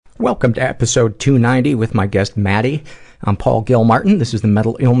Welcome to episode 290 with my guest, Maddy. I'm Paul Gilmartin. This is the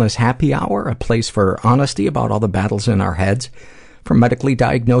Mental Illness Happy Hour, a place for honesty about all the battles in our heads, from medically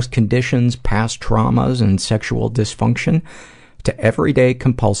diagnosed conditions, past traumas, and sexual dysfunction, to everyday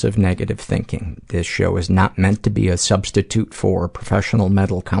compulsive negative thinking. This show is not meant to be a substitute for professional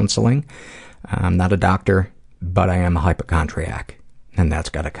mental counseling. I'm not a doctor, but I am a hypochondriac, and that's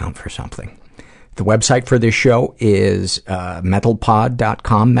got to count for something. The website for this show is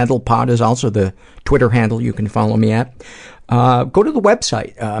mentalpod.com. Mentalpod is also the Twitter handle you can follow me at. Go to the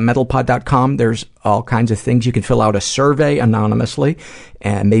website, mentalpod.com. There's all kinds of things. You can fill out a survey anonymously,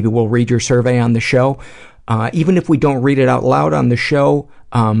 and maybe we'll read your survey on the show. Even if we don't read it out loud on the show,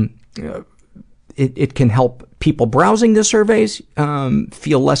 it can help people browsing the surveys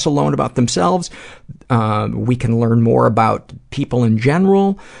feel less alone about themselves. We can learn more about people in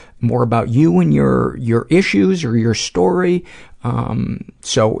general, more about you and your issues or your story. And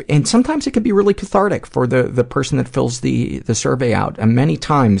sometimes it can be really cathartic for the person that fills the survey out. And many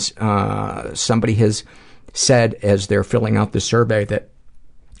times, somebody has said as they're filling out the survey that,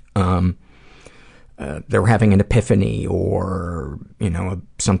 they're having an epiphany or,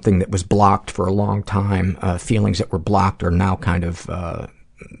 something that was blocked for a long time, feelings that were blocked are now kind of,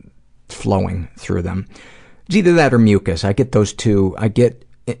 flowing through them. It's either that or mucus. I get those two. I get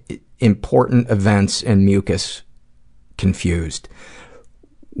important events and mucus confused,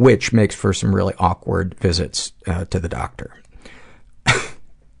 which makes for some really awkward visits to the doctor.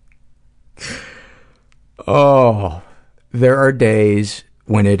 Oh, there are days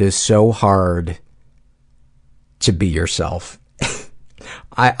when it is so hard to be yourself.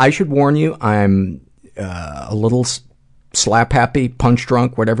 I should warn you, I'm a little slap happy, punch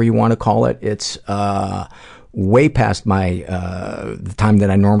drunk, whatever you want to call it. It's way past my the time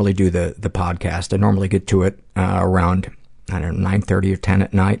that I normally do the podcast. I normally get to it around, 9:30 or 10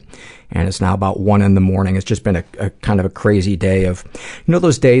 at night, and it's now about 1 in the morning. It's just been a kind of a crazy day of,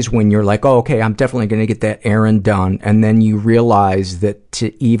 those days when you're like, oh, okay, I'm definitely going to get that errand done, and then you realize that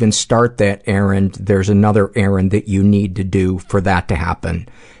to even start that errand, there's another errand that you need to do for that to happen.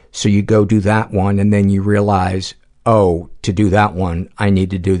 So you go do that one, and then you realize, oh, to do that one, I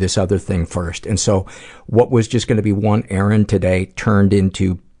need to do this other thing first. And so what was just going to be one errand today turned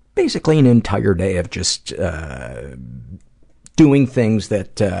into basically an entire day of just doing things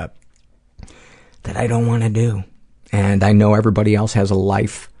that I don't want to do. And I know everybody else has a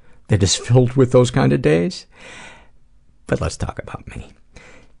life that is filled with those kind of days. But let's talk about me.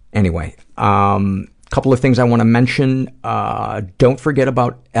 Anyway, couple of things I want to mention. Don't forget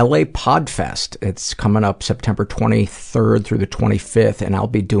about LA Podfest. It's coming up September 23rd through the 25th, and I'll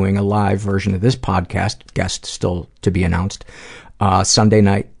be doing a live version of this podcast, guest still to be announced, Sunday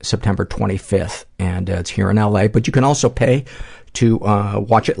night, September 25th, and it's here in LA. But you can also pay to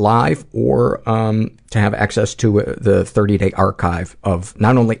watch it live or to have access to the 30-day archive of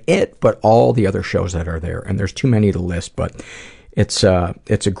not only it, but all the other shows that are there. And there's too many to list, but it's a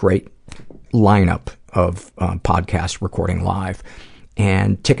great lineup of podcasts recording live.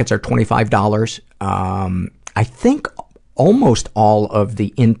 And tickets are $25. I think almost all of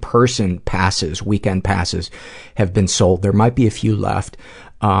the in-person passes, weekend passes, have been sold. There might be a few left,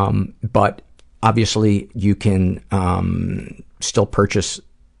 but obviously you can still purchase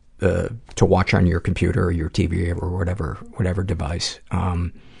to watch on your computer or your TV or whatever device.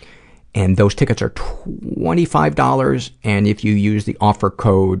 And those tickets are $25, and if you use the offer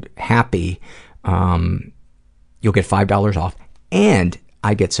code HAPPY, you'll get $5 off, and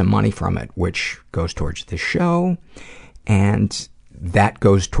I get some money from it, which goes towards the show, and that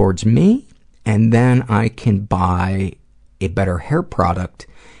goes towards me, and then I can buy a better hair product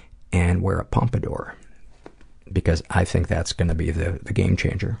and wear a pompadour, because I think that's going to be the game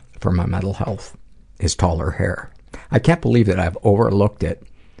changer for my mental health, is taller hair. I can't believe that I've overlooked it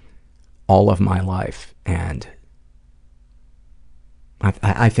all of my life, and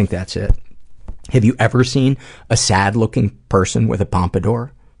I think that's it. Have you ever seen a sad-looking person with a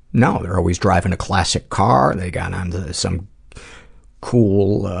pompadour? No, they're always driving a classic car. They got onto some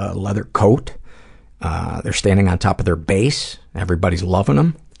cool leather coat. They're standing on top of their base. Everybody's loving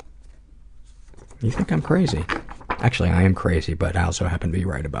them. You think I'm crazy? Actually, I am crazy, but I also happen to be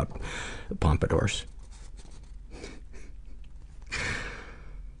right about pompadours.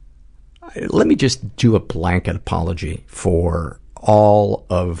 Let me just do a blanket apology for all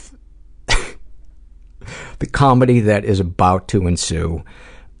of the comedy that is about to ensue,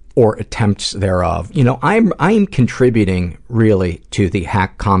 or attempts thereof. I'm contributing really to the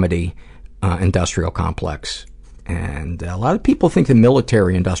hack comedy industrial complex. And a lot of people think the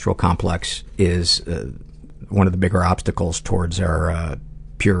military industrial complex is one of the bigger obstacles towards our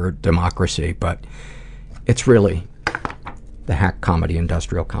pure democracy, but it's really the hack comedy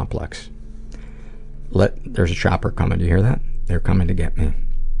industrial complex. There's a chopper coming. Do you hear that? They're coming to get me.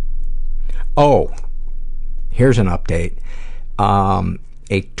 Oh, here's an update. A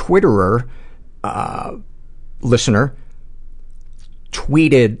Twitterer listener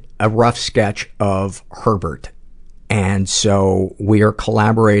tweeted a rough sketch of Herbert. And so we are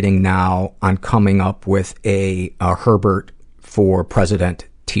collaborating now on coming up with a Herbert for President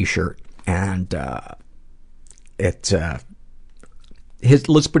t-shirt. And let's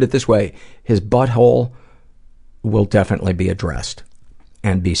put it this way, his butthole will definitely be addressed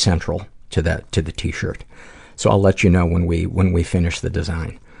and be central to the t-shirt. So I'll let you know when we finish the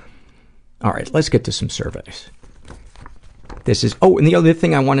design. All right, let's get to some surveys. And the other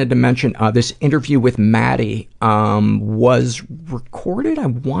thing I wanted to mention, this interview with Maddy was recorded, I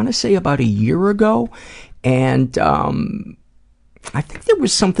want to say, about a year ago. And I think there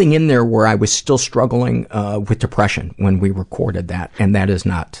was something in there where I was still struggling with depression when we recorded that. And that is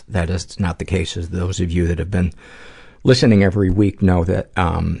not the case, as those of you that have been listening every week know that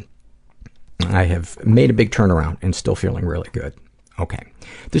I have made a big turnaround and still feeling really good. Okay.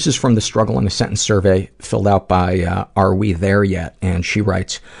 This is from the Struggle in a Sentence survey filled out by Are We There Yet? And she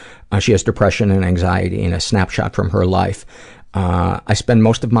writes, she has depression and anxiety, and a snapshot from her life. I spend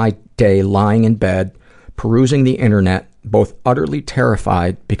most of my day lying in bed, perusing the internet, both utterly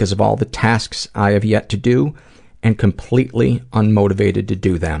terrified because of all the tasks I have yet to do and completely unmotivated to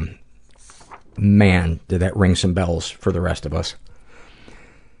do them. Man, did that ring some bells for the rest of us.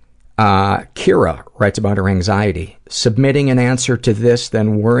 Kira writes about her anxiety. Submitting an answer to this,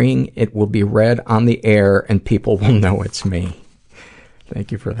 then worrying it will be read on the air and people will know it's me.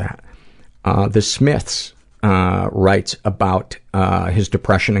 Thank you for that. The Smiths writes about his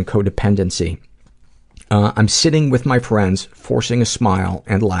depression and codependency. I'm sitting with my friends, forcing a smile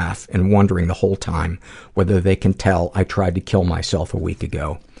and laugh and wondering the whole time whether they can tell I tried to kill myself a week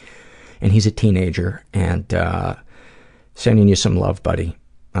ago. And he's a teenager, and sending you some love, buddy.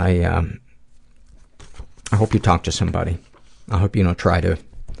 I hope you talk to somebody. I hope you don't try to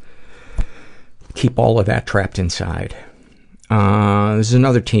keep all of that trapped inside. This is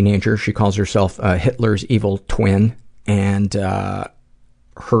another teenager. She calls herself Hitler's evil twin, and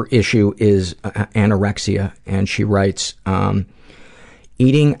her issue is anorexia, and she writes,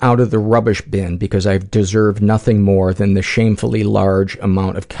 eating out of the rubbish bin because I've deserved nothing more than the shamefully large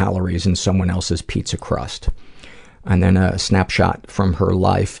amount of calories in someone else's pizza crust. And then a snapshot from her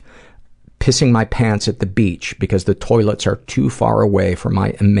life. Pissing my pants at the beach because the toilets are too far away for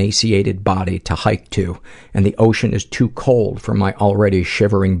my emaciated body to hike to, and the ocean is too cold for my already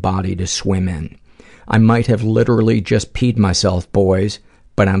shivering body to swim in. I might have literally just peed myself, boys,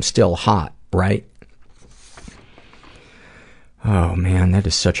 but I'm still hot, right? Oh man, that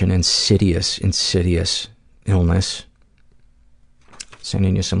is such an insidious illness.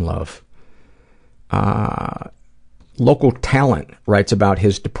 Sending you some love. Local Talent writes about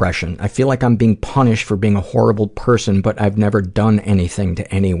his depression. I feel like I'm being punished for being a horrible person, but I've never done anything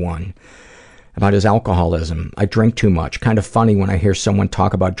to anyone. About his alcoholism. I drink too much. Kind of funny when I hear someone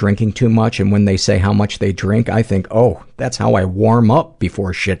talk about drinking too much, and when they say how much they drink, I think, oh, that's how I warm up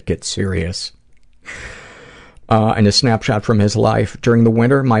before shit gets serious. And a snapshot from his life. During the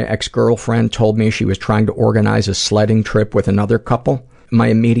winter, my ex-girlfriend told me she was trying to organize a sledding trip with another couple. My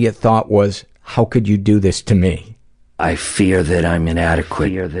immediate thought was, how could you do this to me? I fear that I'm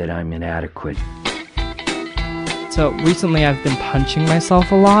inadequate. So recently I've been punching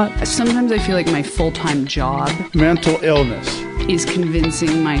myself a lot. Sometimes I feel like my full-time job mental illness is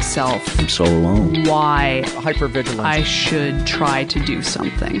convincing myself I'm so alone. Why hypervigilance. I should try to do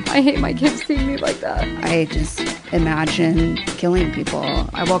something. I hate my kids seeing me like that. I just imagine killing people.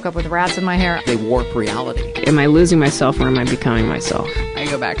 I woke up with rats in my hair. They warp reality. Am I losing myself or am I becoming myself? I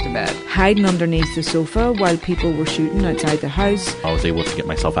go back to bed. Hiding underneath the sofa while people were shooting outside the house. I was able to get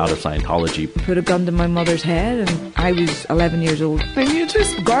myself out of Scientology. Put a gun to my mother's head, and I was 11 years old. And you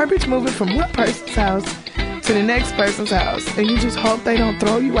just garbage moving from one person's house to the next person's house, and you just hope they don't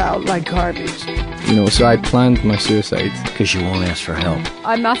throw you out like garbage. You know, so I planned my suicide. Because you won't ask for help.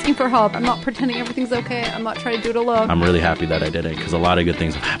 I'm asking for help. I'm not pretending everything's okay. I'm not trying to do it alone. I'm really happy that I did it, because a lot of good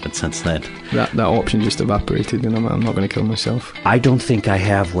things have happened since then. That option just evaporated, and I'm not going to kill myself. I don't think I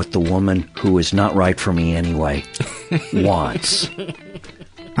have what the woman who is not right for me anyway wants.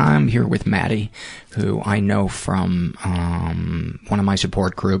 I'm here with Maddy, who I know from one of my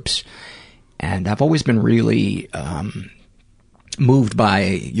support groups, and I've always been really moved by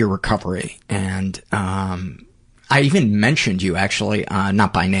your recovery. And I even mentioned you, actually,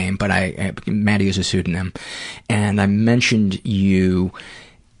 not by name, but Maddy is a pseudonym, and I mentioned you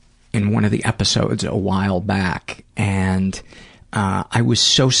in one of the episodes a while back, and I was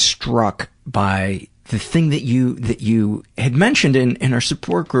so struck by the thing that you had mentioned in our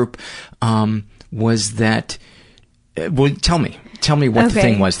support group, was that, well, tell me what the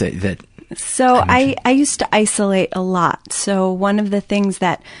thing was that So I used to isolate a lot. So one of the things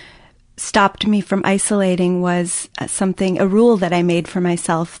that stopped me from isolating was a rule that I made for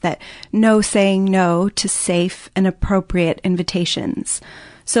myself, that saying no to safe and appropriate invitations.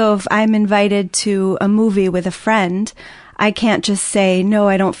 So if I'm invited to a movie with a friend, I can't just say, no,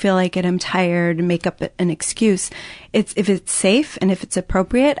 I don't feel like it, I'm tired, and make up an excuse. If it's safe and if it's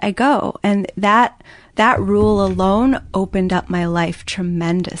appropriate, I go. And that rule alone opened up my life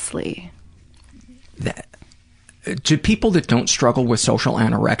tremendously. To people that don't struggle with social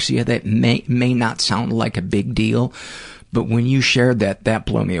anorexia, that may not sound like a big deal, but when you shared that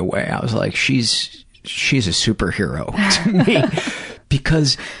blew me away. I was like, she's a superhero to me.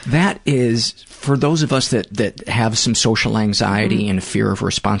 Because that is, for those of us that have some social anxiety and fear of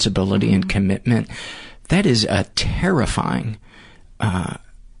responsibility and commitment, that is a terrifying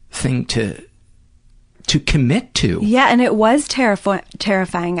thing to commit to. Yeah, and it was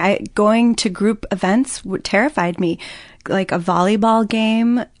terrifying. Going to group events terrified me. Like a volleyball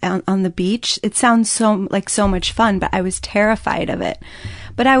game on the beach. It sounds so much fun, but I was terrified of it.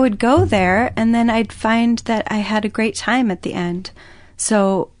 But I would go there, and then I'd find that I had a great time at the end.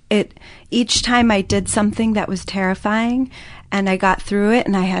 So each time I did something that was terrifying and I got through it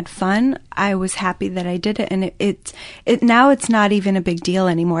and I had fun, I was happy that I did it. And now it's not even a big deal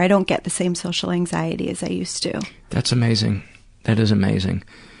anymore. I don't get the same social anxiety as I used to. That's amazing. That is amazing.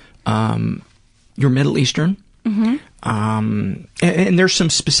 You're Middle Eastern? Mm-hmm. And there's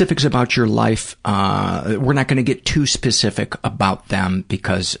some specifics about your life. We're not going to get too specific about them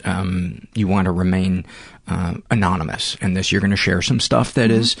because you want to remain anonymous in this. You're going to share some stuff that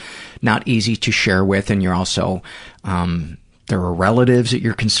is not easy to share with, and you're also there are relatives that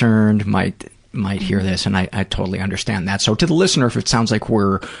you're concerned might hear this, and I totally understand that. So to the listener, if it sounds like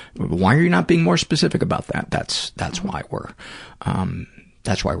why are you not being more specific about that? That's why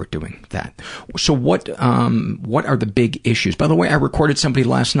we're doing that. So what are the big issues? By the way, I recorded somebody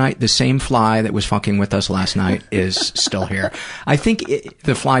last night. The same fly that was fucking with us last night is still here. I think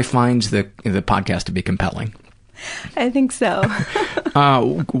the fly finds the podcast to be compelling. I think so.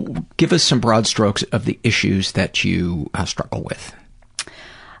 Give us some broad strokes of the issues that you struggle with.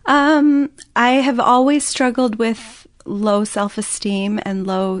 I have always struggled with low self-esteem and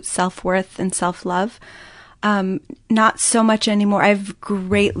low self-worth and self-love. Not so much anymore. I've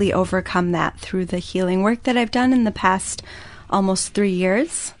greatly overcome that through the healing work that I've done in the past almost 3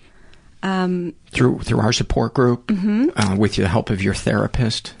 years. Through our support group, with the help of your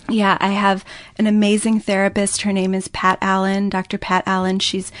therapist. Yeah, I have an amazing therapist. Her name is Pat Allen, Dr. Pat Allen.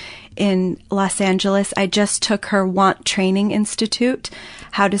 She's in Los Angeles. I just took her WANT Training Institute.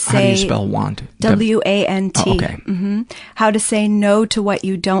 How to say... How do you spell WANT? WANT. Oh, okay. Mm-hmm. How to say no to what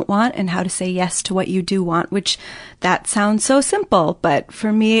you don't want and how to say yes to what you do want, which that sounds so simple, but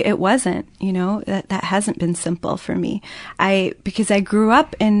for me it wasn't. That hasn't been simple for me. Because I grew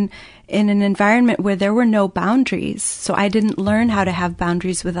up in an environment where there were no boundaries. So I didn't learn how to have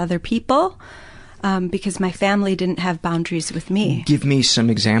boundaries with other people because my family didn't have boundaries with me. Give me some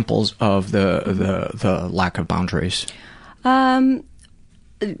examples of the lack of boundaries.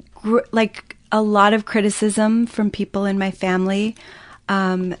 Like a lot of criticism from people in my family.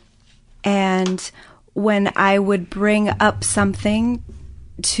 And when I would bring up something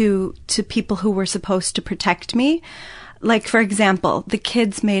to people who were supposed to protect me, like, for example, the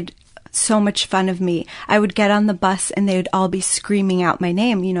kids made so much fun of me. I would get on the bus and they would all be screaming out my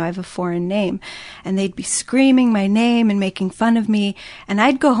name. I have a foreign name, and they'd be screaming my name and making fun of me. And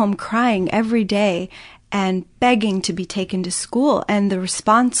I'd go home crying every day and begging to be taken to school. And the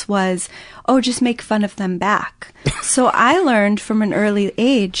response was, oh, just make fun of them back. So I learned from an early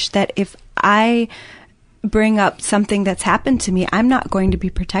age that if I bring up something that's happened to me, I'm not going to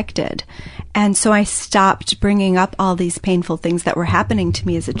be protected. And so I stopped bringing up all these painful things that were happening to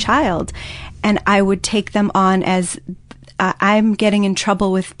me as a child. And I would take them on as I'm getting in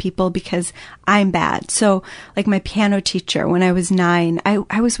trouble with people because I'm bad. So like my piano teacher, when I was 9,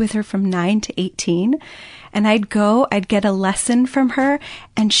 I was with her from 9 to 18. And I'd get a lesson from her,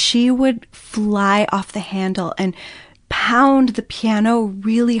 and she would fly off the handle and pound the piano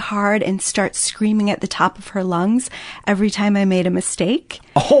really hard and start screaming at the top of her lungs every time I made a mistake.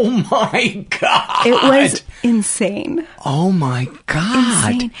 Oh my God. It was insane. Oh my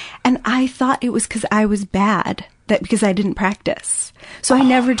God. Insane. And I thought it was because I was bad, because I didn't practice. So I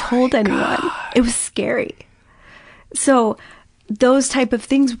never told anyone. God. It was scary. So those type of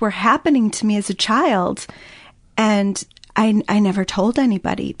things were happening to me as a child. And I never told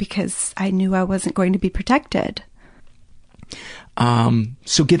anybody because I knew I wasn't going to be protected.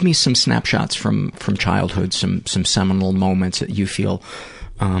 So give me some snapshots from childhood, some seminal moments that you feel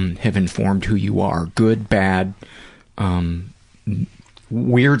have informed who you are. Good, bad,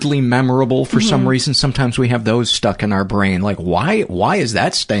 weirdly memorable for some reason. Sometimes we have those stuck in our brain. Like, why is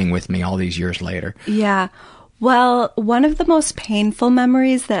that staying with me all these years later? Yeah. Well, one of the most painful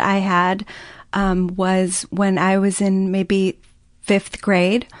memories that I had was when I was in maybe 5th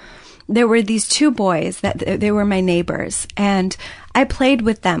grade. There were these 2 boys that they were my neighbors, and I played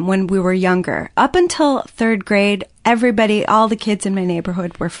with them when we were younger. Up until 3rd grade, all the kids in my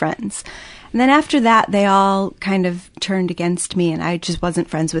neighborhood were friends. And then after that, they all kind of turned against me, and I just wasn't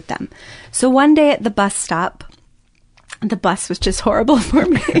friends with them. So one day at the bus stop, the bus was just horrible for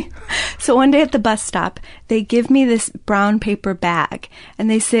me. So one day at the bus stop, they give me this brown paper bag, and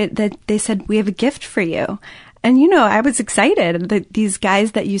they said, we have a gift for you. And, I was excited that these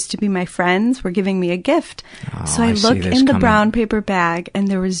guys that used to be my friends were giving me a gift. Oh, so I look in the brown paper bag, and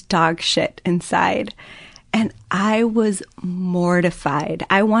there was dog shit inside. And I was mortified.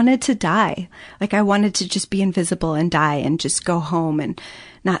 I wanted to die. Like, I wanted to just be invisible and die and just go home and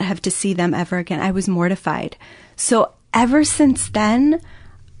not have to see them ever again. I was mortified. So ever since then,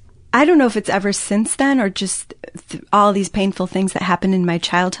 I don't know if it's ever since then or just all these painful things that happened in my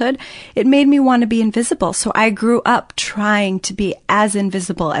childhood, it made me want to be invisible. So I grew up trying to be as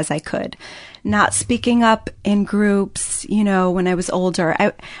invisible as I could. Not speaking up in groups, when I was older.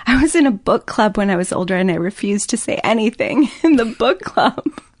 I was in a book club when I was older, and I refused to say anything in the book club.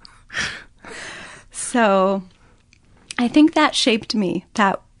 So I think that shaped me,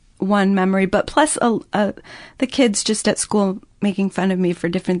 that one memory. But plus the kids just at school making fun of me for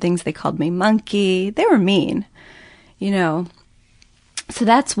different things. They called me monkey. They were mean, So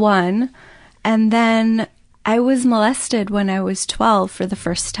that's one. And then I was molested when I was 12 for the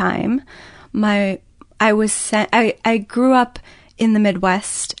first time. I grew up in the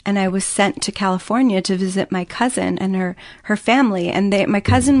Midwest, and I was sent to California to visit my cousin and her family. And my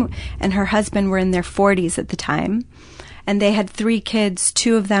cousin and her husband were in their 40s at the time, and they had 3 kids.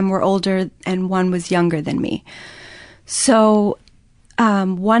 2 of them were older, and 1 was younger than me. So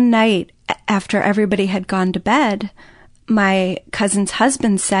one night after everybody had gone to bed, my cousin's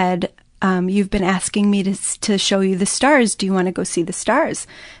husband said, you've been asking me to show you the stars. Do you want to go see the stars?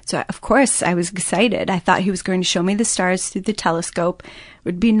 So, of course, I was excited. I thought he was going to show me the stars through the telescope. It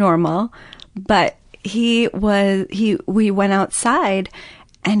would be normal. But we went outside,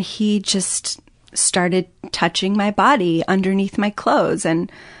 and he just started touching my body underneath my clothes. And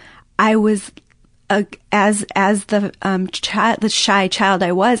I was, as the shy child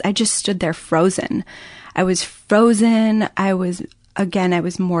I was, I just stood there frozen. I was frozen. I was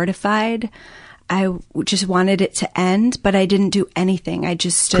mortified. I just wanted it to end, but I didn't do anything. I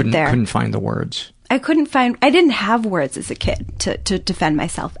just stood there. Couldn't find the words. I didn't have words as a kid to defend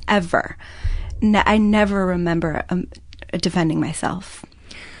myself, ever. I never remember defending myself.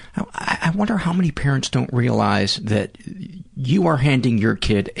 I wonder how many parents don't realize that you are handing your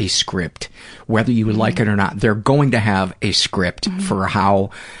kid a script, whether you would like it or not. They're going to have a script for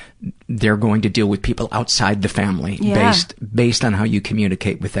how they're going to deal with people outside the family, based on how you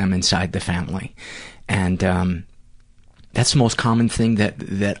communicate with them inside the family. And that's the most common thing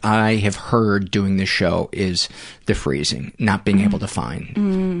that I have heard doing this show is the freezing, not being able to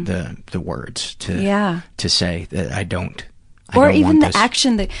find the words to say that I don't. Or even the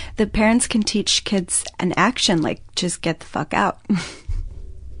action. The parents can teach kids an action, like, just get the fuck out.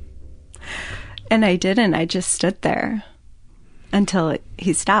 And I didn't. I just stood there until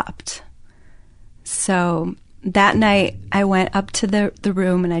he stopped. So that night, I went up to the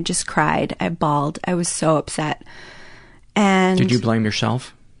room and I just cried. I bawled. I was so upset. And did you blame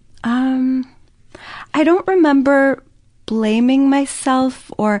yourself? I don't remember blaming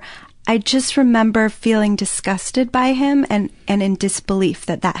myself, or I just remember feeling disgusted by him and in disbelief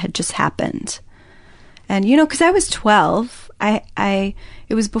that had just happened. And, because I was 12, it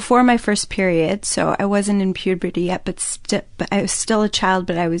was before my first period, so I wasn't in puberty yet, but I was still a child,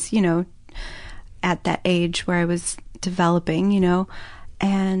 but I was, at that age where I was developing,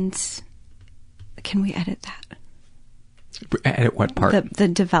 and can we edit that? Edit what part? The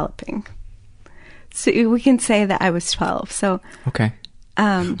developing. So we can say that I was 12, so. Okay.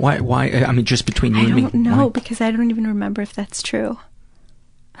 Why? I mean, just between you and me. I don't know, because I don't even remember if that's true.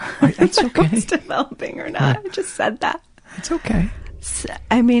 That's okay. If I was developing or not. I just said that. It's okay. So,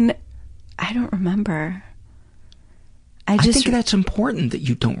 I mean, I don't remember. I think that's important that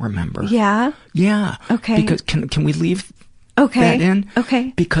you don't remember. Yeah? Yeah. Okay. Because can we leave Okay. that in.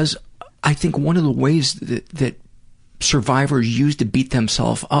 Okay. Because I think one of the ways that survivors use to beat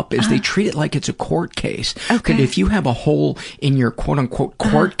themselves up is they treat it like it's a court case. Okay. That if you have a hole in your quote-unquote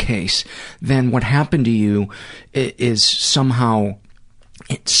court case, then what happened to you is somehow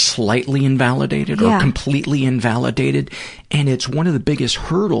it's slightly invalidated or completely invalidated, and it's one of the biggest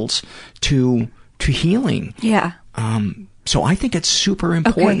hurdles to healing. Yeah. So I think it's super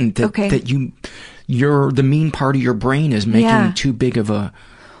important that the mean part of your brain is making too big of a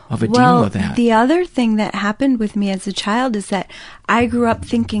deal of that. The other thing that happened with me as a child is that I grew up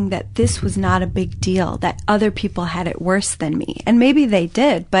thinking that this was not a big deal, that other people had it worse than me. And maybe they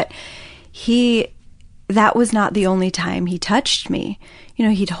did, but that was not the only time he touched me. You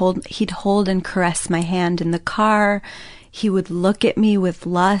know, he'd hold and caress my hand in the car. He would look at me with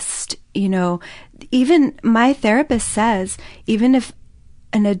lust. You know, even my therapist says, even if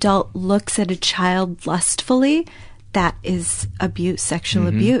an adult looks at a child lustfully, that is abuse, sexual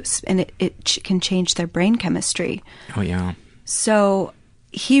abuse, and it can change their brain chemistry. Oh, yeah. So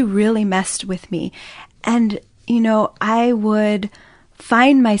he really messed with me. And, you know, I would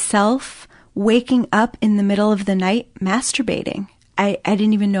find myself waking up in the middle of the night masturbating. I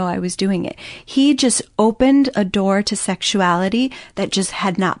didn't even know I was doing it. He just opened a door to sexuality that just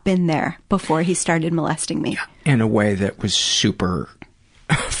had not been there before he started molesting me. In a way that was super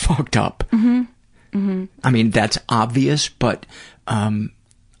fucked up. I mean, that's obvious, but I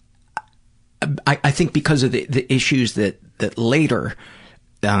think because of the issues that later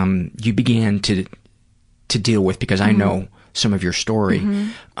you began to deal with, because I know some of your story,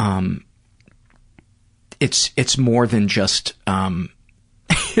 it's more than just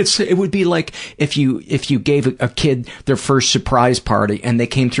it would be like if you gave a kid their first surprise party and they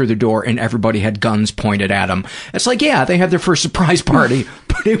came through the door and everybody had guns pointed at them. It's like, yeah, they had their first surprise party,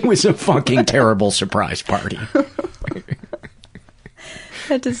 but it was a fucking terrible surprise party.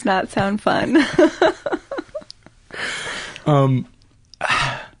 That does not sound fun.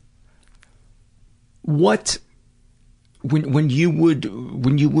 What when you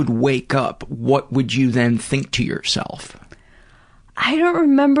would wake up, what would you then think to yourself? I don't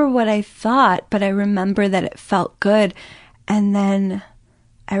remember what I thought, but I remember that it felt good. And then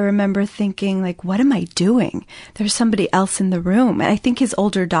I remember thinking, like, what am I doing? There's somebody else in the room. And I think his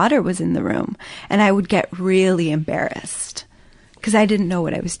older daughter was in the room. And I would get really embarrassed because I didn't know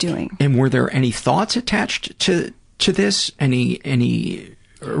what I was doing. And were there any thoughts attached to this? Any,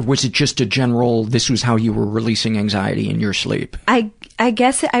 or was it just a general, this was how you were releasing anxiety in your sleep? I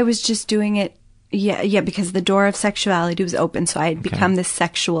guess I was just doing it. Yeah, because the door of sexuality was open, so I had become this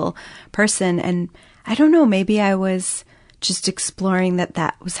sexual person, and I don't know, maybe I was just exploring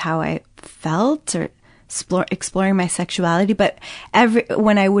that was how I felt, or exploring my sexuality, but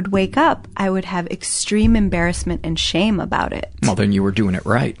when I would wake up, I would have extreme embarrassment and shame about it. Well, then you were doing it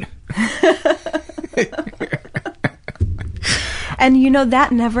right. And you know,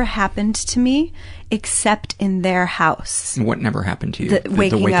 that never happened to me except in their house. What never happened to you? The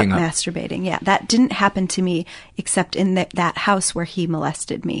waking up, masturbating. Yeah, that didn't happen to me except in that house where he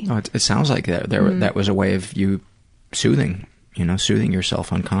molested me. Oh, it sounds like that was a way of you soothing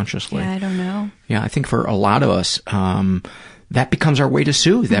yourself unconsciously. Yeah, I don't know. Yeah, I think for a lot of us, that becomes our way to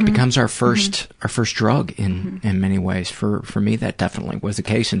soothe. That becomes our first drug in many ways. For me, that definitely was the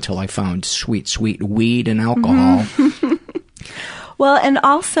case until I found sweet weed and alcohol. Well, and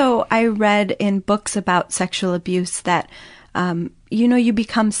also I read in books about sexual abuse that, you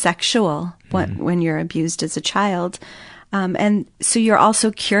become sexual when you're abused as a child. And so you're also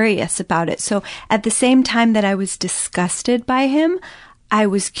curious about it. So at the same time that I was disgusted by him, I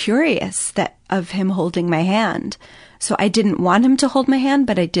was curious of him holding my hand. So I didn't want him to hold my hand,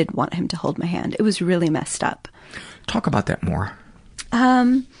 but I did want him to hold my hand. It was really messed up. Talk about that more.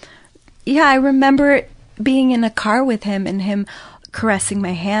 Yeah, I remember being in a car with him and him caressing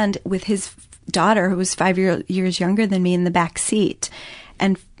my hand with his daughter, who was 5 years younger than me, in the back seat,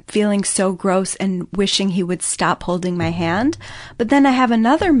 and feeling so gross and wishing he would stop holding my hand. But then I have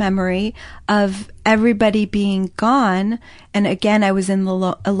another memory of everybody being gone, and again I was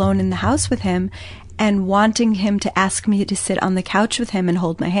alone in the house with him, and wanting him to ask me to sit on the couch with him and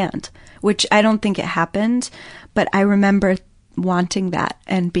hold my hand, which I don't think it happened, but I remember wanting that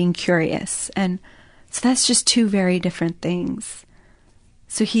and being curious. And so that's just two very different things.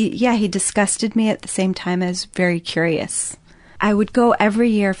 So he disgusted me at the same time as very curious. I would go every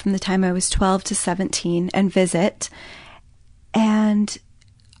year from the time I was 12 to 17 and visit. And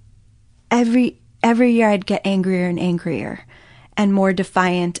every year I'd get angrier and angrier and more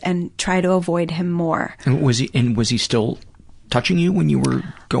defiant and try to avoid him more. And was he still touching you when you were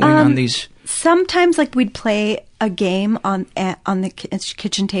going on these? sometimes like we'd play a game on the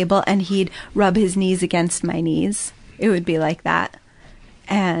kitchen table and he'd rub his knees against my knees. It would be like that.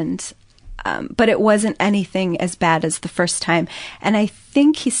 And but it wasn't anything as bad as the first time. And I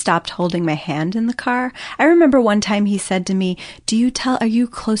think he stopped holding my hand in the car. I remember one time he said to me, are you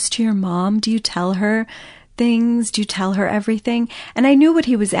close to your mom? Do you tell her things? Do you tell her everything? And I knew what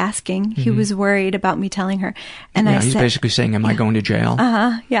he was asking. He was worried about me telling her. And I said, he's basically saying, am I going to jail?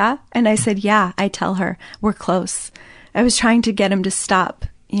 Yeah. And I said, yeah, I tell her. We're close. I was trying to get him to stop,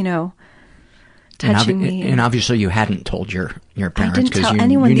 touching me. And obviously you hadn't told your parents because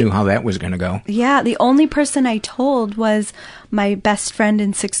you knew how that was going to go. Yeah, the only person I told was my best friend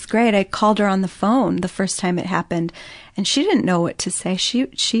in 6th grade. I called her on the phone the first time it happened, and she didn't know what to say. She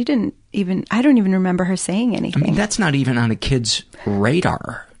didn't even, I don't even remember her saying anything. I mean, that's not even on a kid's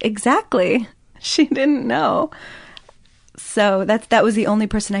radar. Exactly. She didn't know. So that was the only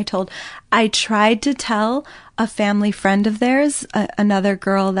person I told. I tried to tell a family friend of theirs, another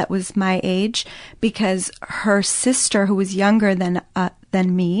girl that was my age, because her sister, who was younger than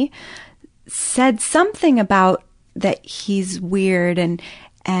me, said something about that he's weird and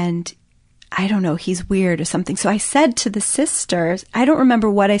I don't know, he's weird or something. So I said to the sisters, I don't remember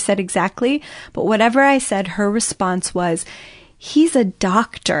what I said exactly, but whatever I said, her response was, he's a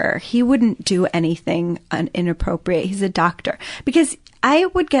doctor. He wouldn't do anything inappropriate. He's a doctor. Because I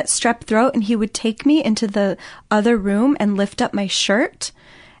would get strep throat and he would take me into the other room and lift up my shirt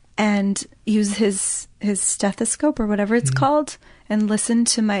and use his stethoscope or whatever it's called and listen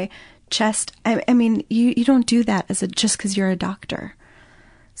to my chest. I mean, you don't do that just because you're a doctor.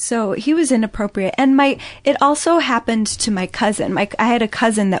 So he was inappropriate. And it also happened to my cousin. I had a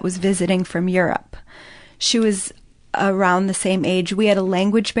cousin that was visiting from Europe. She was around the same age. We had a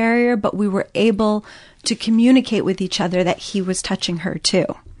language barrier, but we were able to communicate with each other that he was touching her too.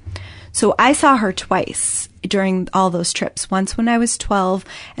 So I saw her twice during all those trips. Once when I was 12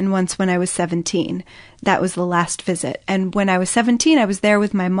 and once when I was 17. That was the last visit. And when I was 17, I was there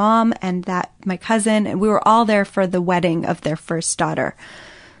with my mom and my cousin, and we were all there for the wedding of their first daughter.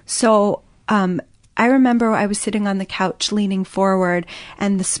 So, I remember I was sitting on the couch leaning forward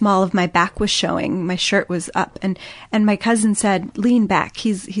and the small of my back was showing. My shirt was up and my cousin said, lean back.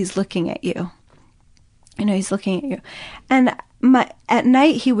 He's looking at you. He's looking at you. And at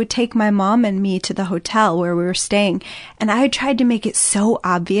night he would take my mom and me to the hotel where we were staying. And I tried to make it so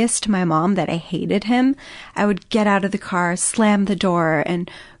obvious to my mom that I hated him. I would get out of the car, slam the door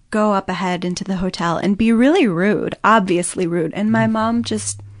and go up ahead into the hotel and be really rude, obviously rude. And my mom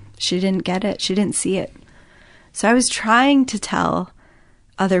she didn't get it. She didn't see it. So I was trying to tell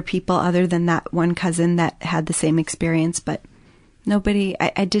other people other than that one cousin that had the same experience, but nobody,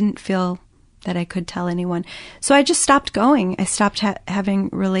 I didn't feel that I could tell anyone. So I just stopped going. I stopped having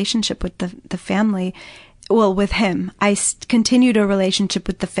a relationship with the family. Well, with him. I continued a relationship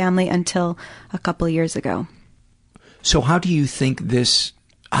with the family until a couple of years ago. So how do you think this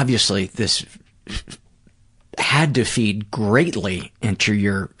had to feed greatly into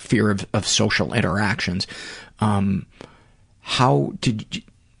your fear of social interactions? How do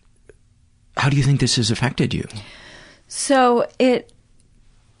you think this has affected you? So it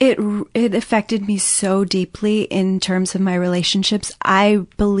affected me so deeply in terms of my relationships. I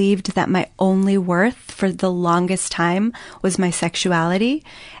believed that my only worth for the longest time was my sexuality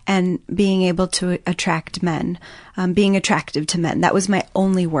and being able to attract men, being attractive to men. That was my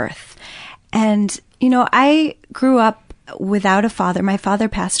only worth. And I grew up without a father. My father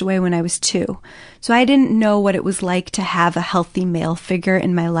passed away when I was 2. So I didn't know what it was like to have a healthy male figure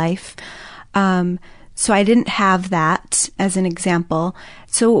in my life. So I didn't have that as an example.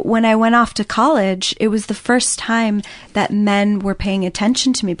 So when I went off to college, it was the first time that men were paying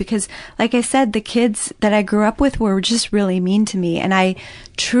attention to me because, like I said, the kids that I grew up with were just really mean to me. And I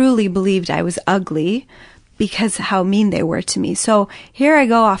truly believed I was ugly because how mean they were to me. So here I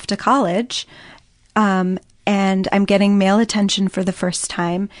go off to college, and I'm getting male attention for the first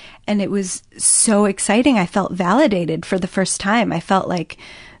time. And it was so exciting. I felt validated for the first time. I felt like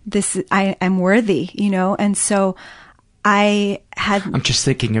I'm worthy, and so I'm just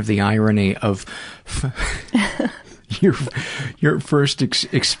thinking of the irony of your first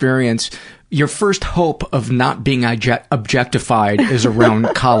experience. Your first hope of not being objectified is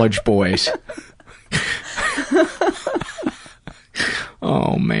around college boys.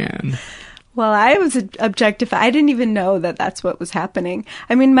 Oh, man. Well, I was objectified. I didn't even know that that's what was happening.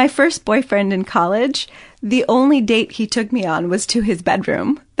 I mean, my first boyfriend in college, the only date he took me on was to his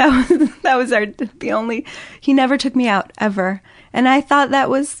bedroom. That was the only, he never took me out ever. And I thought that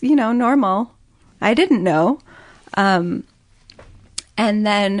was, normal. I didn't know. And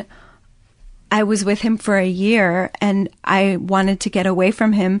then I was with him for a year and I wanted to get away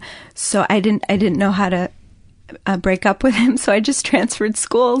from him. So I didn't know how to break up with him. So I just transferred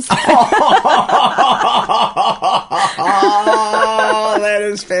schools. Oh, that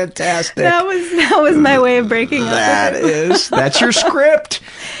is fantastic. That was my way of breaking up. That's your script.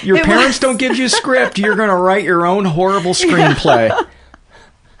 Your parents don't give you a script. You're going to write your own horrible screenplay.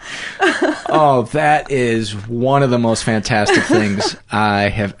 Oh, that is one of the most fantastic things I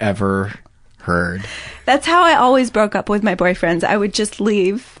have ever heard. That's how I always broke up with my boyfriends. I would just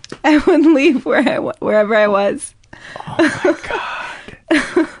leave. I would leave wherever I was. Oh my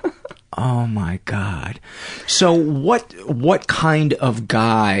God. Oh my God. So what kind of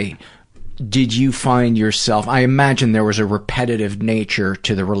guy did you find yourself? I imagine there was a repetitive nature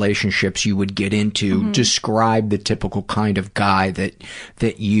to the relationships you would get into. Mm-hmm. Describe the typical kind of guy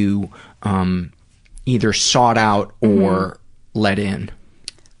that you either sought out or let in.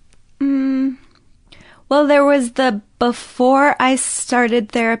 Well, there was the before I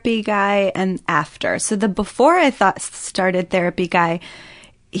started therapy guy and after. So the before I started therapy guy,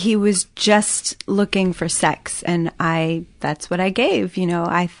 he was just looking for sex, and that's what I gave. You know,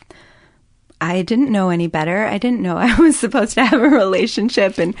 I didn't know any better. I didn't know I was supposed to have a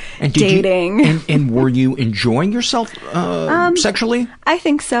relationship and dating. And were you enjoying yourself sexually? I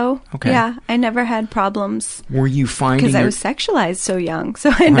think so. Okay. Yeah, I never had problems. Were you finding... Because I was sexualized so young,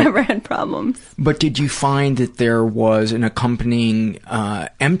 so I never had problems. But did you find that there was an accompanying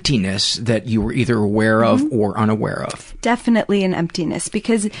emptiness that you were either aware of or unaware of? Definitely an emptiness,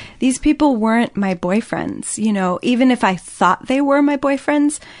 because these people weren't my boyfriends. You know, even if I thought they were my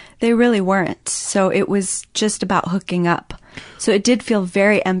boyfriends, they really weren't. So it was just about hooking up. So it did feel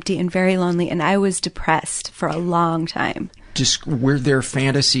very empty and very lonely, and I was depressed for a long time. Were there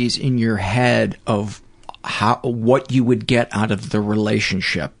fantasies in your head of what you would get out of the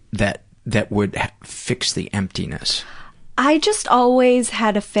relationship that would fix the emptiness? I just always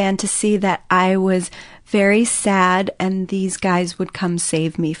had a fantasy that I was very sad and these guys would come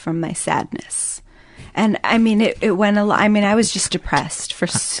save me from my sadness. And I mean, it went a lot. I mean, I was just depressed for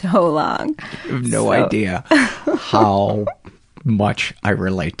so long. You have no idea how much I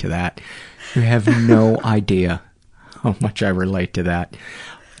relate to that. You have no idea how much I relate to that.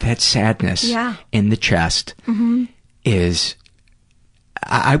 That sadness in the chest is...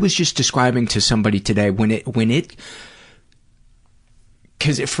 I was just describing to somebody today when it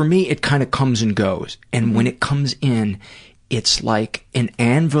because for me, it kind of comes and goes. And when it comes in, it's like an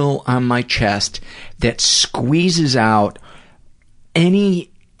anvil on my chest that squeezes out any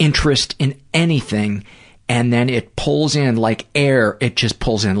interest in anything, and then it pulls in like air. It just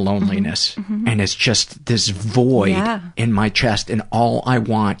pulls in loneliness. And it's just this void in my chest, and all I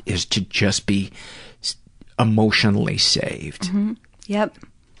want is to just be emotionally saved. Yep.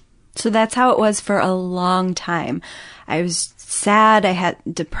 So that's how it was for a long time. I was sad, I had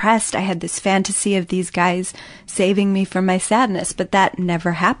depressed, I had this fantasy of these guys saving me from my sadness, but that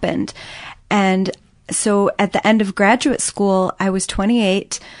never happened. And so at the end of graduate school, I was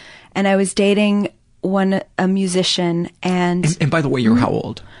 28 and I was dating a musician and by the way, you're how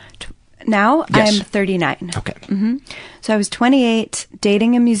old? Now? Yes. I'm 39. Okay. So I was 28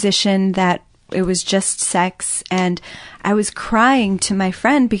 dating a musician that it was just sex, and I was crying to my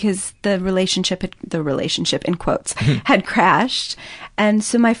friend because the relationship in quotes had crashed. And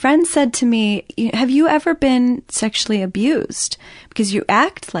so my friend said to me, "Have you ever been sexually abused? Because you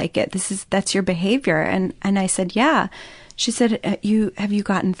act like it. That's your behavior." And I said, "Yeah." She said, "Have you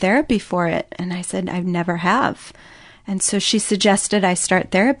gotten therapy for it?" And I said, "I never have." And so she suggested I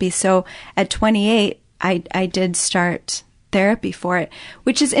start therapy. So at 28, I did start therapy for it,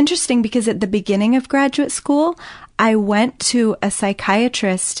 which is interesting because at the beginning of graduate school, I went to a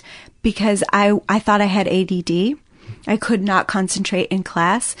psychiatrist because I thought I had ADD. I could not concentrate in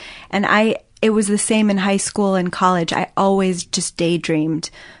class. And it was the same in high school and college. I always just daydreamed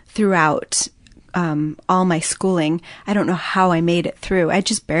throughout all my schooling. I don't know how I made it through. I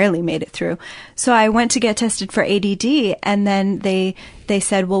just barely made it through. So I went to get tested for ADD, and then they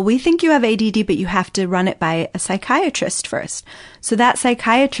said, "Well, we think you have ADD, but you have to run it by a psychiatrist first." So that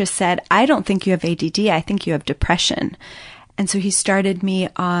psychiatrist said, "I don't think you have ADD. I think you have depression." And so he started me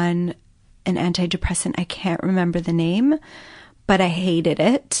on an antidepressant. I can't remember the name, but I hated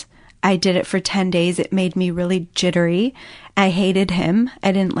it. I did it for 10 days. It made me really jittery. I hated him.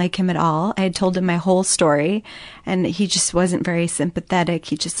 I didn't like him at all. I had told him my whole story, and he just wasn't very sympathetic.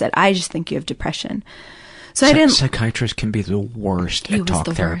 He just said, "I just think you have depression." So I didn't... Psychiatrists can be the worst at talk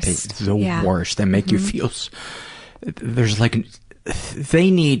therapy. The worst. They make you feel... There's like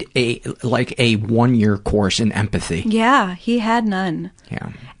they need a 1-year course in empathy. Yeah, he had none.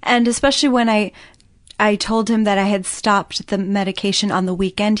 Yeah. And especially when I told him that I had stopped the medication on the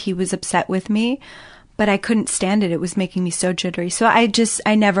weekend, he was upset with me, but I couldn't stand it. It was making me so jittery. So I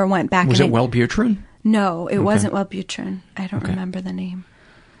never went back. Was it Wellbutrin? No, it wasn't Wellbutrin. I don't remember the name.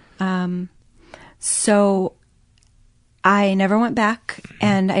 So I never went back,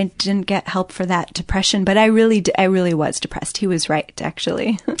 and I didn't get help for that depression, but I really was depressed. He was right,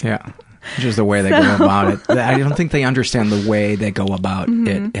 actually. Yeah. Just the way they go about it. I don't think they understand the way they go about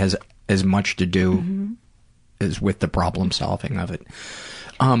it has as much to do as with the problem solving of it.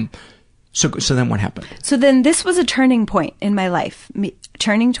 So then what happened? So then this was a turning point in my life.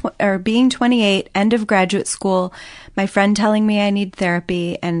 Being 28, end of graduate school, my friend telling me I need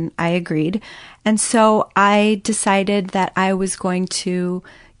therapy, and I agreed. And so I decided that I was going to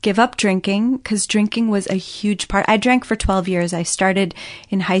give up drinking, because drinking was a huge part. I drank for 12 years. I started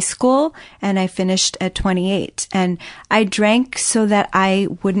in high school and I finished at 28. And I drank so that I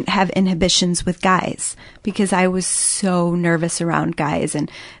wouldn't have inhibitions with guys, because I was so nervous around guys.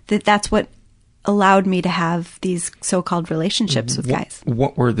 And that's what allowed me to have these so-called relationships with guys.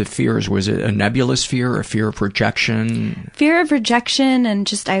 What were the fears? Was it a nebulous fear, a fear of rejection? Fear of rejection, and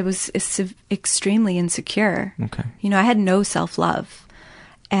just I was extremely insecure. Okay. I had no self-love.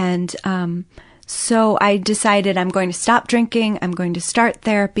 And so I decided I'm going to stop drinking. I'm going to start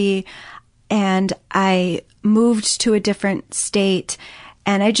therapy. And I moved to a different state.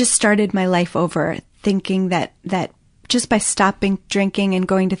 And I just started my life over, thinking that just by stopping drinking and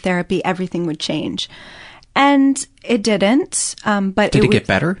going to therapy, everything would change. And it didn't. But did it get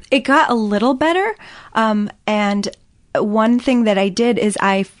better? It got a little better. And one thing that I did is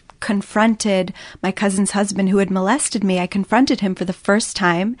I confronted my cousin's husband who had molested me. I confronted him for the first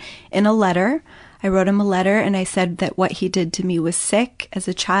time in a letter. I wrote him a letter, and I said that what he did to me was sick as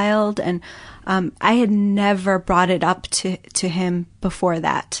a child. And I had never brought it up to him before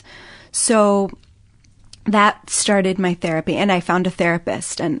that. So that started my therapy, and I found a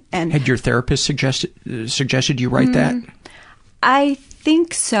therapist. And had your therapist suggested you write that? I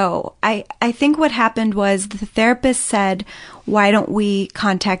think so. I think what happened was the therapist said, why don't we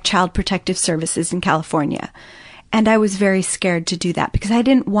contact Child Protective Services in California? And I was very scared to do that because I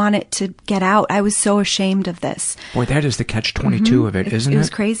didn't want it to get out. I was so ashamed of this. Boy, that is the catch-22 of it, isn't it? It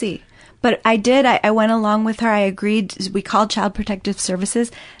was crazy. But I did. I went along with her. I agreed. We called Child Protective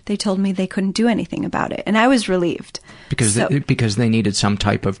Services. They told me they couldn't do anything about it. And I was relieved. Because they needed some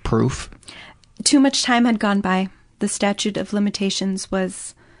type of proof? Too much time had gone by. The statute of limitations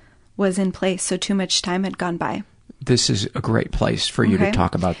was in place, so too much time had gone by. This is a great place for you to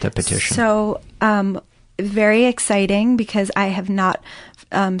talk about the petition. So, very exciting, because I have not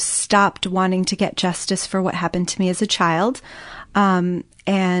stopped wanting to get justice for what happened to me as a child.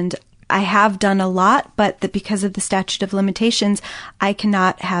 And I have done a lot, but because of the statute of limitations, I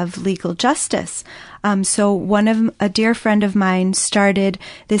cannot have legal justice. So a dear friend of mine started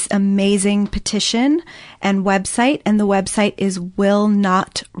this amazing petition and website, and the website is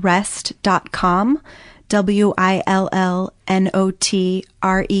willnotrest.com,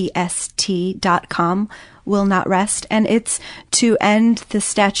 willnotrest.com, will not rest. And it's to end the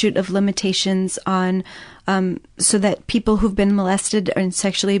statute of limitations on so that people who've been molested and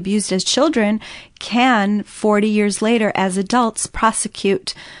sexually abused as children can, 40 years later, as adults,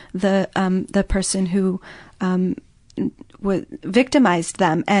 prosecute the person who victimized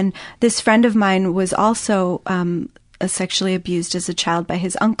them. And this friend of mine was also sexually abused as a child by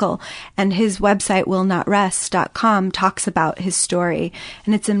his uncle, and his website willnotrest.com talks about his story,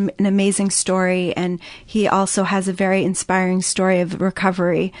 and it's an amazing story, and he also has a very inspiring story of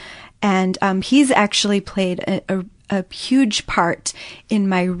recovery. And he's actually played a huge part in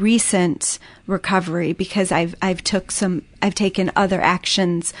my recent recovery, because I've taken other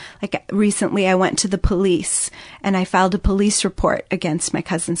actions. Like recently I went to the police and I filed a police report against my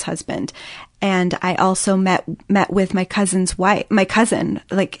cousin's husband. And I also met with my cousin's wife,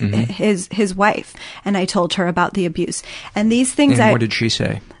 his wife, and I told her about the abuse. And these things what did she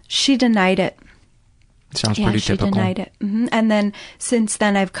say? She denied it. Sounds pretty typical. She denied it. Mm-hmm. And then since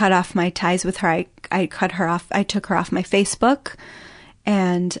then, I've cut off my ties with her. I cut her off. I took her off my Facebook.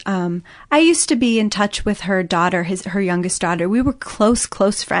 And I used to be in touch with her daughter, her youngest daughter. We were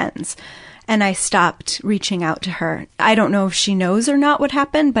close friends. And I stopped reaching out to her. I don't know if she knows or not what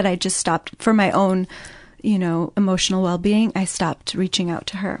happened, but I just stopped for my own, emotional well-being. I stopped reaching out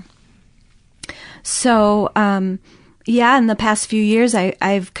to her. So, in the past few years,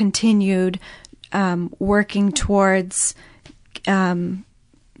 I've continued working towards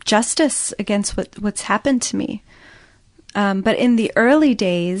justice against what's happened to me. But in the early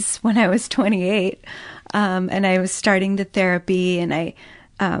days, when I was 28, and I was starting the therapy, and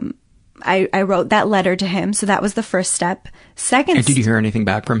I wrote that letter to him. So that was the first step. Second, and did you hear anything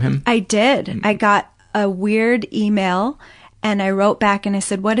back from him? I did. I got a weird email, and I wrote back and I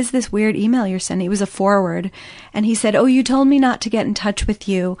said, "What is this weird email you're sending?" It was a forward. And he said, "Oh, you told me not to get in touch with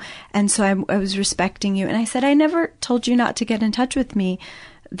you. And so I was respecting you." And I said, "I never told you not to get in touch with me.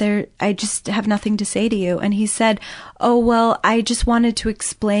 I just have nothing to say to you." And he said, "Oh, well, I just wanted to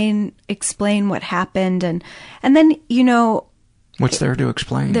explain what happened." And then, what's there to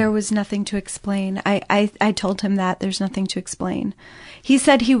explain? There was nothing to explain. I told him that there's nothing to explain. He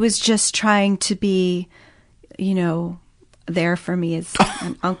said he was just trying to be, there for me as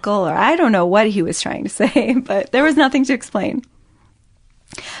an uncle, or I don't know what he was trying to say, but there was nothing to explain.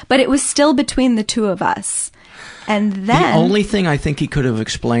 But it was still between the two of us. And then the only thing I think he could have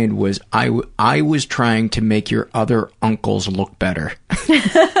explained was I was trying to make your other uncles look better.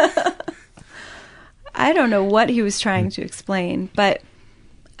 I don't know what he was trying to explain, but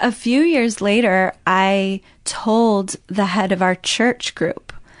a few years later, I told the head of our church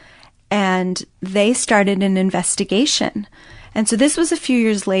group, and they started an investigation. And so this was a few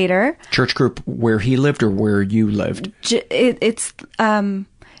years later. Church group where he lived or where you lived? It's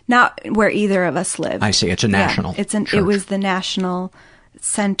not where either of us lived. I see. It's a national. Yeah, it was the national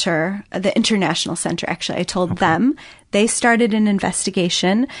center, the international center, actually. I told them. They started an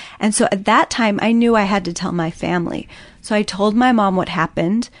investigation. And so at that time, I knew I had to tell my family. So I told my mom what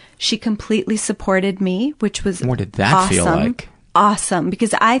happened. She completely supported me, which was What did that awesome. feel like? Awesome,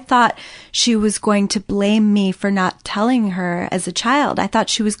 because I thought she was going to blame me for not telling her as a child. I thought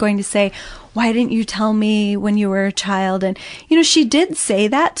she was going to say, "Why didn't you tell me when you were a child?" And, she did say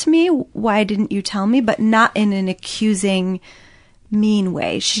that to me, "Why didn't you tell me?" But not in an accusing, mean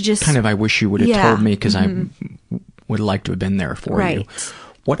way. She just... kind of, "I wish you would have told me because I would like to have been there for you."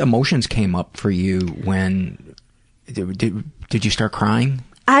 What emotions came up for you when... Did you start crying?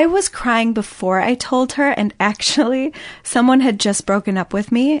 I was crying before I told her, and actually someone had just broken up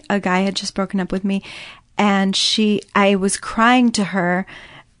with me. A guy had just broken up with me, and I was crying to her,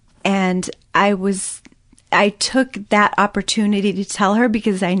 and I took that opportunity to tell her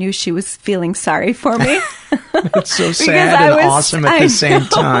because I knew she was feeling sorry for me. It's so sad and awesome at the same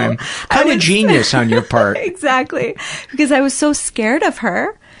time. Kind of genius on your part. Exactly. Because I was so scared of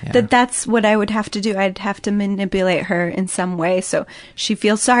her. Yeah. That's what I would have to do. I'd have to manipulate her in some way so she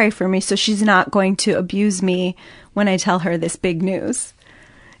feels sorry for me, so she's not going to abuse me when I tell her this big news.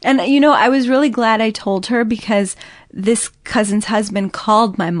 And, I was really glad I told her because this cousin's husband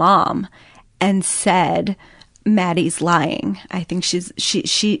called my mom and said, "Maddie's lying. I think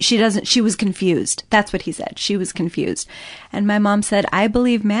she was confused." That's what he said. She was confused. And my mom said, "I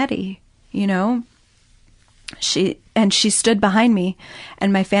believe Maddie, She stood behind me,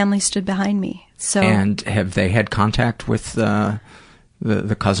 and my family stood behind me. So, and have they had contact with the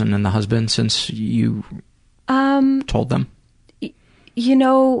cousin and the husband since you told them?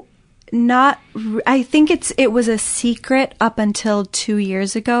 Not. I think it was a secret up until 2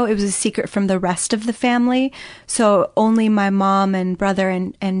 years ago. It was a secret from the rest of the family. So only my mom and brother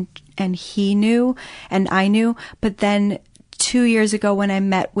and he knew, and I knew. But then 2 years ago, when I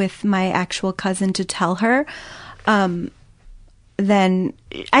met with my actual cousin to tell her, then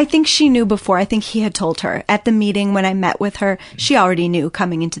I think she knew before. I think he had told her at the meeting when I met with her. She already knew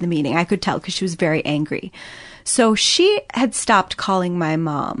coming into the meeting. I could tell because she was very angry. So she had stopped calling my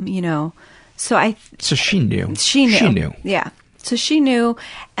mom, So she knew. She knew. She knew. Yeah. So she knew,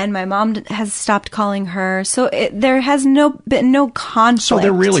 and my mom has stopped calling her. So there has been no conflict. So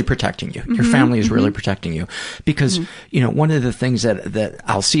they're really protecting you. Your family is really protecting you. Because, one of the things that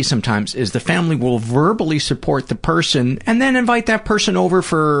I'll see sometimes is the family will verbally support the person and then invite that person over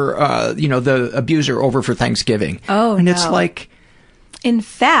for, the abuser over for Thanksgiving. Oh, and no. It's like... In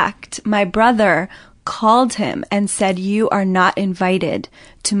fact, my brother called him and said, "You are not invited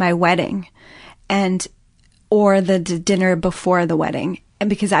to my wedding." Or the dinner before the wedding, and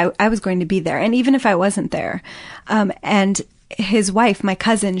because I was going to be there, and even if I wasn't there, and his wife, my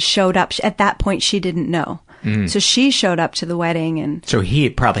cousin, showed up. At that point, she didn't know, so she showed up to the wedding, and so he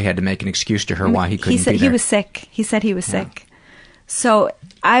probably had to make an excuse to her why he couldn't be there. He was sick. He said he was sick. So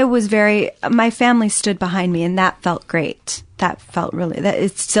my family stood behind me, and that felt great. That felt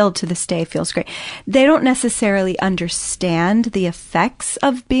it still to this day feels great. They don't necessarily understand the effects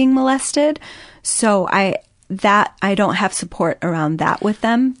of being molested, so I don't have support around that with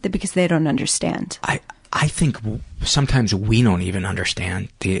them because they don't understand. I think sometimes we don't even understand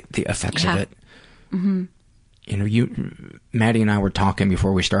the effects of it. Maddy and I were talking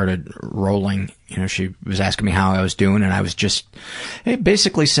before we started rolling. She was asking me how I was doing, and I was just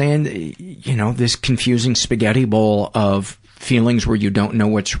basically saying, this confusing spaghetti bowl of feelings where you don't know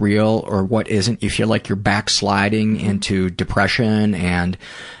what's real or what isn't. You feel like you're backsliding into depression and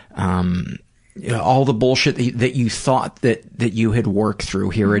all the bullshit that you thought that you had worked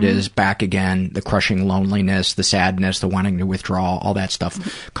through. Here it is back again, the crushing loneliness, the sadness, the wanting to withdraw, all that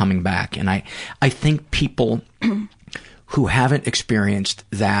stuff coming back. And I think people who haven't experienced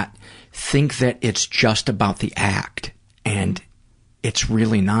that think that it's just about the act, and it's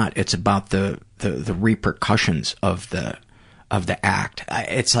really not. It's about the repercussions of the act.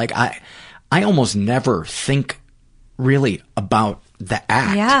 It's like I almost never think really about the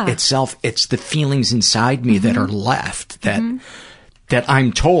act itself. It's the feelings inside me that are left that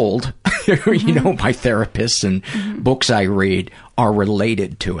I'm told, by therapists and books I read are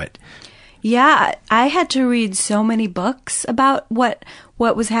related to it. Yeah, I had to read so many books about what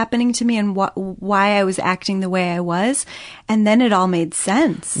was happening to me and why I was acting the way I was, and then it all made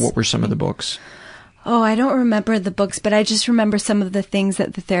sense. What were some of the books? Oh, I don't remember the books, but I just remember some of the things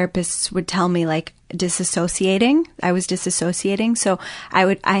that the therapists would tell me, like disassociating. I was disassociating, so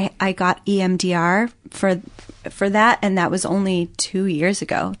I got EMDR for that, and that was only 2 years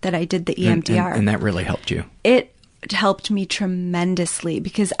ago that I did the EMDR. And that really helped you. It helped me tremendously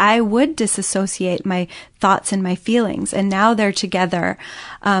because I would disassociate my thoughts and my feelings, and now they're together.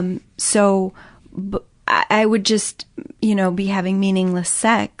 So I would just, be having meaningless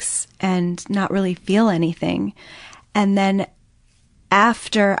sex and not really feel anything. And then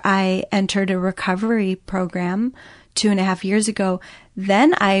after I entered a recovery program 2.5 years ago,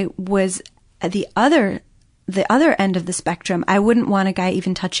 then I was at the other end of the spectrum. I wouldn't want a guy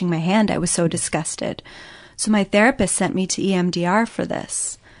even touching my hand. I was so disgusted. So my therapist sent me to EMDR for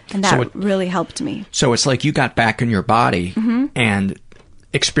this, and that really helped me. So it's like you got back in your body and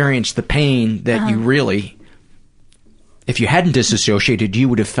experienced the pain that you really, if you hadn't disassociated, you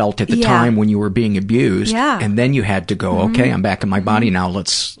would have felt at the time when you were being abused. Yeah. And then you had to go, okay, I'm back in my body now.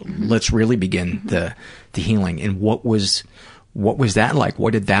 Let's really begin the healing. And what was that like?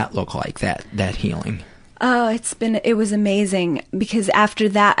 What did that look like, that healing? Oh, it was amazing, because after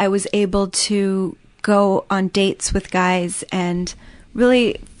that I was able to go on dates with guys and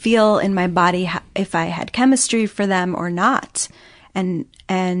really feel in my body if I had chemistry for them or not. And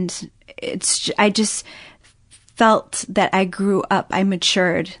I just felt that I grew up. I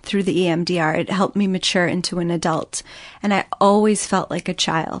matured through the EMDR. It helped me mature into an adult. And I always felt like a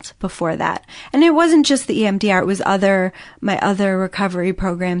child before that. And it wasn't just the EMDR. It was my other recovery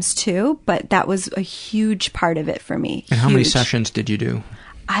programs too. But that was a huge part of it for me. And how many sessions did you do?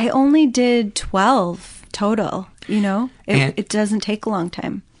 I only did 12 total. It doesn't take a long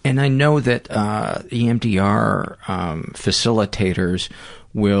time. And I know that EMDR facilitators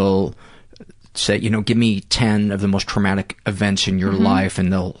will say, give me 10 of the most traumatic events in your life,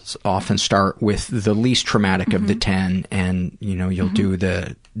 and they'll often start with the least traumatic of the 10, and you'll do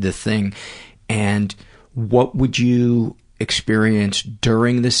the thing. And what would you experience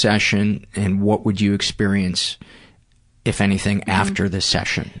during the session, and what would you experience, if anything, after the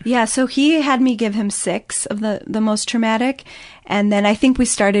session? Yeah, so he had me give him 6 of the most traumatic, and then I think we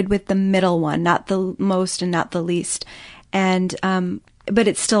started with the middle one, not the most and not the least. And but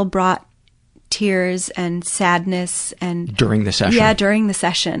it still brought tears and sadness. And during the session? Yeah, during the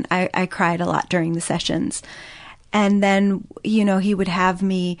session. I cried a lot during the sessions. And then, he would have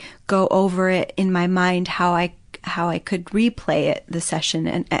me go over it in my mind, how I could replay it, the session,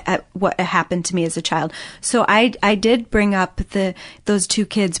 and what happened to me as a child. So I did bring up those 2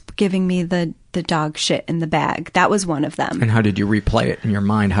 kids giving me the dog shit in the bag. That was one of them. And how did you replay it in your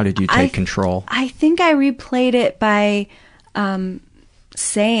mind? How did you take control? I think I replayed it by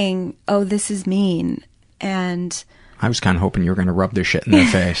saying, "Oh, this is mean," and I was kind of hoping you were going to rub this shit in their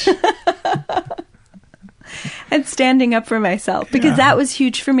face. And standing up for myself, because that was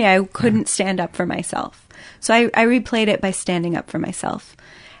huge for me. I couldn't stand up for myself. So I replayed it by standing up for myself.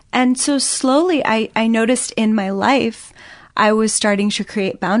 And so slowly I noticed in my life, I was starting to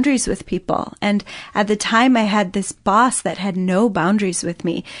create boundaries with people. And at the time I had this boss that had no boundaries with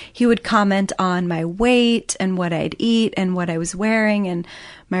me. He would comment on my weight and what I'd eat and what I was wearing and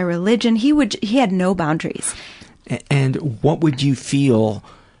my religion. He had no boundaries. And what would you feel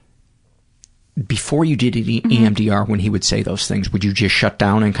before you did EMDR when he would say those things? Would you just shut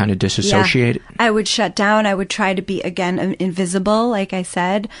down and kind of disassociate? Yeah, I would shut down. I would try to be, again, invisible, like I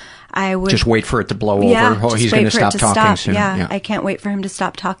said. I would just wait for it to blow over. Oh, he's going to stop talking soon. Yeah, I can't wait for him to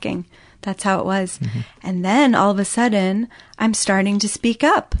stop talking. That's how it was. And then all of a sudden, I'm starting to speak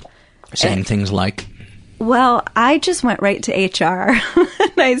up. Saying things like? Well, I just went right to HR.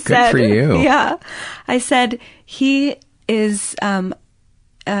 And I said, for you. Yeah. I said, he is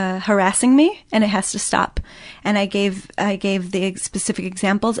harassing me and it has to stop. And I gave the specific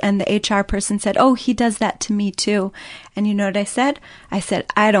examples, and the HR person said, oh, he does that to me too. And you know what I said? I said,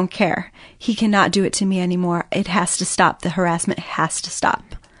 I don't care. He cannot do it to me anymore. It has to stop. The harassment has to stop.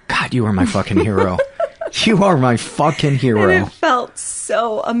 God, you are my fucking hero. You are my fucking hero. And it felt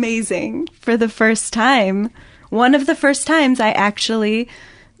so amazing for the first time. One of the first times I actually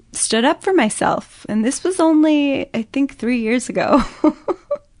stood up for myself. And this was only, I think, 3 years ago.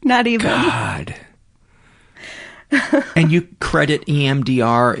 Not even. God. And you credit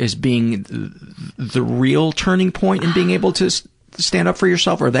EMDR as being the real turning point in being able to stand up for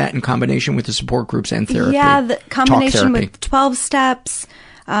yourself, or that in combination with the support groups and therapy? Yeah, the combination therapy. with 12 steps,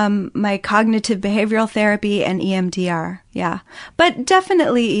 my cognitive behavioral therapy, and EMDR. Yeah. But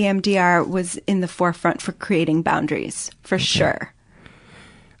definitely EMDR was in the forefront for creating boundaries, for sure.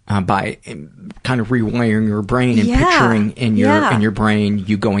 By kind of rewiring your brain and picturing in your brain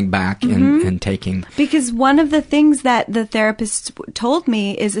you going back and taking. Because one of the things that the therapist told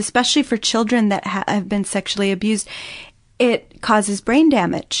me is, especially for children that have been sexually abused, it causes brain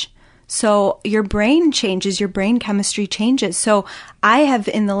damage. So your brain changes, your brain chemistry changes. So I have,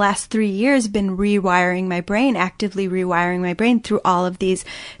 in the last 3 years, been rewiring my brain, actively rewiring my brain through all of these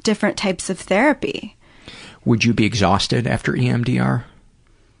different types of therapy. Would you be exhausted after EMDR?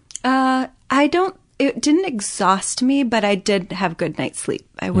 It didn't exhaust me, but I did have good night's sleep.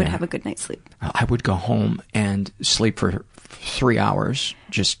 I would have a good night's sleep. I would go home and sleep for 3 hours.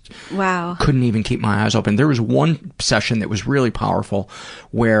 Just couldn't even keep my eyes open. There was one session that was really powerful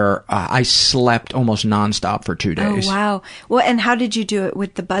where I slept almost nonstop for 2 days. Oh, wow. Well, and how did you do it?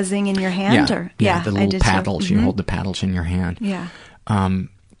 With the buzzing in your hand? Yeah, the little paddles. You hold the paddles in your hand. Yeah. And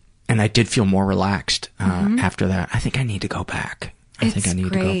I did feel more relaxed after that. I think I need to go back. I think I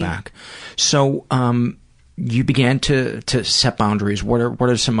need to go back. So, you began to set boundaries. What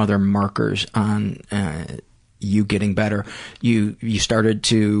are some other markers on you getting better? You started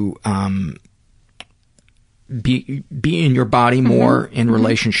to be in your body more in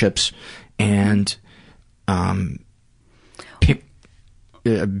relationships, and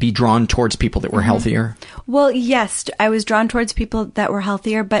be drawn towards people that were healthier. Well, yes, I was drawn towards people that were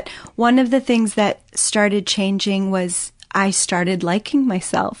healthier, but one of the things that started changing was I started liking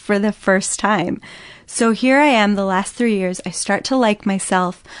myself for the first time. So here I am the last 3 years. I start to like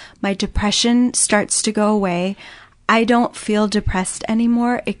myself. My depression starts to go away. I don't feel depressed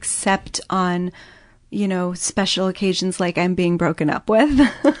anymore, except on, special occasions like I'm being broken up with.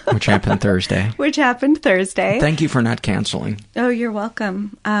 Which happened Thursday. Thank you for not canceling. Oh, you're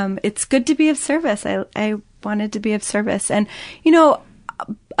welcome. It's good to be of service. I wanted to be of service. And,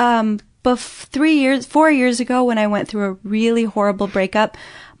 4 years ago, when I went through a really horrible breakup,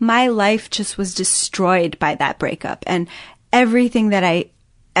 my life just was destroyed by that breakup, and everything that I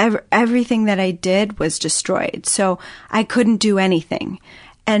did was destroyed. So I couldn't do anything.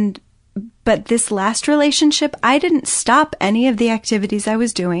 But this last relationship, I didn't stop any of the activities I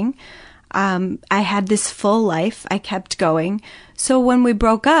was doing. I had this full life. I kept going. So when we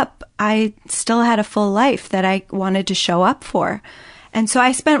broke up, I still had a full life that I wanted to show up for. And so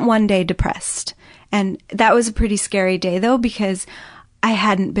I spent one day depressed. And that was a pretty scary day, though, because I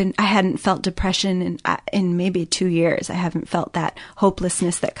hadn't felt depression in maybe 2 years. I haven't felt that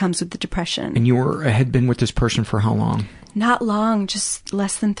hopelessness that comes with the depression. And you had been with this person for how long? Not long, just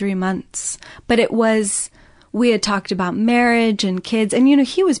less than 3 months. But we had talked about marriage and kids, and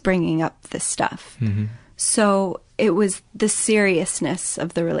he was bringing up this stuff. Mm-hmm. So it was the seriousness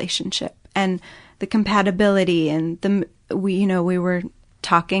of the relationship and the compatibility, and we were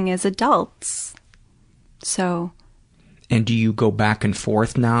talking as adults. So. And do you go back and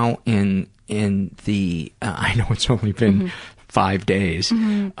forth now in the? I know it's only been 5 days.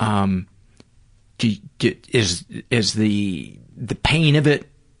 Mm-hmm. Is the pain of it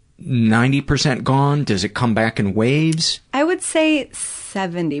 90% gone? Does it come back in waves? I would say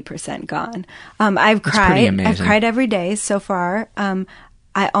 70% gone. I've cried. Pretty amazing. I've cried every day so far.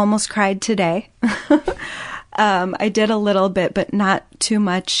 I almost cried today. I did a little bit, but not too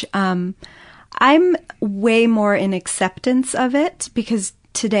much. I'm way more in acceptance of it because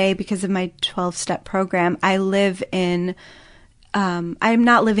of my 12-step program, I live in, I'm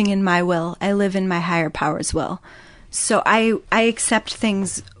not living in my will. I live in my higher power's will. So I accept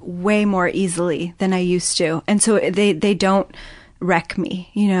things way more easily than I used to. And so they don't wreck me,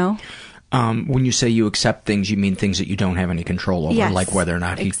 When you say you accept things, you mean things that you don't have any control over, yes, like whether or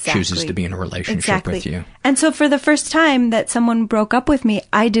not he chooses to be in a relationship with you. And so for the first time that someone broke up with me,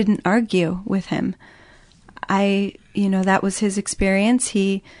 I didn't argue with him. that was his experience.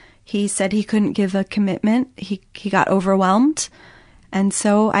 He said he couldn't give a commitment. He got overwhelmed. And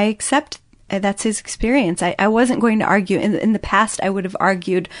so I accept that's his experience. I wasn't going to argue. In the past, I would have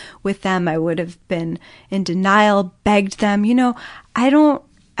argued with them. I would have been in denial, begged them. I don't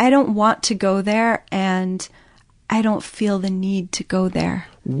want to go there, and I don't feel the need to go there.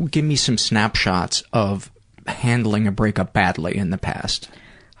 Give me some snapshots of handling a breakup badly in the past.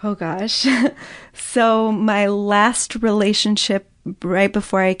 Oh, gosh. So my last relationship right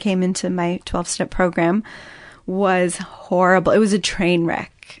before I came into my 12-step program was horrible. It was a train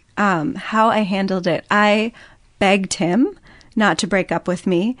wreck. How I handled it, I begged him not to break up with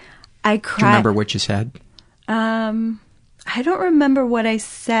me. I cried. Do you remember what you said? I don't remember what I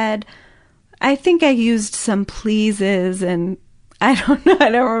said. I think I used some pleases, and I don't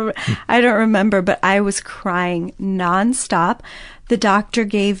know. I don't remember, but I was crying nonstop. The doctor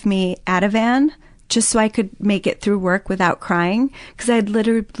gave me Ativan just so I could make it through work without crying, because I'd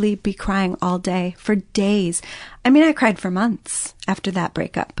literally be crying all day for days. I mean, I cried for months after that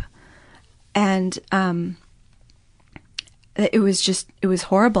breakup. And it was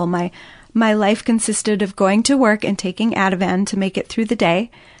horrible. My life consisted of going to work and taking Ativan to make it through the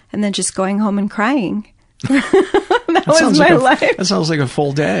day, and then just going home and crying. that was my life. That sounds like a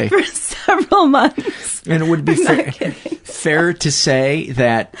full day. For several months. And it would be fair to say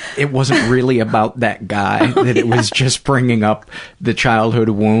that it wasn't really about that guy, that it was just bringing up the childhood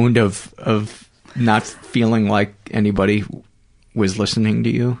wound of not feeling like anybody was listening to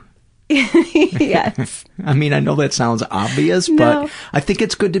you. Yes. I mean, I know that sounds obvious, but I think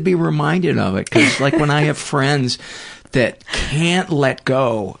it's good to be reminded of it. Because, like, when I have friends that can't let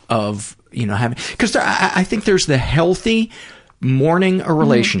go of, having... Because I think there's the healthy mourning a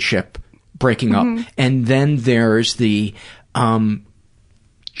relationship, breaking up, and then there's the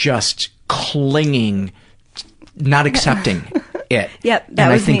just clinging, not accepting it. Yep, and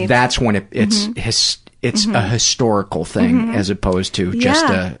I think that's when it's a historical thing as opposed to just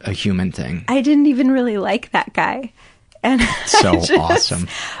a human thing. I didn't even really like that guy. And so awesome.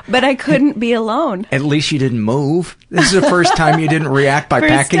 But I couldn't be alone. At least you didn't move. This is the first time you didn't react by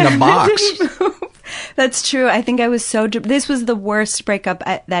packing a box. That's true. I think I was this was the worst breakup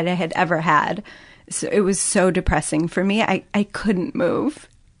that I had ever had. So it was so depressing for me. I couldn't move.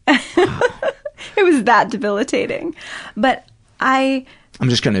 It was that debilitating. But I'm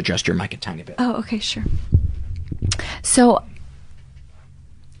just going to adjust your mic a tiny bit. Oh, okay, sure. So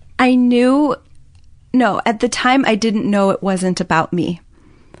I knew... No, at the time, I didn't know it wasn't about me.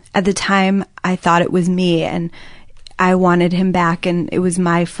 At the time, I thought it was me, and I wanted him back, and it was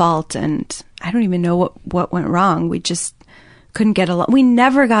my fault, and I don't even know what went wrong. We just couldn't get along. We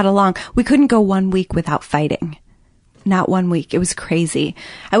never got along. We couldn't go 1 week without fighting. Not 1 week. It was crazy.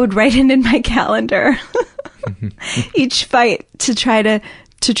 I would write it in my calendar each fight to try to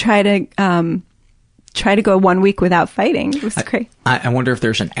go 1 week without fighting. It was crazy. I wonder if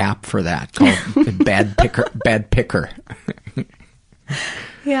there's an app for that called Bad Picker.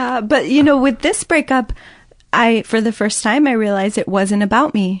 Yeah, but with this breakup, for the first time, I realized it wasn't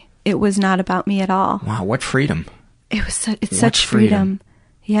about me. It was not about me at all. Wow, what freedom! It's such freedom.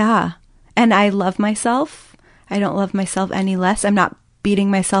 Yeah, and I love myself. I don't love myself any less. I'm not beating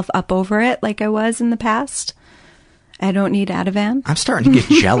myself up over it like I was in the past. I don't need Ativan. I'm starting to get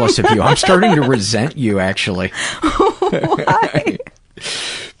jealous of you. I'm starting to resent you, actually. Why?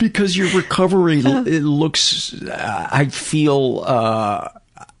 Because your recovery, it looks, I feel,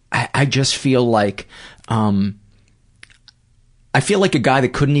 I just feel like, I feel like a guy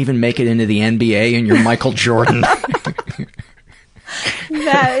that couldn't even make it into the NBA, and you're Michael Jordan.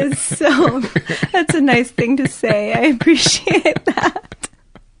 That's a nice thing to say. I appreciate that.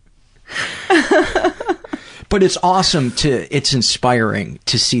 But it's awesome it's inspiring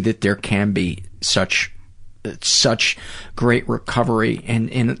to see that there can be such great recovery. And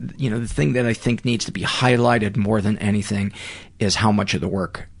the thing that I think needs to be highlighted more than anything is how much of the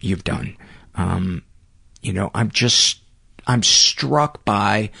work you've done. I'm struck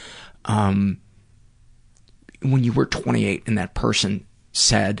by, when you were 28 and that person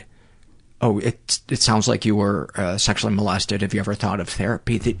said, "Oh, it sounds like you were sexually molested. Have you ever thought of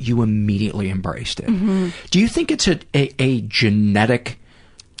therapy?" That you immediately embraced it. Mm-hmm. Do you think it's a genetic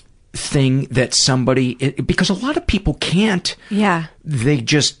thing that because a lot of people can't. Yeah. They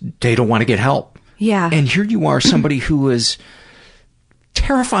don't want to get help. Yeah. And here you are, somebody who is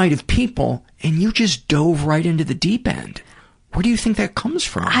terrified of people, and you just dove right into the deep end. Where do you think that comes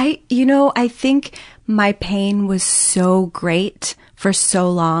from? I think my pain was so great for so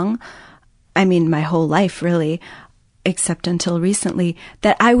long. I mean, my whole life, really. except until recently,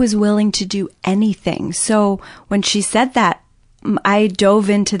 that I was willing to do anything. So when she said that, I dove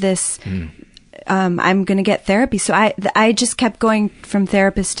into this, I'm going to get therapy. So I just kept going from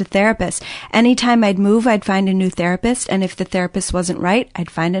therapist to therapist. Anytime I'd move, I'd find a new therapist. And if the therapist wasn't right, I'd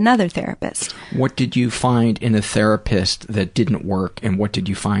find another therapist. What did you find in a therapist that didn't work, and what did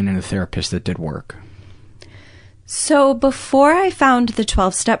you find in a therapist that did work? So before I found the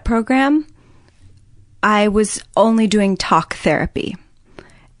 12-step program, I was only doing talk therapy.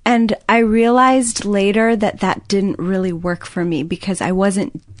 And I realized later that that didn't really work for me because I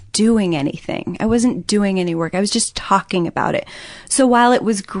wasn't doing anything. I wasn't doing any work. I was just talking about it. So while it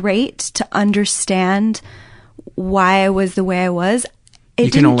was great to understand why I was the way I was,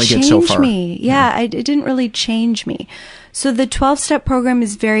 it didn't change me. Yeah, it didn't really change me. So the 12-step program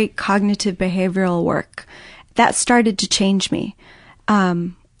is very cognitive behavioral work. That started to change me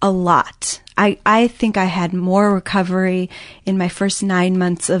a lot. I think I had more recovery in my first 9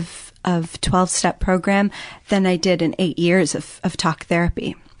 months of 12-step program than I did in 8 years of talk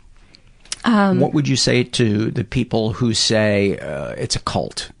therapy. What would you say to the people who say it's a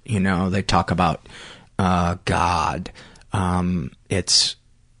cult? You know, they talk about God. It's,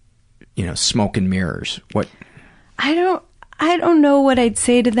 you know, smoke and mirrors. What? I don't know what I'd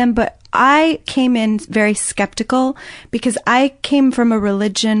say to them, but I came in very skeptical because I came from a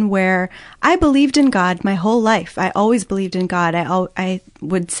religion where I believed in God my whole life. I always believed in God. I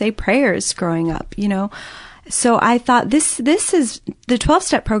would say prayers growing up, you know. So I thought this is the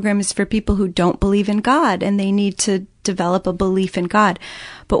 12-step program is for people who don't believe in God and they need to develop a belief in God.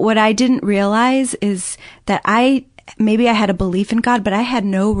 But what I didn't realize is that maybe I had a belief in God, but I had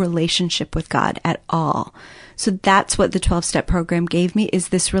no relationship with God at all. So that's what the 12-step program gave me, is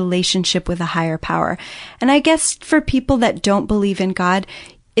this relationship with a higher power. And I guess for people that don't believe in God,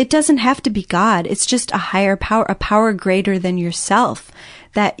 it doesn't have to be God. It's just a higher power, a power greater than yourself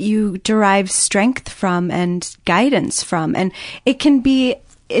that you derive strength from and guidance from. And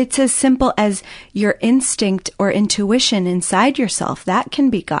it's as simple as your instinct or intuition inside yourself. That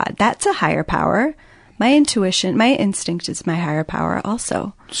can be God. That's a higher power. My intuition, my instinct is my higher power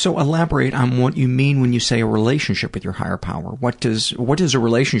also. So elaborate on what you mean when you say a relationship with your higher power. What is a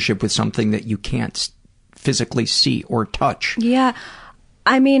relationship with something that you can't physically see or touch? Yeah.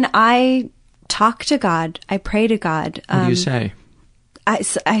 I mean, I talk to God. I pray to God. What do you say?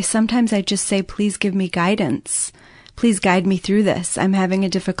 I sometimes I just say, please give me guidance. Please guide me through this. I'm having a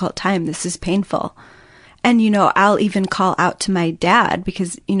difficult time. This is painful. And, you know, I'll even call out to my dad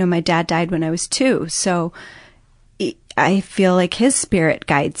because, you know, my dad died when I was 2. So I feel like his spirit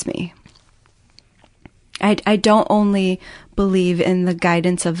guides me. I don't only believe in the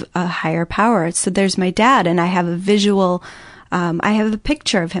guidance of a higher power. So there's my dad, and I have a visual, I have a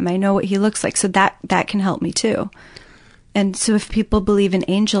picture of him. I know what he looks like. So that can help me too. And so if people believe in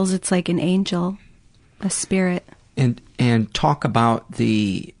angels, it's like an angel, a spirit. And talk about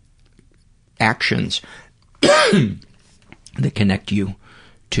the actions that connect you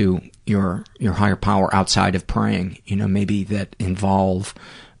to your higher power outside of praying, you know, maybe that involve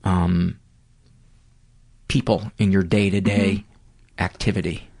people in your day-to-day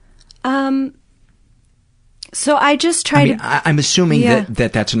activity. So I just try I'm assuming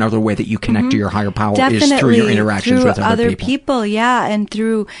that's another way that you connect to your higher power. Definitely, is through your interactions with other people. Yeah, and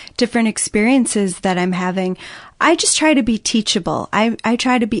through different experiences that I'm having. I just try to be teachable. I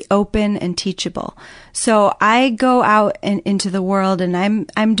try to be open and teachable. So I go out into the world and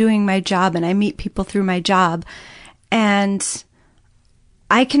I'm doing my job and I meet people through my job, and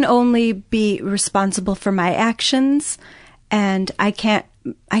I can only be responsible for my actions, and I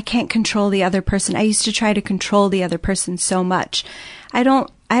can't control the other person. I used to try to control the other person so much. I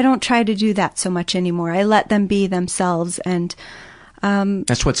don't try to do that so much anymore. I let them be themselves. And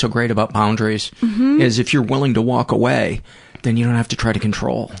that's what's so great about boundaries, is if you're willing to walk away, then you don't have to try to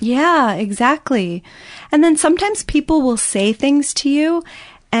control. Yeah, exactly. And then sometimes people will say things to you,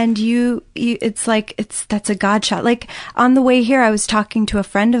 and you it's like that's a God shot. Like on the way here, I was talking to a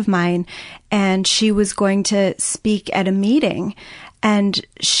friend of mine, and she was going to speak at a meeting, and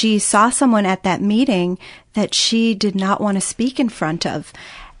she saw someone at that meeting that she did not want to speak in front of.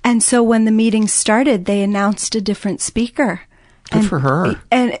 And so when the meeting started, they announced a different speaker. Good for her.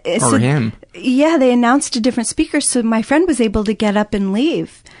 Or him. Yeah, they announced a different speaker, so my friend was able to get up and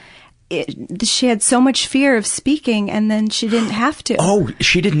leave. She had so much fear of speaking, and then she didn't have to. Oh,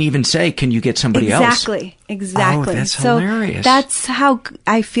 she didn't even say, can you get somebody else? Exactly. Oh, that's hilarious. That's how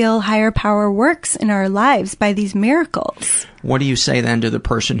I feel higher power works in our lives, by these miracles. What do you say then to the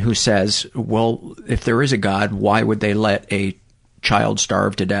person who says, well, if there is a God, why would they let a child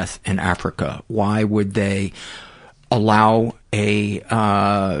starve to death in Africa? Why would they allow a 10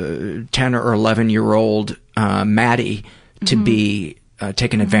 or 11-year-old Maddy to be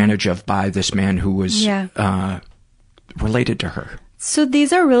taken advantage of by this man who was related to her? So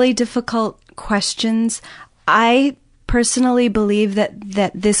these are really difficult questions. I personally believe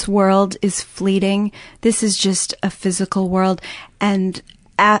that this world is fleeting. This is just a physical world, and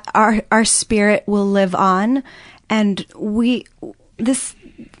our spirit will live on, and we're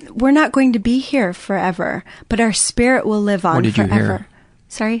not going to be here forever, but our spirit will live on forever. What did you hear?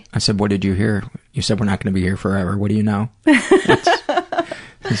 Sorry? I said, what did you hear? You said we're not going to be here forever. What do you know?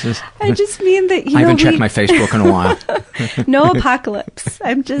 I just mean that, I haven't checked my Facebook in a while. No apocalypse.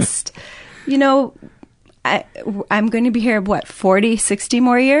 I'm just, I'm going to be here, 40, 60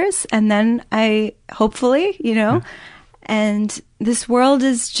 more years? And then hopefully, and this world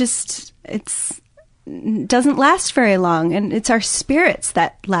is just, doesn't last very long, and it's our spirits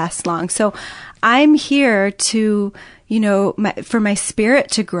that last long. So I'm here to, for my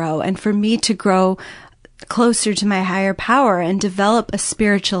spirit to grow and for me to grow closer to my higher power and develop a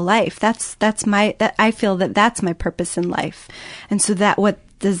spiritual life. I feel that that's my purpose in life. And so what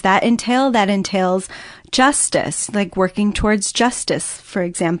does that entail? That entails justice, like working towards justice, for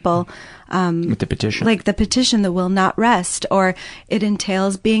example. With the petition. Like the petition, the will not rest. Or it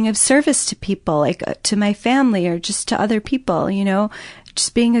entails being of service to people, like to my family or just to other people,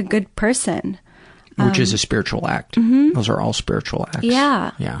 just being a good person. Which is a spiritual act. Mm-hmm. Those are all spiritual acts.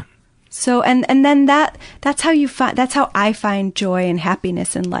 Yeah. Yeah. So, and then that's how I find joy and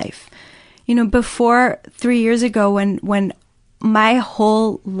happiness in life. Before 3 years ago, when my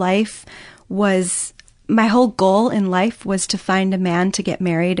whole goal in life was to find a man to get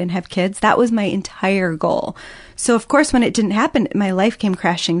married and have kids. That was my entire goal. So of course, when it didn't happen, my life came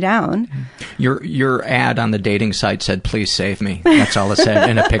crashing down. Your ad on the dating site said, "Please save me." That's all it said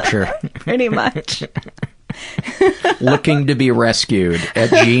in a picture. Pretty much. Looking to be rescued at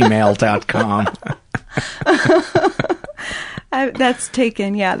gmail.com. That's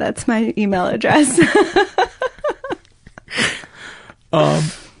taken. Yeah, that's my email address.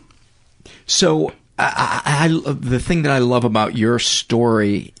 So the thing that I love about your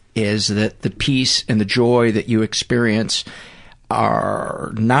story is that the peace and the joy that you experience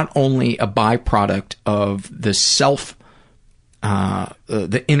are not only a byproduct of the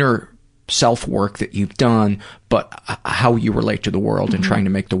the inner self work that you've done, but how you relate to the world and trying to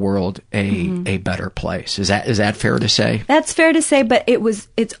make the world a better place. Is that fair to say? That's fair to say, but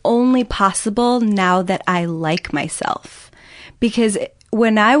it's only possible now that I like myself. Because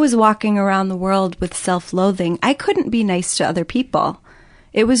when I was walking around the world with self-loathing, I couldn't be nice to other people.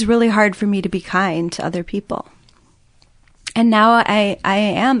 It was really hard for me to be kind to other people. And now I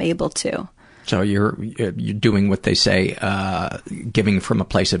am able to. So you're doing what they say, giving from a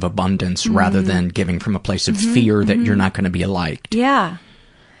place of abundance rather than giving from a place of fear that you're not going to be liked. Yeah.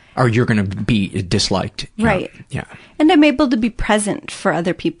 Or you're going to be disliked. Right. Yeah. And I'm able to be present for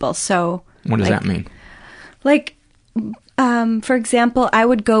other people. So what does that mean? For example, I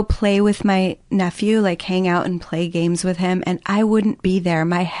would go play with my nephew, hang out and play games with him, and I wouldn't be there.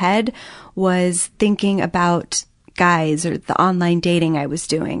 My head was thinking about guys or the online dating I was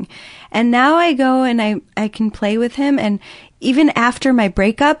doing. And now I go and I can play with him. And even after my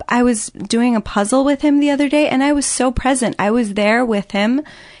breakup, I was doing a puzzle with him the other day, and I was so present. I was there with him,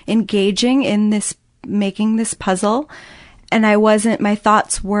 engaging in making this puzzle, and my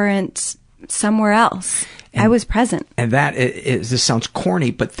thoughts weren't somewhere else. I was present. And this sounds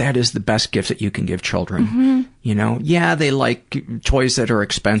corny, but that is the best gift that you can give children. Yeah, they like toys that are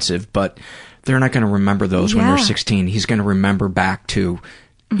expensive, but they're not going to remember those when they're 16. He's going to remember back to,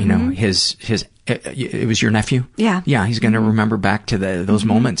 his, it was your nephew? Yeah. Yeah, he's going to remember back to those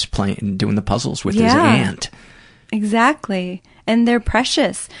moments playing, doing the puzzles with his aunt. Exactly. And they're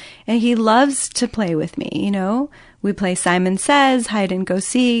precious. And he loves to play with me, We play Simon Says, hide and go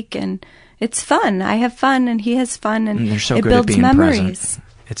seek, and it's fun. I have fun, and he has fun, and they're so it good builds at being memories.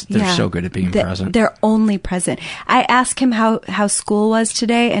 Present. They're so good at being present. They're only present. I asked him how school was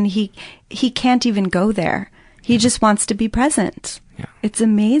today, and he can't even go there. He just wants to be present. Yeah. It's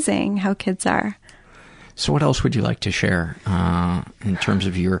amazing how kids are. So what else would you like to share in terms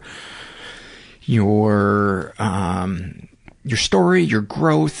of your story, your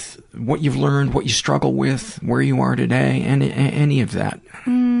growth, what you've learned, what you struggle with, where you are today, and any of that?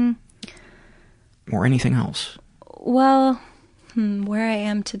 Or anything else? Well, where I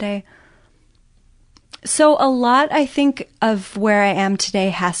am today. So a lot, I think, of where I am today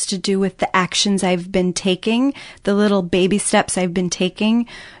has to do with the actions I've been taking, the little baby steps I've been taking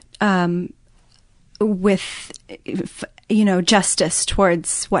with, justice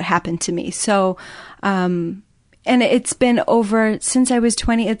towards what happened to me. So and it's been since I was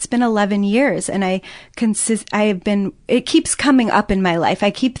 20, it's been 11 years, and it keeps coming up in my life.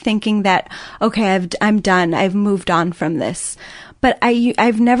 I keep thinking that, okay, I'm done. I've moved on from this. But you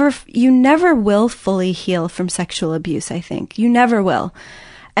never will fully heal from sexual abuse, I think. You never will.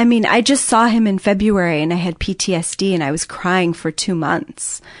 I mean, I just saw him in February and I had PTSD and I was crying for 2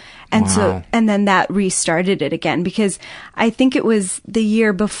 months. And and then that restarted it again, because I think it was the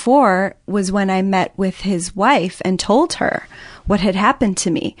year before was when I met with his wife and told her what had happened to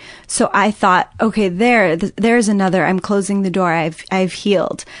me. So I thought, okay, there's another, I'm closing the door. I've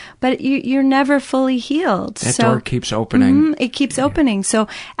healed, but you're never fully healed. That door keeps opening. It keeps opening. So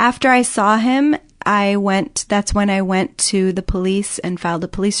after I saw him, that's when I went to the police and filed a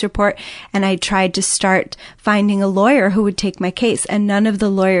police report, and I tried to start finding a lawyer who would take my case, and none of the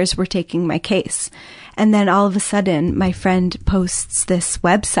lawyers were taking my case. And then all of a sudden, my friend posts this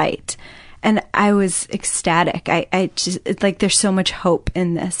website, and I was ecstatic. I just, it's like, there's so much hope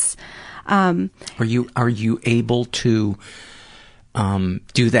in this. Are you able to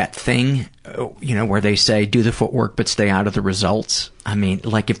do that thing, where they say, do the footwork but stay out of the results? I mean,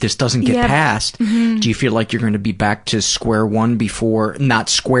 like, if this doesn't get passed, do you feel like you're going to be back to square one before, not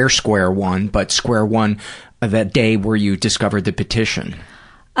square one, but square one of that day where you discovered the petition?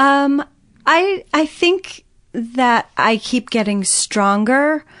 I think that I keep getting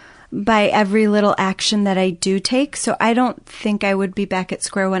stronger by every little action that I do take. So I don't think I would be back at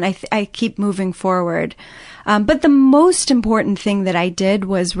square one. I keep moving forward. But the most important thing that I did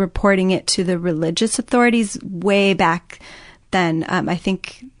was reporting it to the religious authorities way back then. I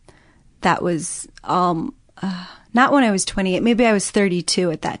think that was not when I was 28. Maybe I was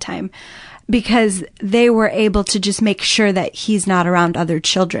 32 at that time, because they were able to just make sure that he's not around other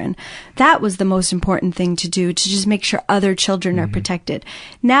children. That was the most important thing to do, to just make sure other children are protected.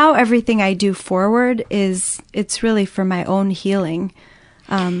 Now everything I do forward it's really for my own healing.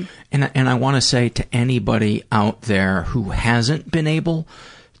 And I want to say to anybody out there who hasn't been able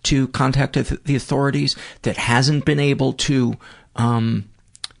to contact the authorities, that hasn't been able to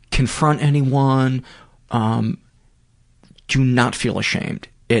confront anyone, do not feel ashamed.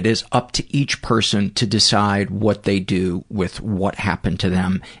 It is up to each person to decide what they do with what happened to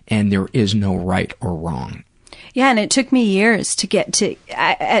them, and there is no right or wrong. Yeah, and it took me years to get to...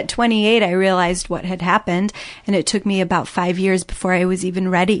 At 28, I realized what had happened, and it took me about 5 years before I was even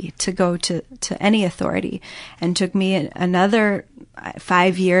ready to go to any authority. And took me another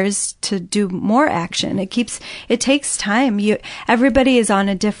 5 years to do more action. It takes time. Everybody is on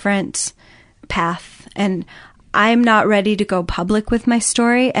a different path, and I'm not ready to go public with my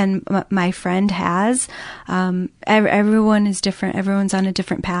story, and my friend has. Everyone is different. Everyone's on a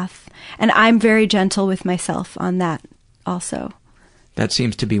different path. And I'm very gentle with myself on that also. That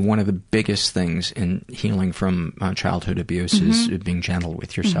seems to be one of the biggest things in healing from childhood abuse, is being gentle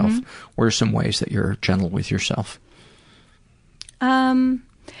with yourself. What are some ways that you're gentle with yourself?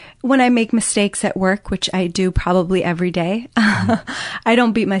 When I make mistakes at work, which I do probably every day, I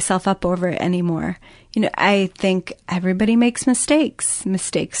don't beat myself up over it anymore. I think everybody makes mistakes.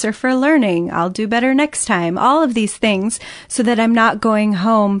 Mistakes are for learning. I'll do better next time. All of these things, so that I'm not going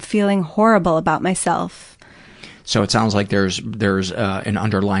home feeling horrible about myself. So it sounds like there's an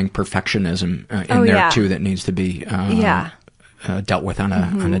underlying perfectionism in there too that needs to be dealt with on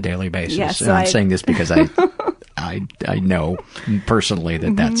a daily basis. Yeah, so I'm saying this because I know personally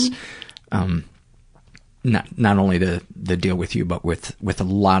that that's not only the deal with you, but with a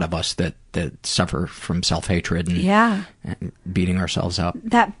lot of us that suffer from self-hatred and beating ourselves up.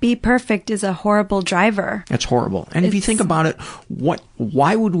 That be perfect is a horrible driver. It's horrible. And if you think about it,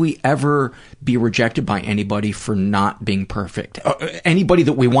 why would we ever be rejected by anybody for not being perfect? Anybody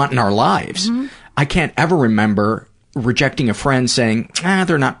that we want in our lives. I can't ever remember rejecting a friend saying,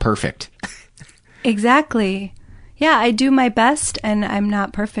 they're not perfect. Exactly. Yeah, I do my best, and I'm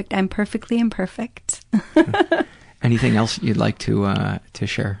not perfect. I'm perfectly imperfect. Anything else you'd like to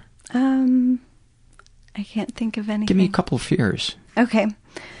share? I can't think of anything. Give me a couple of fears. Okay.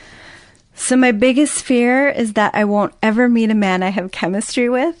 So my biggest fear is that I won't ever meet a man I have chemistry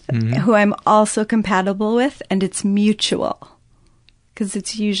with, who I'm also compatible with, and it's mutual, because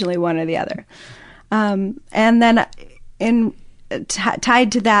it's usually one or the other. And then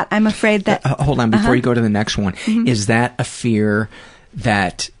tied to that, I'm afraid that... hold on, before you go to the next one. Is that a fear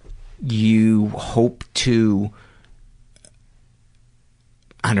that you hope to...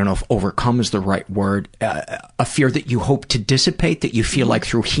 I don't know if overcome is the right word, a fear that you hope to dissipate, that you feel like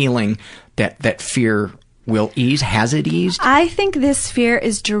through healing that fear will ease? Has it eased? I think this fear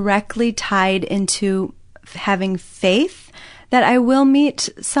is directly tied into having faith that I will meet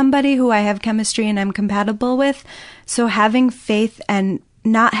somebody who I have chemistry and I'm compatible with. So having faith and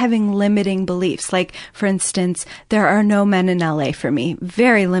not having limiting beliefs. Like, for instance, there are no men in LA for me.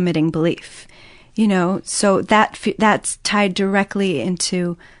 Very limiting belief. You know, so that's tied directly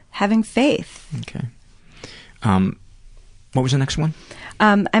into having faith. Okay. What was the next one?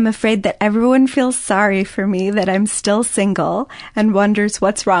 I'm afraid that everyone feels sorry for me, that I'm still single, and wonders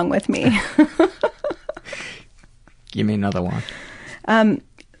what's wrong with me. Give me another one.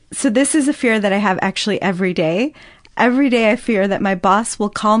 So this is a fear that I have actually every day. Every day I fear that my boss will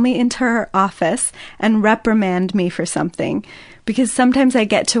call me into her office and reprimand me for something. Because sometimes I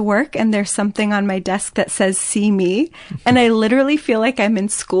get to work and there's something on my desk that says, "See me." And I literally feel like I'm in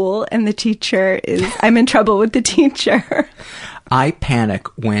school and I'm in trouble with the teacher. I panic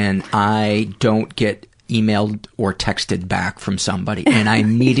when I don't get emailed or texted back from somebody, and I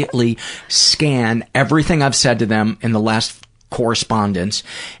immediately scan everything I've said to them in the last correspondence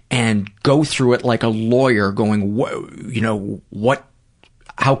and go through it like a lawyer going,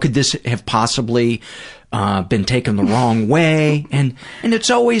 how could this have possibly been taken the wrong way? And it's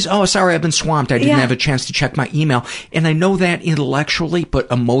always, "Oh, sorry, I've been swamped. I didn't have a chance to check my email." And I know that intellectually,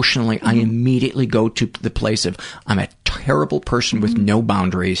 but emotionally, I immediately go to the place of, I'm a terrible person with no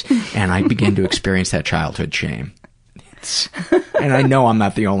boundaries, and I begin to experience that childhood shame. And I know I'm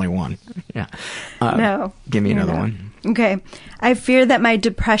not the only one. Yeah. No. Give me another one. Okay. I fear that my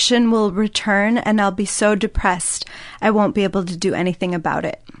depression will return and I'll be so depressed I won't be able to do anything about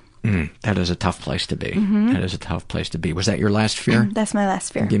it. That is a tough place to be. That is a tough place to be. Was that your last fear? That's my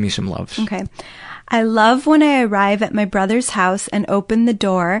last fear. Give me some loves. Okay. I love when I arrive at my brother's house and open the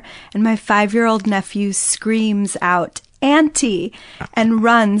door and my 5-year-old nephew screams out, "Auntie," and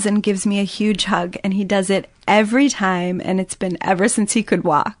runs and gives me a huge hug. And he does it every time, and it's been ever since he could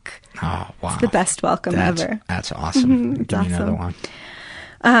walk. Oh, wow. It's the best welcome ever. That's awesome. It's Give me another awesome. one.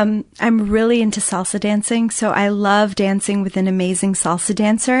 I'm really into salsa dancing, so I love dancing with an amazing salsa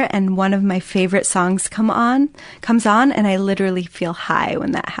dancer, and one of my favorite songs comes on, and I literally feel high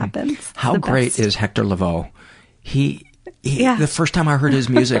when that happens. How great is Hector Lavoe? Yeah. The first time I heard his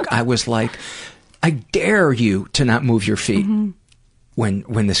music, I was like, I dare you to not move your feet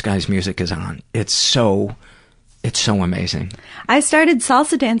when this guy's music is on. It's so amazing. I started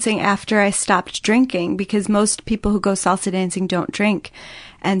salsa dancing after I stopped drinking, because most people who go salsa dancing don't drink.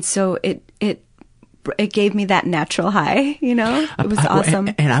 And so it gave me that natural high, you know? It was awesome.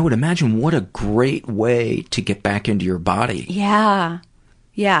 And I would imagine what a great way to get back into your body. Yeah.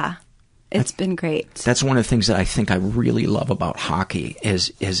 Yeah. It's been great. That's one of the things that I think I really love about hockey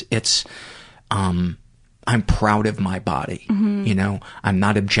is it's, I'm proud of my body. You know, I'm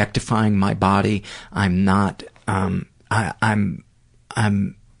not objectifying my body. I'm not, I'm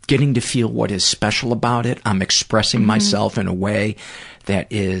getting to feel what is special about it. I'm expressing myself in a way that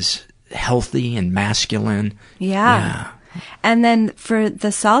is healthy and masculine. Yeah. And then for the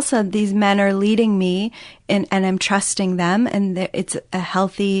salsa, these men are leading me and I'm trusting them, and it's a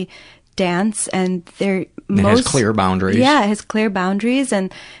healthy dance, and it has clear boundaries. Yeah, it has clear boundaries,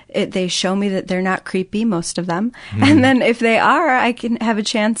 and they show me that they're not creepy, most of them. And then if they are, I can have a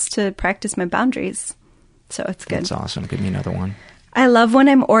chance to practice my boundaries. So it's good. That's awesome. Give me another one. I love when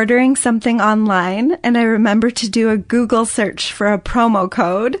I'm ordering something online and I remember to do a Google search for a promo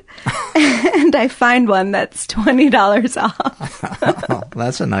code and I find one that's $20 off.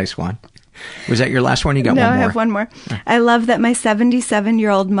 That's a nice one. Was that your last one? You got one more? No, I have one more. I love that my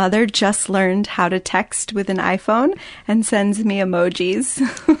 77-year-old mother just learned how to text with an iPhone and sends me emojis.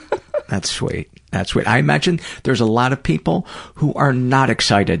 That's sweet. That's sweet. I imagine there's a lot of people who are not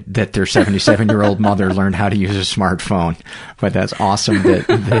excited that their 77-year-old mother learned how to use a smartphone, but that's awesome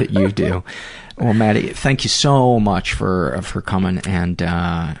that you do. Well, Maddy, thank you so much for coming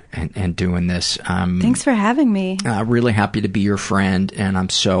and doing this. Thanks for having me. Really happy to be your friend, and I'm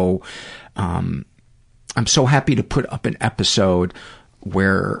so happy to put up an episode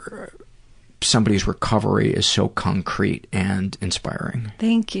where somebody's recovery is so concrete and inspiring.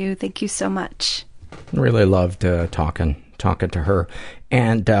 Thank you. Thank you so much. Really loved talking to her.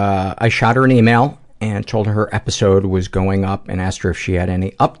 And I shot her an email and told her episode was going up and asked her if she had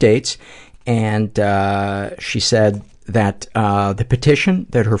any updates. And she said that the petition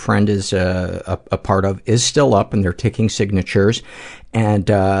that her friend is a part of is still up, and they're taking signatures. And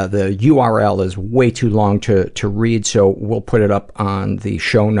the URL is way too long to read, so we'll put it up on the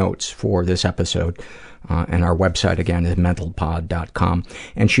show notes for this episode And our website, again, is mentalpod.com.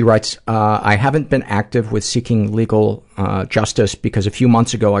 And she writes, I haven't been active with seeking legal justice because a few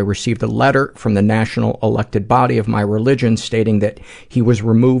months ago I received a letter from the national elected body of my religion stating that he was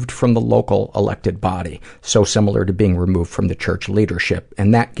removed from the local elected body, so similar to being removed from the church leadership.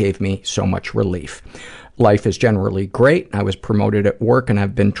 And that gave me so much relief. Life is generally great. I was promoted at work and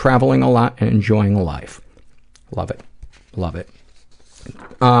I've been traveling a lot and enjoying life. Love it. Love it.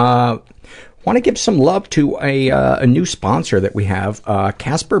 Want to give some love to a new sponsor that we have,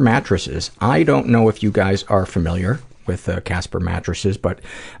 Casper Mattresses. I don't know if you guys are familiar with Casper Mattresses, but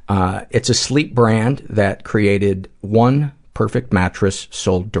it's a sleep brand that created one perfect mattress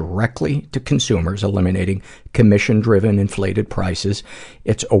sold directly to consumers, eliminating commission-driven inflated prices.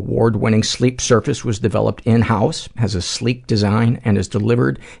 Its award-winning sleep surface was developed in-house, has a sleek design, and is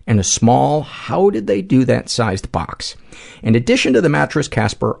delivered in a small, how-did-they-do-that-sized box. In addition to the mattress,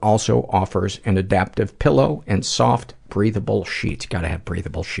 Casper also offers an adaptive pillow and soft, breathable sheets. Gotta have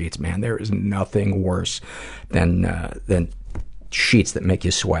breathable sheets, man. There is nothing worse than sheets that make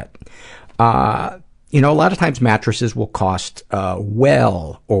you sweat. You know, a lot of times mattresses will cost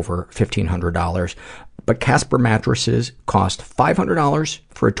well over $1,500, but Casper mattresses cost $500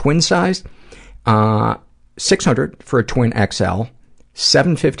 for a twin size, $600 for a twin XL,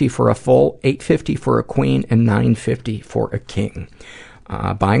 $750 for a full, $850 for a queen, and $950 for a king.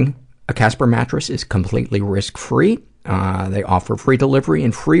 Buying a Casper mattress is completely risk-free. They offer free delivery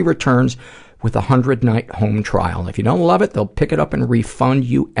and free returns with a 100-night home trial. If you don't love it, they'll pick it up and refund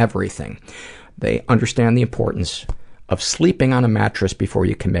you everything. They understand the importance of sleeping on a mattress before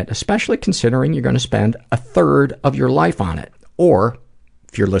you commit, especially considering you're going to spend a third of your life on it. Or,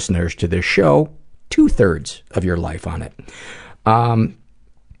 if you're listeners to this show, 2/3 of your life on it.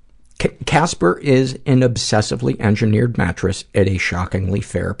 Casper is an obsessively engineered mattress at a shockingly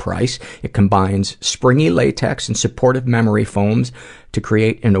fair price. It combines springy latex and supportive memory foams to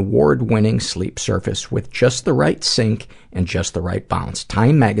create an award-winning sleep surface with just the right sink and just the right bounce.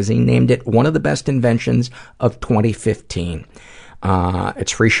 Time magazine named it one of the best inventions of 2015.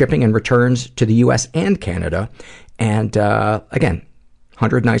 It's free shipping and returns to the U.S. and Canada. And again,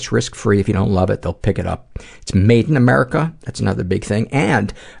 100 nights risk-free. If you don't love it, they'll pick it up. It's made in America. That's another big thing.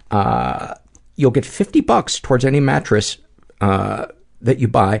 And you'll get $50 towards any mattress that you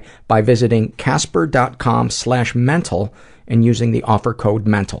buy by visiting casper.com/mental and using the offer code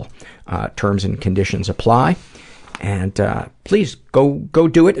MENTAL. Terms and conditions apply. And please go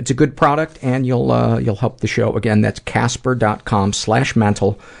do it. It's a good product, and you'll help the show. Again, that's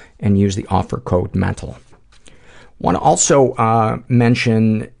casper.com/mental and use the offer code MENTAL. Want to also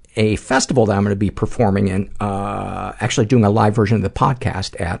mention a festival that I'm going to be performing in, actually doing a live version of the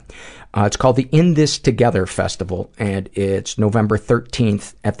podcast at. It's called the In This Together Festival, and it's November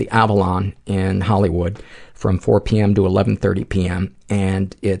 13th at the Avalon in Hollywood from 4 p.m. to 11:30 p.m.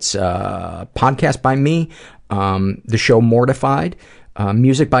 And it's a podcast by me, the show Mortified,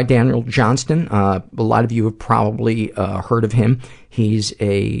 music by Daniel Johnston. A lot of you have probably heard of him. He's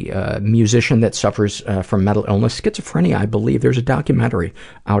a musician that suffers from mental illness, schizophrenia, I believe. There's a documentary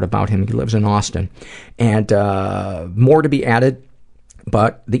out about him. He lives in Austin. And more to be added.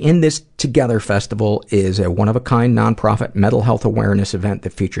 But the In This Together Festival is a one-of-a-kind nonprofit mental health awareness event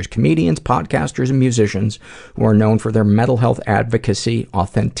that features comedians, podcasters, and musicians who are known for their mental health advocacy,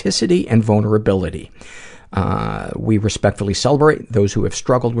 authenticity, and vulnerability. We respectfully celebrate those who have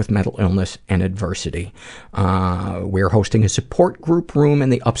struggled with mental illness and adversity. We're hosting a support group room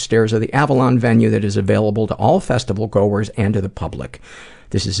in the upstairs of the Avalon venue that is available to all festival goers and to the public.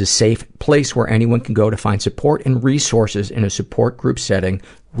 This is a safe place where anyone can go to find support and resources in a support group setting,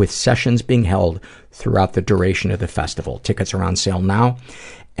 with sessions being held throughout the duration of the festival. Tickets are on sale now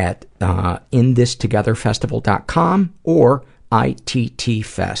at inthistogetherfestival.com or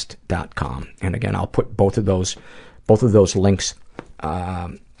ittfest.com. And again, I'll put both of those links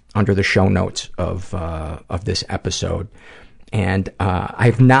under the show notes of this episode. And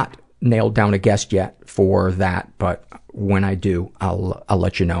I've not nailed down a guest yet for that, but when I do, I'll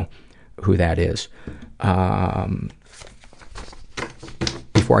let you know who that is.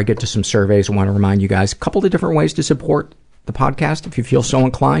 Before I get to some surveys, I want to remind you guys a couple of different ways to support the podcast. If you feel so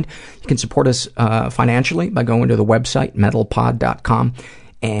inclined, you can support us financially by going to the website mentalpod.com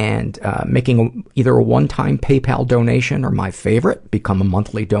and making either a one-time PayPal donation, or my favorite, become a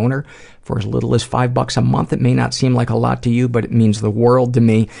monthly donor for as little as $5 a month. It may not seem like a lot to you, but it means the world to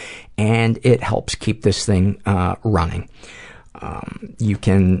me, and it helps keep this thing running. You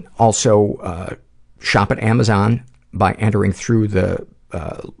can also shop at Amazon by entering through the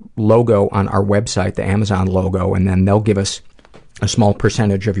logo on our website, the Amazon logo, and then they'll give us a small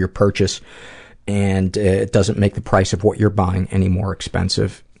percentage of your purchase and it doesn't make the price of what you're buying any more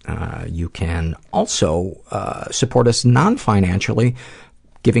expensive. You can also support us non-financially,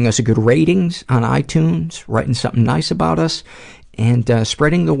 giving us a good ratings on iTunes, writing something nice about us, and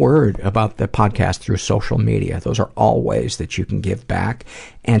spreading the word about the podcast through social media. Those are all ways that you can give back.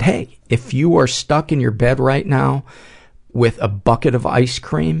 And hey, if you are stuck in your bed right now with a bucket of ice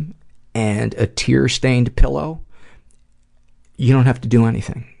cream and a tear-stained pillow, you don't have to do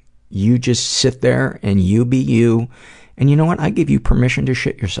anything. You just sit there and you be you. And you know what? I give you permission to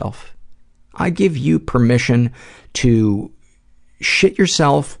shit yourself. I give you permission to shit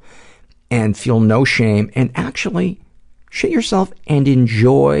yourself and feel no shame, and actually shit yourself and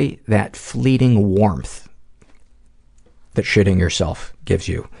enjoy that fleeting warmth that shitting yourself gives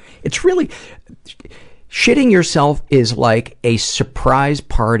you. It's really, shitting yourself is like a surprise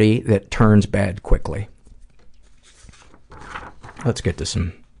party that turns bad quickly. Let's get to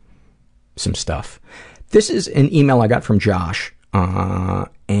some stuff. This is an email I got from Josh,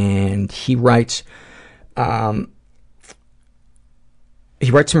 and he writes some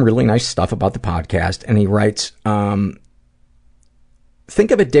really nice stuff about the podcast, and he writes,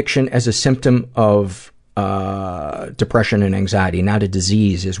 think of addiction as a symptom of depression and anxiety, not a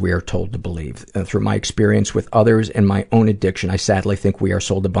disease, as we are told to believe. Through my experience with others and my own addiction, I sadly think we are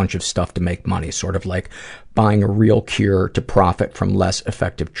sold a bunch of stuff to make money, sort of like buying a real cure to profit from less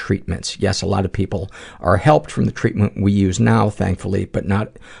effective treatments. Yes, a lot of people are helped from the treatment we use now, thankfully, but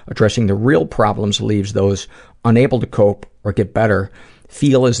not addressing the real problems leaves those unable to cope or get better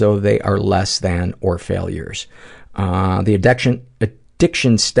feel as though they are less than or failures. The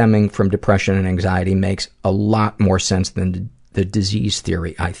addiction stemming from depression and anxiety makes a lot more sense than the disease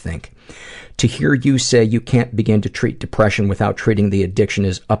theory, I think. To hear you say you can't begin to treat depression without treating the addiction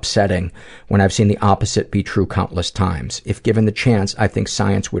is upsetting, when I've seen the opposite be true countless times. If given the chance, I think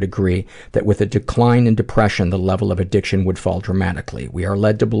science would agree that with a decline in depression, the level of addiction would fall dramatically. We are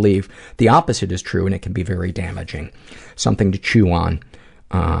led to believe the opposite is true, and it can be very damaging. Something to chew on,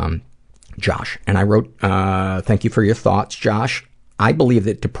 Josh. And I wrote, thank you for your thoughts, Josh. I believe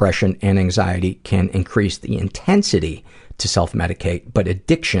that depression and anxiety can increase the intensity to self-medicate, but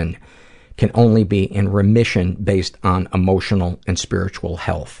addiction can only be in remission based on emotional and spiritual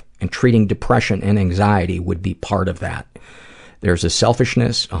health. And treating depression and anxiety would be part of that. There's a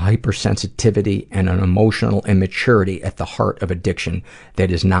selfishness, a hypersensitivity, and an emotional immaturity at the heart of addiction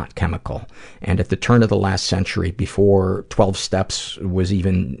that is not chemical. And at the turn of the last century, before 12 steps was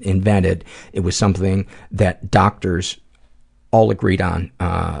even invented, it was something that doctors all agreed on,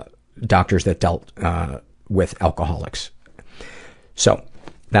 doctors that dealt with alcoholics. So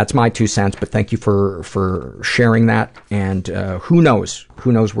that's my 2 cents, but thank you for sharing that. And who knows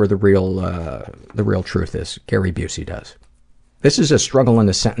where the real truth is. Gary Busey does. This is a struggle in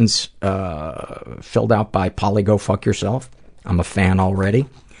a sentence filled out by Polly Go Fuck Yourself. I'm a fan already.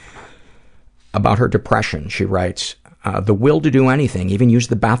 About her depression, she writes, the will to do anything, even use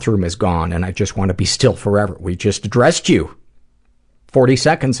the bathroom, is gone, and I just want to be still forever. We just addressed you 40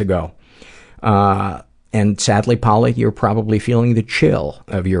 seconds ago. And sadly, Polly, you're probably feeling the chill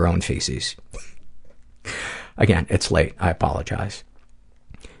of your own feces. Again, it's late. I apologize.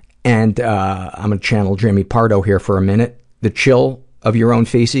 And I'm going to channel Jimmy Pardo here for a minute. The chill of your own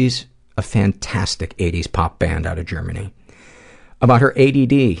feces, a fantastic 80s pop band out of Germany. About her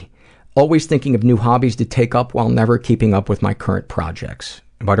ADD, always thinking of new hobbies to take up while never keeping up with my current projects.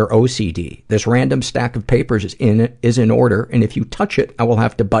 About her OCD, this random stack of papers is in order, and if you touch it, I will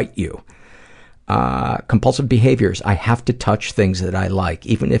have to bite you. Compulsive behaviors, I have to touch things that I like,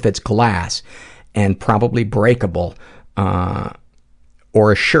 even if it's glass and probably breakable,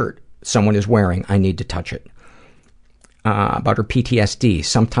 or a shirt someone is wearing, I need to touch it. About her PTSD,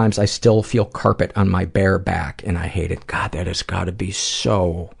 sometimes I still feel carpet on my bare back and I hate it. God, that has got to be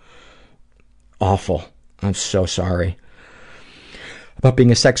so awful. I'm so sorry. About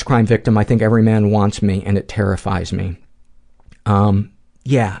being a sex crime victim, I think every man wants me and it terrifies me.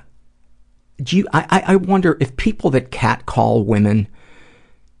 Yeah. I wonder if people that catcall women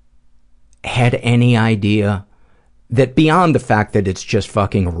had any idea that beyond the fact that it's just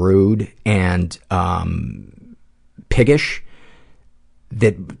fucking rude and piggish,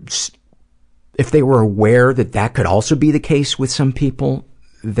 that if they were aware that that could also be the case with some people,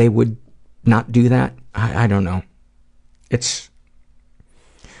 they would not do that. I don't know. It's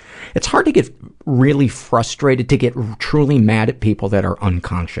hard to get really frustrated, to get truly mad at people that are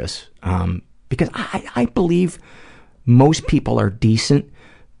unconscious. Because I believe most people are decent,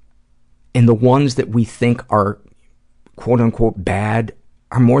 and the ones that we think are quote unquote bad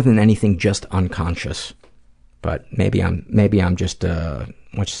are more than anything just unconscious. But maybe I'm just,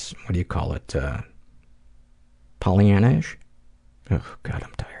 what do you call it? Pollyanna-ish? Oh, God,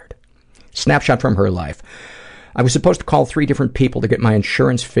 I'm tired. Snapshot from her life. I was supposed to call 3 different people to get my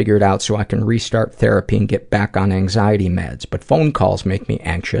insurance figured out so I can restart therapy and get back on anxiety meds. But phone calls make me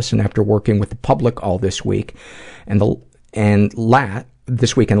anxious, and after working with the public all this week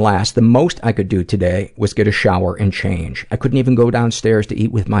this week and last, the most I could do today was get a shower and change. I couldn't even go downstairs to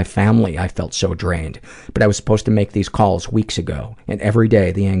eat with my family. I felt so drained. But I was supposed to make these calls weeks ago, and every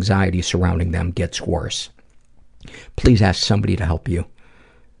day the anxiety surrounding them gets worse. Please ask somebody to help you.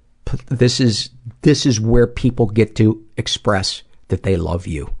 This is where people get to express that they love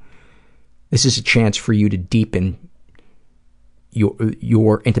you. This is a chance for you to deepen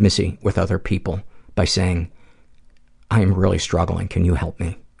your intimacy with other people by saying, I am really struggling. Can you help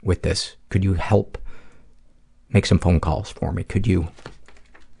me with this? Could you help make some phone calls for me? Could you?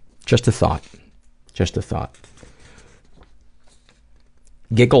 Just a thought. Just a thought.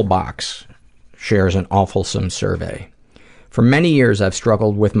 Gigglebox shares an awfulsome survey. For many years, I've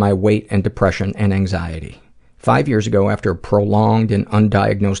struggled with my weight and depression and anxiety. 5 years ago, after a prolonged and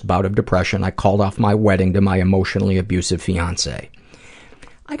undiagnosed bout of depression, I called off my wedding to my emotionally abusive fiancé.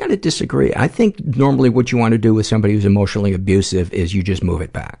 I gotta disagree. I think normally what you want to do with somebody who's emotionally abusive is you just move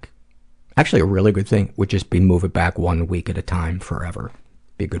it back. Actually, a really good thing would just be move it back 1 week at a time forever.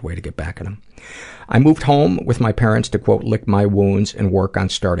 Be a good way to get back at them. I moved home with my parents to, quote, lick my wounds and work on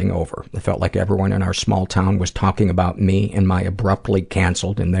starting over. It felt like everyone in our small town was talking about me and my abruptly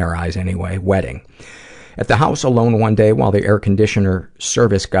canceled, in their eyes anyway, wedding. At the house alone one day while the air conditioner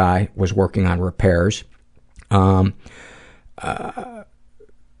service guy was working on repairs,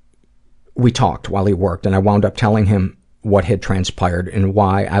 we talked while he worked, and I wound up telling him what had transpired and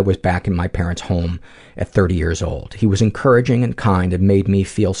why I was back in my parents' home at 30 years old. He was encouraging and kind and made me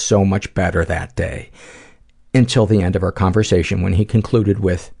feel so much better that day. Until the end of our conversation when he concluded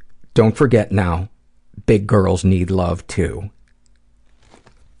with, don't forget now, big girls need love too.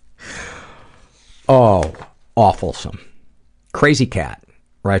 Oh, awfulsome. Crazy Cat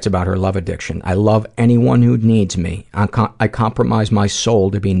writes about her love addiction. I love anyone who needs me. I compromise my soul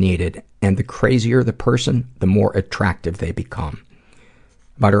to be needed, and the crazier the person, the more attractive they become.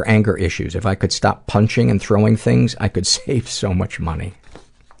 About her anger issues. If I could stop punching and throwing things, I could save so much money.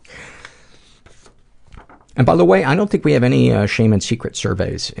 And by the way, I don't think we have any shame and secret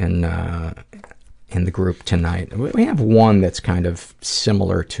surveys in the group tonight. We have one that's kind of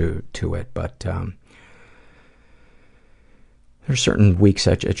similar to it, but there's certain weeks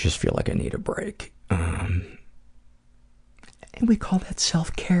I just feel like I need a break. And we call that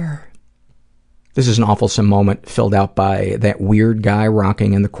self-care. This is an awfulsome moment filled out by that weird guy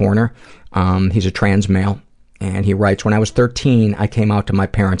rocking in the corner. He's a trans male, and he writes, when I was 13, I came out to my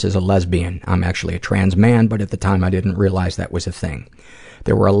parents as a lesbian. I'm actually a trans man, but at the time I didn't realize that was a thing.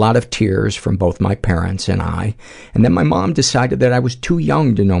 There were a lot of tears from both my parents and I, and then my mom decided that I was too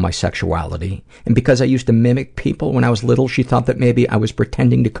young to know my sexuality, and because I used to mimic people when I was little, she thought that maybe I was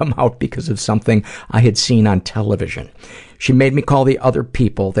pretending to come out because of something I had seen on television. She made me call the other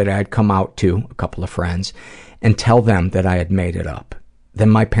people that I had come out to, a couple of friends, and tell them that I had made it up. Then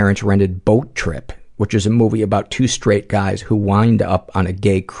my parents rented Boat Trip, which is a movie about 2 straight guys who wind up on a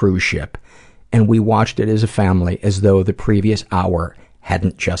gay cruise ship, and we watched it as a family as though the previous hour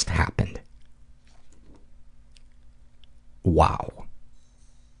hadn't just happened. Wow.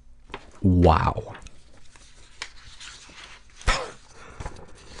 Wow.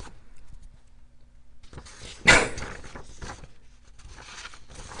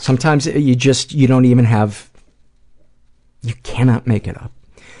 Sometimes you don't even have, you cannot make it up.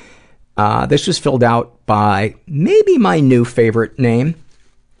 This was filled out by maybe my new favorite name.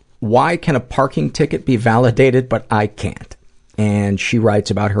 Why can a parking ticket be validated but I can't? And she writes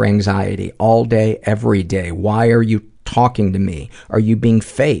about her anxiety all day, every day. Why are you talking to me? Are you being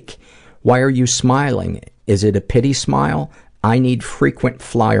fake? Why are you smiling? Is it a pity smile? I need frequent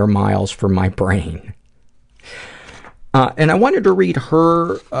flyer miles for my brain. And I wanted to read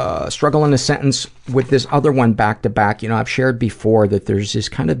her struggle in a sentence with this other one back to back. You know, I've shared before that there's this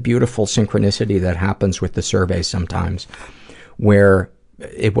kind of beautiful synchronicity that happens with the surveys sometimes, where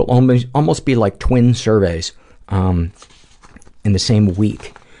it will almost be like twin surveys in the same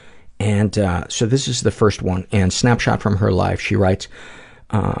week. And so this is the first one, and snapshot from her life. She writes,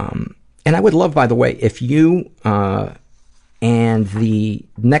 and I would love, by the way, if you and the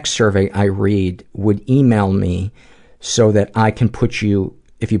next survey I read would email me so that I can put you,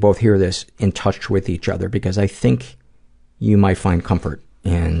 if you both hear this, in touch with each other, because I think you might find comfort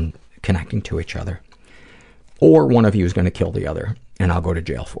in connecting to each other. Or one of you is going to kill the other, and I'll go to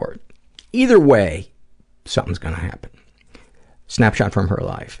jail for it. Either way, something's gonna happen. Snapshot from her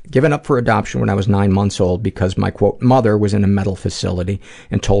life. Given up for adoption when I was 9 months old because my, quote, mother was in a mental facility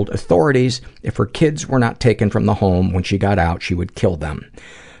and told authorities if her kids were not taken from the home when she got out, she would kill them.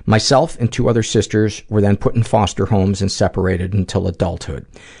 Myself and 2 other sisters were then put in foster homes and separated until adulthood.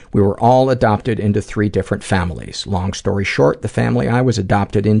 We were all adopted into 3 different families. Long story short, the family I was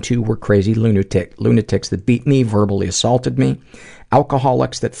adopted into were crazy lunatics that beat me, verbally assaulted me,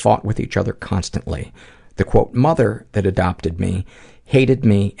 alcoholics that fought with each other constantly. The, quote, mother that adopted me hated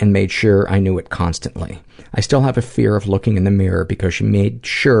me and made sure I knew it constantly. I still have a fear of looking in the mirror because she made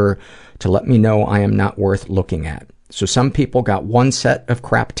sure to let me know I am not worth looking at. So some people got 1 set of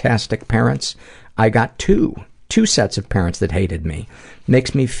craptastic parents. I got 2 sets of parents that hated me.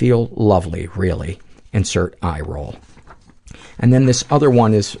 Makes me feel lovely, really. Insert eye roll. And then this other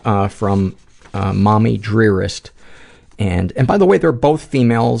one is from Mommy Drearist. And by the way, they're both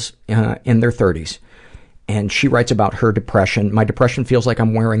females in their 30s. And she writes about her depression. My depression feels like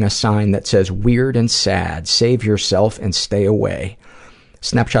I'm wearing a sign that says, weird and sad, save yourself and stay away.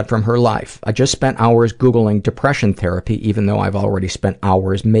 Snapshot from her life. I just spent hours Googling depression therapy, even though I've already spent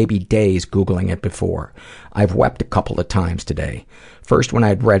hours, maybe days, Googling it before. I've wept a couple of times today. First, when I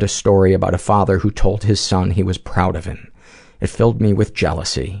had read a story about a father who told his son he was proud of him. It filled me with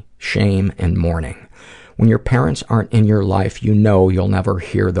jealousy, shame, and mourning. When your parents aren't in your life, you know you'll never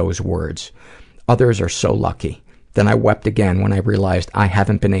hear those words. Others are so lucky. Then I wept again when I realized I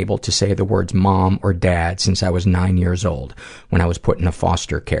haven't been able to say the words mom or dad since I was 9 years old, when I was put in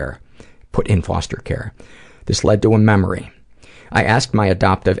foster care. This led to a memory. I asked my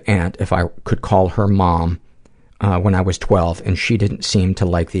adoptive aunt if I could call her mom when I was 12, and she didn't seem to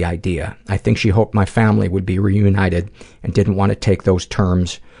like the idea. I think she hoped my family would be reunited and didn't want to take those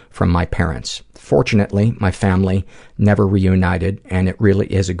terms from my parents. Fortunately, my family never reunited, and it really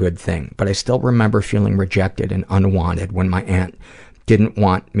is a good thing. But I still remember feeling rejected and unwanted when my aunt didn't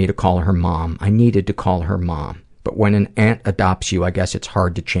want me to call her mom. I needed to call her mom. But when an aunt adopts you, I guess it's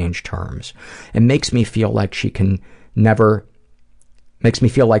hard to change terms. It makes me feel like she never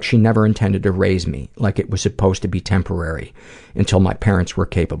intended to raise me, like it was supposed to be temporary, until my parents were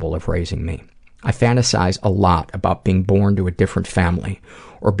capable of raising me. I fantasize a lot about being born to a different family,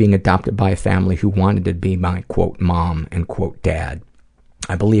 or being adopted by a family who wanted to be my, quote, mom and, quote, dad.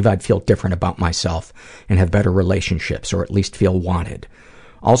 I believe I'd feel different about myself and have better relationships, or at least feel wanted.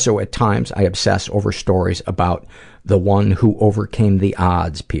 Also, at times, I obsess over stories about the one who overcame the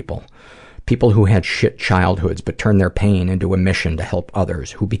odds people. People who had shit childhoods but turned their pain into a mission to help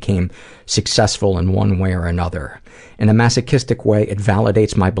others, who became successful in one way or another. In a masochistic way, it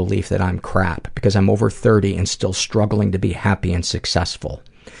validates my belief that I'm crap, because I'm over 30 and still struggling to be happy and successful.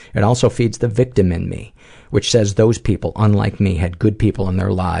 It also feeds the victim in me, which says those people, unlike me, had good people in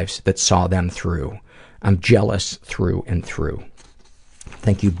their lives that saw them through. I'm jealous through and through.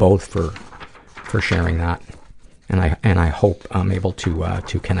 Thank you both for sharing that. And I hope I'm able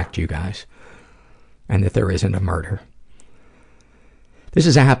to connect you guys, and that there isn't a murder. This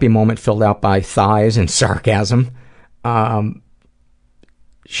is a happy moment filled out by thighs and sarcasm.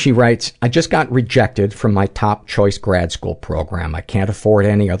 She writes, I just got rejected from my top choice grad school program. I can't afford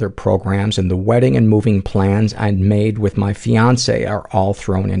any other programs, and the wedding and moving plans I'd made with my fiancé are all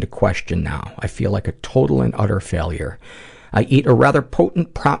thrown into question now. I feel like a total and utter failure. I eat a rather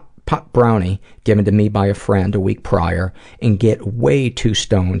potent pot brownie given to me by a friend a week prior and get way too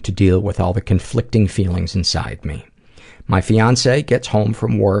stoned to deal with all the conflicting feelings inside me. My fiancé gets home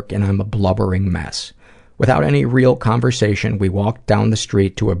from work and I'm a blubbering mess. Without any real conversation, we walk down the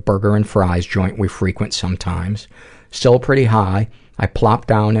street to a burger and fries joint we frequent sometimes. Still pretty high, I plop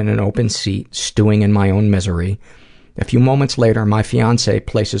down in an open seat, stewing in my own misery. A few moments later, my fiancé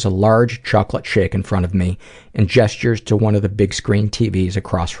places a large chocolate shake in front of me and gestures to one of the big screen TVs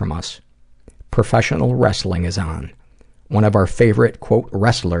across from us. Professional wrestling is on. One of our favorite, quote,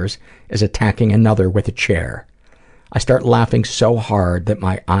 wrestlers is attacking another with a chair. I start laughing so hard that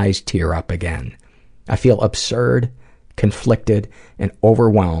my eyes tear up again. I feel absurd, conflicted, and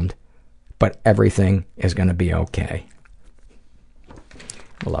overwhelmed, but everything is going to be okay.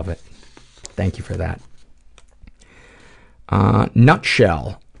 I love it. Thank you for that.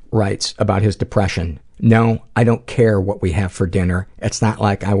 Nutshell writes about his depression. No, I don't care what we have for dinner. It's not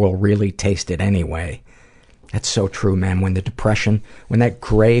like I will really taste it anyway. That's so true, man. When that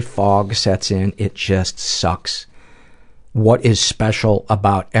gray fog sets in, it just sucks. What is special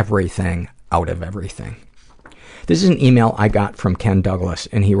about everything out of everything? This is an email I got from Ken Douglas,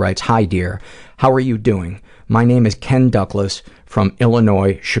 and he writes, Hi, dear. How are you doing? My name is Ken Douglas from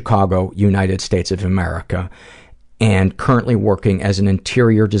Illinois, Chicago, United States of America. and currently working as an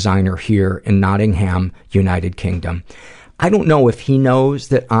interior designer here in Nottingham, United Kingdom. I don't know if he knows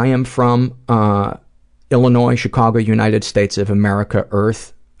that I am from Illinois, Chicago, United States of America,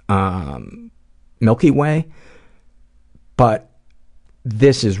 Earth, Milky Way, but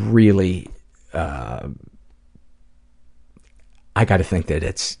this is really, I got to think that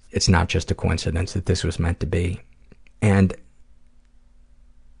it's not just a coincidence that this was meant to be. And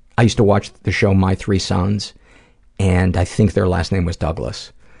I used to watch the show My Three Sons, and I think their last name was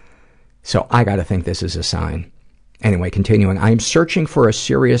Douglas. So I got to think this is a sign. Anyway, continuing. I am searching for a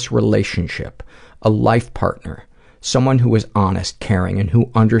serious relationship, a life partner, someone who is honest, caring, and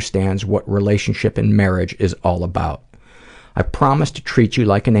who understands what relationship and marriage is all about. I promise to treat you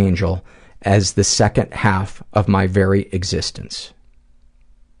like an angel as the second half of my very existence.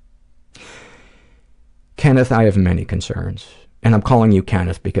 Kenneth, I have many concerns. And I'm calling you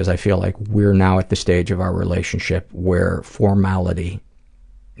Kenneth because I feel like we're now at the stage of our relationship where formality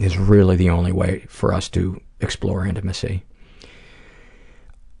is really the only way for us to explore intimacy.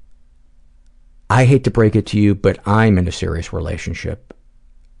 I hate to break it to you, but I'm in a serious relationship.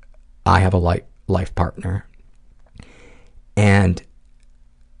 I have a life partner. And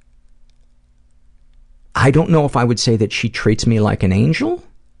I don't know if I would say that she treats me like an angel,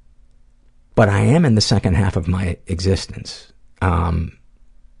 but I am in the second half of my existence.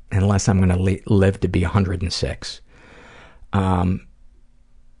 Unless I'm going to live to be 106.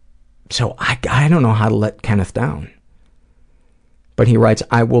 So I don't know how to let Kenneth down. But he writes,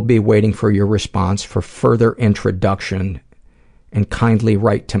 I will be waiting for your response for further introduction and kindly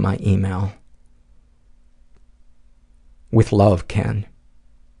write to my email. With love, Ken.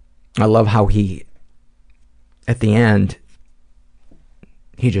 I love how he, at the end,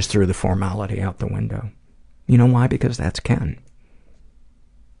 he just threw the formality out the window. You know why? Because that's Ken.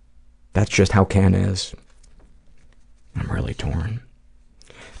 That's just how Ken is. I'm really torn.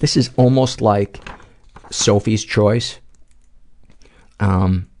 This is almost like Sophie's Choice.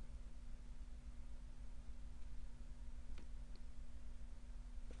 I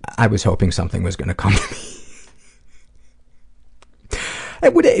was hoping something was going to come to me.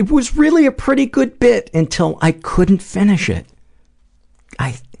 It was really a pretty good bit until I couldn't finish it.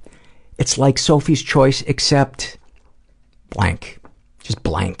 It's like Sophie's Choice except blank. Just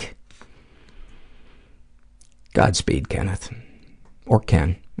blank. Godspeed, Kenneth. Or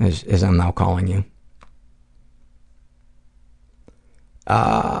Ken, as I'm now calling you.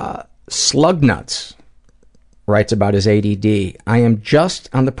 Slugnuts writes about his ADD. I am just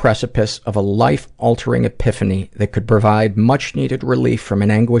on the precipice of a life-altering epiphany that could provide much-needed relief from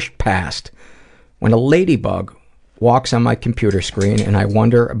an anguished past when a ladybug walks on my computer screen and I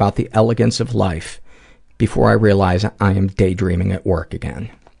wonder about the elegance of life before I realize I am daydreaming at work again.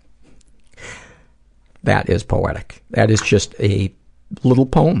 That is poetic. That is just a little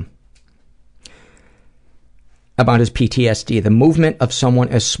poem about his PTSD. The movement of someone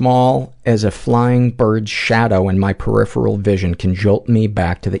as small as a flying bird's shadow in my peripheral vision can jolt me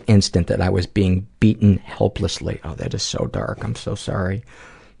back to the instant that I was being beaten helplessly. Oh, that is so dark. I'm so sorry.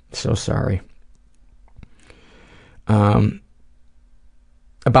 So sorry.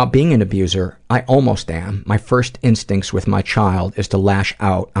 About being an abuser, I almost am. My first instincts with my child is to lash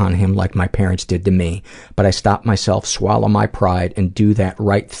out on him like my parents did to me, but I stop myself, swallow my pride, and do that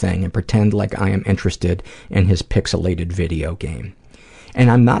right thing and pretend like I am interested in his pixelated video game. And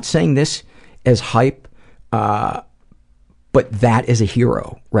I'm not saying this as hype, but that is a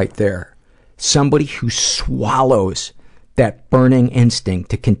hero right there. Somebody who swallows that burning instinct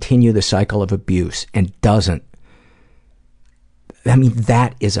to continue the cycle of abuse and doesn't. I mean,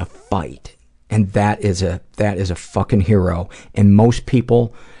 that is a fight, and that is a fucking hero. And most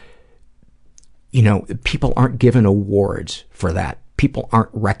people, people aren't given awards for that. People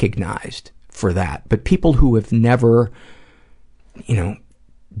aren't recognized for that. But people who have never,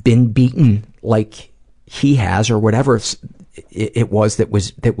 been beaten like he has, or whatever it was that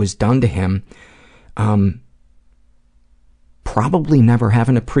was done to him, probably never have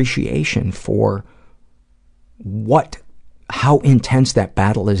an appreciation for how intense that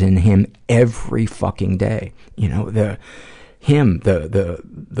battle is in him every fucking day. The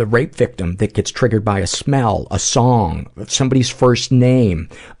rape victim that gets triggered by a smell, a song, somebody's first name,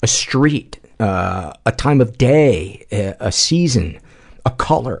 a street, a time of day, a season, a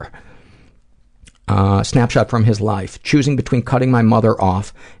color. Snapshot from his life. Choosing between cutting my mother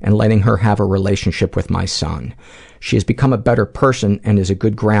off and letting her have a relationship with my son. She has become a better person and is a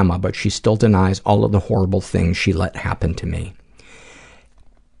good grandma, but she still denies all of the horrible things she let happen to me.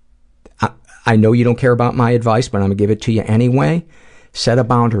 I know you don't care about my advice, but I'm going to give it to you anyway. Set a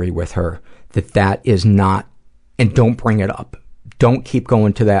boundary with her that is not And don't bring it up. Don't keep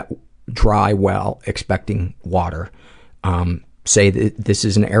going to that dry well expecting water. Say that this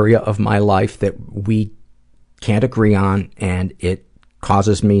is an area of my life that we can't agree on, and it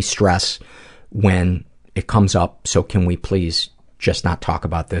causes me stress when it comes up, so can we please just not talk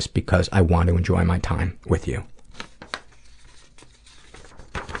about this because I want to enjoy my time with you.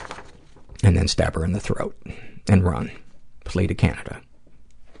 And then stab her in the throat and run. Flee to Canada,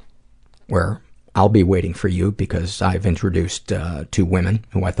 where I'll be waiting for you because I've introduced 2 women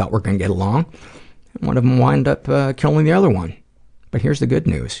who I thought were going to get along. And one of them wound up killing the other one. But here's the good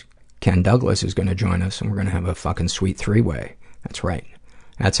news. Ken Douglas is going to join us, and we're going to have a fucking sweet 3-way. That's right.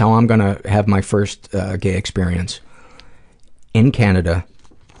 That's how I'm going to have my first gay experience. In Canada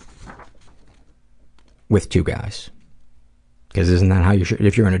with 2 guys. Because isn't that how you should?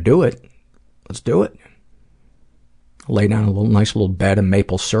 If you're going to do it, let's do it. Lay down a nice little bed of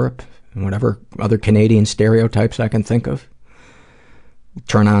maple syrup and whatever other Canadian stereotypes I can think of.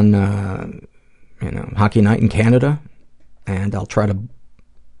 Turn on, Hockey Night in Canada, and I'll try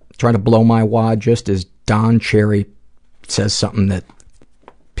to blow my wad just as Don Cherry says something that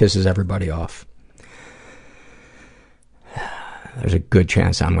pisses everybody off. There's a good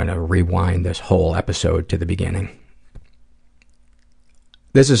chance I'm going to rewind this whole episode to the beginning.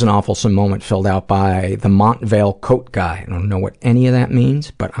 This is an awfulsome moment filled out by the Montvale Coat Guy. I don't know what any of that means,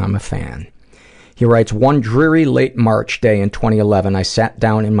 but I'm a fan. He writes, one dreary late March day in 2011, I sat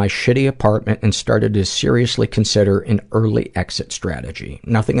down in my shitty apartment and started to seriously consider an early exit strategy.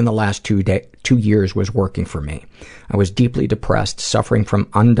 Nothing in the last 2 years was working for me. I was deeply depressed, suffering from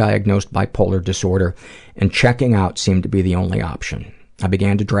undiagnosed bipolar disorder, and checking out seemed to be the only option. I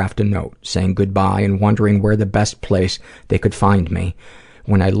began to draft a note, saying goodbye and wondering where the best place they could find me,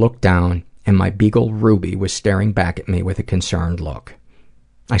 when I looked down and my beagle Ruby was staring back at me with a concerned look.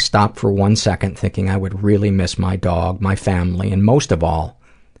 I stopped for 1 second thinking I would really miss my dog, my family, and most of all,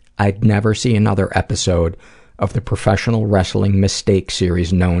 I'd never see another episode of the professional wrestling mistake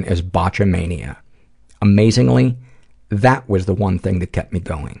series known as Botchamania. Amazingly, that was the one thing that kept me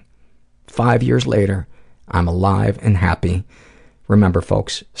going. 5 years later, I'm alive and happy. Remember,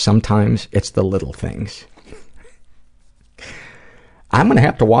 folks, sometimes it's the little things. I'm going to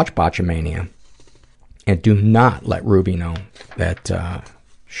have to watch Botchamania. And do not let Ruby know that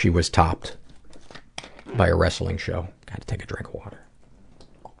she was topped by a wrestling show. Got to take a drink of water.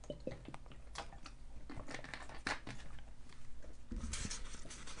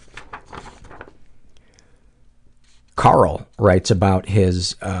 Carl writes about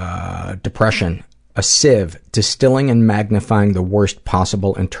his depression. A sieve, distilling and magnifying the worst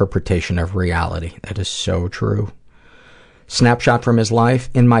possible interpretation of reality. That is so true. Snapshot from his life.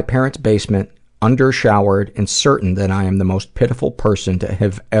 In my parents' basement, under-showered and certain that I am the most pitiful person to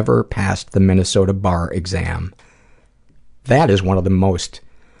have ever passed the Minnesota bar exam. That is one of the most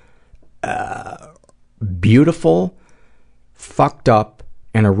beautiful, fucked up,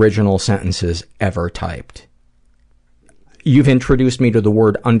 and original sentences ever typed. You've introduced me to the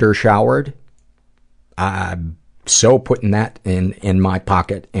word under-showered. I'm so putting that in my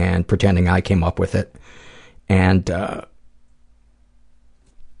pocket and pretending I came up with it. And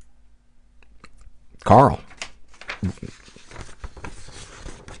Carl,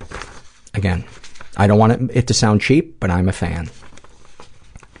 again, I don't want it to sound cheap, but I'm a fan.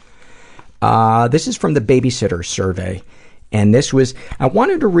 This is from the babysitter survey, and this was, I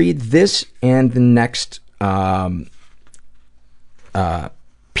wanted to read this and the next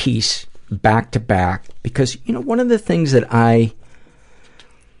piece back to back, because, one of the things that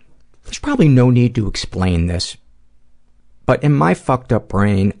there's probably no need to explain this, but in my fucked up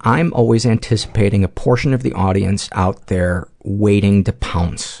brain, I'm always anticipating a portion of the audience out there waiting to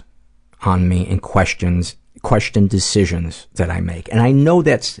pounce on me and question decisions that I make. And I know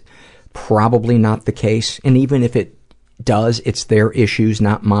that's probably not the case. And even if it does, it's their issues,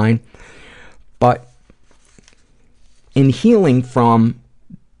 not mine. But in healing from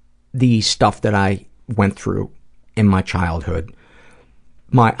the stuff that I went through in my childhood,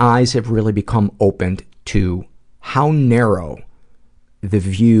 my eyes have really become opened to how narrow the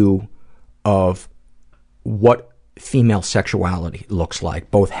view of what female sexuality looks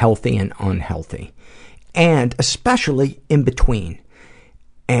like, both healthy and unhealthy, and especially in between.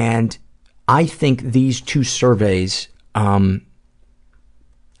 And I think these 2 surveys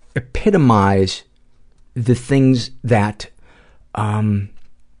epitomize the things that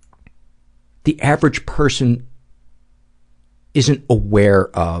the average person isn't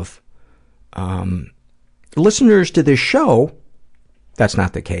aware of. Listeners to this show, that's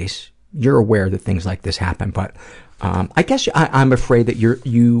not the case. You're aware that things like this happen, but I guess I'm afraid that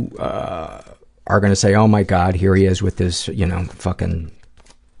you are going to say, oh my God, here he is with this, fucking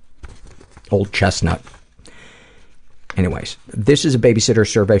old chestnut. Anyways, this is a babysitter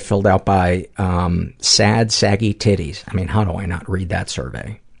survey filled out by Sad Saggy Titties. I mean, how do I not read that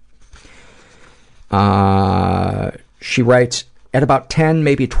survey? She writes, at about 10,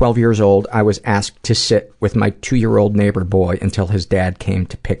 maybe 12 years old, I was asked to sit with my 2-year-old neighbor boy until his dad came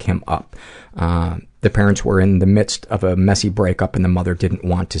to pick him up. The parents were in the midst of a messy breakup and the mother didn't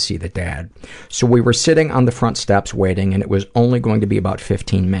want to see the dad. So we were sitting on the front steps waiting, and it was only going to be about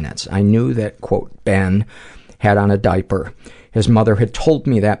 15 minutes. I knew that, quote, Ben had on a diaper. His mother had told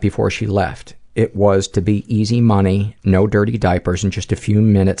me that before she left. It was to be easy money, no dirty diapers, and just a few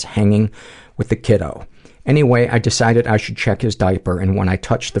minutes hanging with the kiddo. Anyway, I decided I should check his diaper, and when I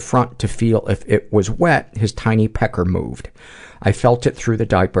touched the front to feel if it was wet, his tiny pecker moved. I felt it through the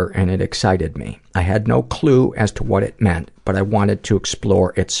diaper, and it excited me. I had no clue as to what it meant, but I wanted to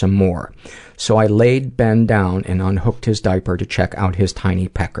explore it some more. So I laid Ben down and unhooked his diaper to check out his tiny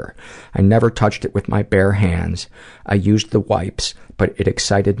pecker. I never touched it with my bare hands. I used the wipes, but it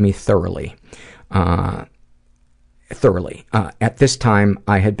excited me thoroughly. At this time,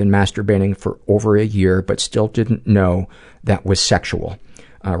 I had been masturbating for over a year, but still didn't know that was sexual.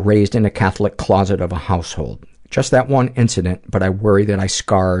 Raised in a Catholic closet of a household. Just that one incident, but I worry that I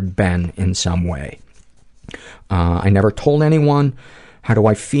scarred Ben in some way. I never told anyone. How do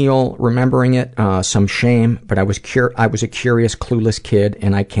I feel remembering it? Some shame, but I was a curious, clueless kid,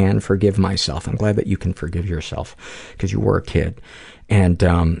 and I can forgive myself. I'm glad that you can forgive yourself, because you were a kid. And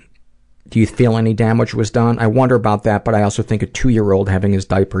do you feel any damage was done? I wonder about that, but I also think a 2-year-old having his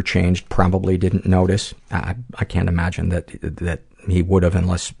diaper changed probably didn't notice. I can't imagine that he would have,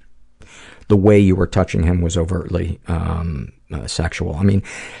 unless the way you were touching him was overtly sexual. I mean,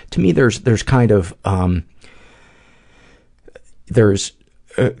 to me, there's kind of there's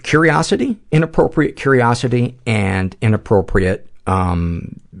curiosity, inappropriate curiosity, and inappropriate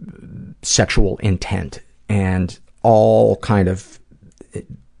sexual intent, and all kind of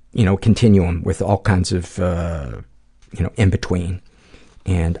continuum with all kinds of in between.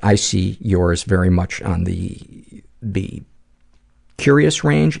 And I see yours very much on the curious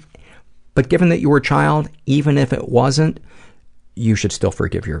range. But given that you were a child, even if it wasn't, you should still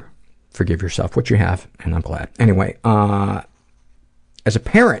forgive yourself, which you have, and I'm glad. Anyway, as a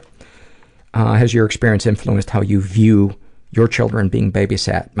parent, has your experience influenced how you view your children being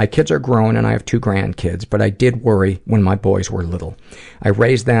babysat? My kids are grown and I have 2 grandkids, but I did worry when my boys were little. I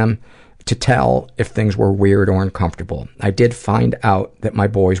raised them to tell if things were weird or uncomfortable. I did find out that my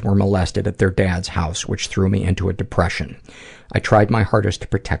boys were molested at their dad's house, which threw me into a depression. I tried my hardest to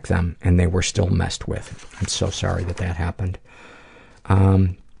protect them, and they were still messed with. I'm so sorry that happened.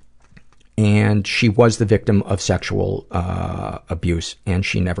 And she was the victim of sexual abuse, and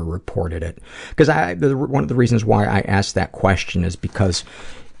she never reported it. Because one of the reasons why I asked that question is because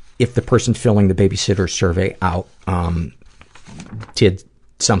if the person filling the babysitter survey out did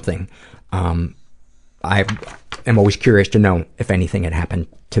something, I am always curious to know if anything had happened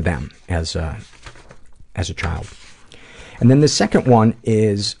to them as a child. And then the second one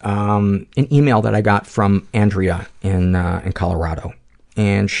is an email that I got from Andrea in Colorado.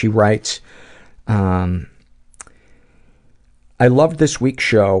 And she writes, I loved this week's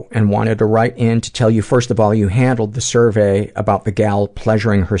show and wanted to write in to tell you, first of all, you handled the survey about the gal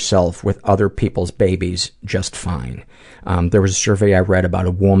pleasuring herself with other people's babies just fine. There was a survey I read about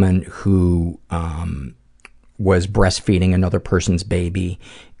a woman who was breastfeeding another person's baby,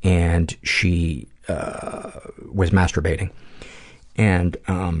 and she was masturbating. And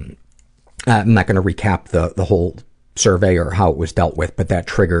I'm not going to recap the whole survey or how it was dealt with, but that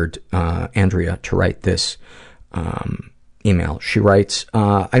triggered Andrea to write this email. She writes,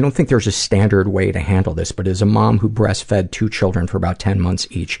 I don't think there's a standard way to handle this, but as a mom who breastfed 2 children for about 10 months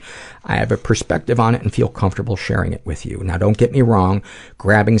each, I have a perspective on it and feel comfortable sharing it with you. Now, don't get me wrong,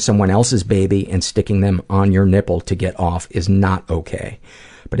 grabbing someone else's baby and sticking them on your nipple to get off is not okay.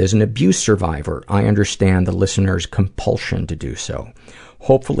 But as an abuse survivor, I understand the listener's compulsion to do so.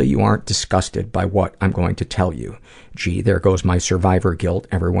 Hopefully you aren't disgusted by what I'm going to tell you. Gee, there goes my survivor guilt,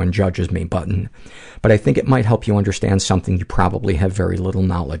 everyone judges me button. But I think it might help you understand something you probably have very little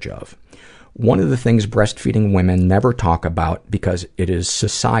knowledge of. One of the things breastfeeding women never talk about, because it is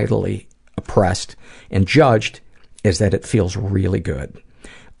societally oppressed and judged, is that it feels really good.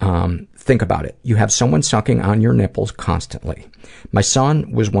 Think about it. You have someone sucking on your nipples constantly. My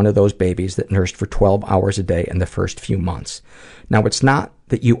son was one of those babies that nursed for 12 hours a day in the first few months. Now, it's not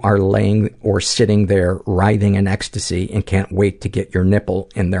that you are laying or sitting there writhing in ecstasy and can't wait to get your nipple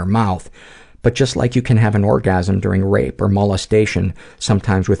in their mouth, but just like you can have an orgasm during rape or molestation,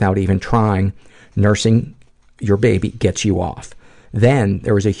 sometimes without even trying, Nursing your baby gets you off. Then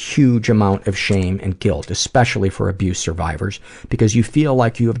there is a huge amount of shame and guilt, especially for abuse survivors, because you feel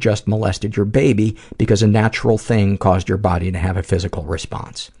like you have just molested your baby because a natural thing caused your body to have a physical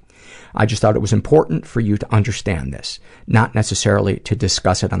response. I just thought it was important for you to understand this, not necessarily to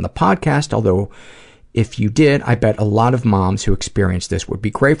discuss it on the podcast, although if you did, I bet a lot of moms who experience this would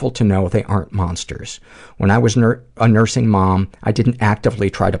be grateful to know they aren't monsters. When I was a nursing mom, I didn't actively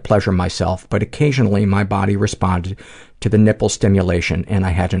try to pleasure myself, but occasionally my body responded to the nipple stimulation and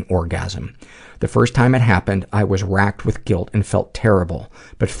I had an orgasm. The first time it happened, I was racked with guilt and felt terrible,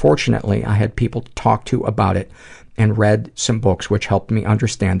 but fortunately I had people to talk to about it and read some books which helped me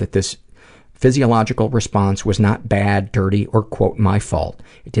understand that this physiological response was not bad, dirty, or, quote, my fault.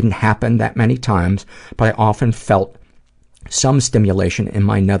 It didn't happen that many times, but I often felt some stimulation in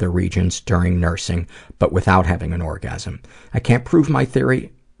my nether regions during nursing, but without having an orgasm. I can't prove my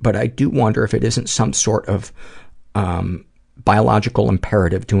theory, but I do wonder if it isn't some sort of biological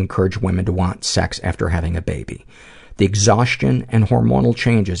imperative to encourage women to want sex after having a baby. The exhaustion and hormonal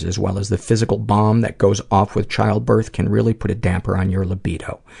changes, as well as the physical bomb that goes off with childbirth, can really put a damper on your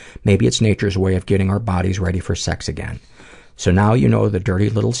libido. Maybe it's nature's way of getting our bodies ready for sex again. So now you know the dirty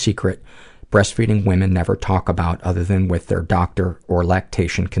little secret breastfeeding women never talk about other than with their doctor or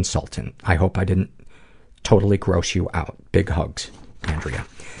lactation consultant. I hope I didn't totally gross you out. Big hugs, Andrea.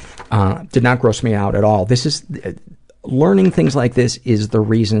 Did not gross me out at all. This is, learning things like this is the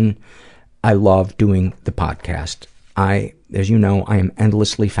reason I love doing the podcast. As you know, I am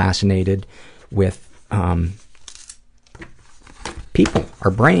endlessly fascinated with people,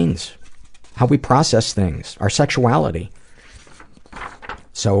 our brains, how we process things, our sexuality.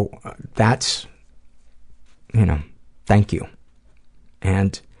 So that's, thank you.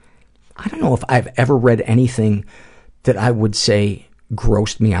 And I don't know if I've ever read anything that I would say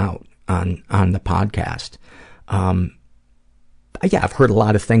grossed me out on the podcast. Yeah, I've heard a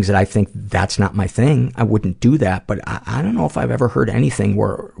lot of things that I think that's not my thing. I wouldn't do that, but I don't know if I've ever heard anything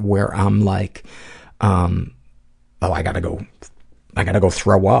where I'm like, I gotta go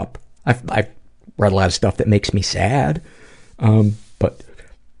throw up. I've read a lot of stuff that makes me sad, but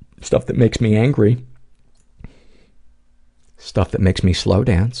stuff that makes me angry, stuff that makes me slow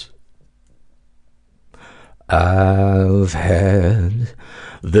dance. I've had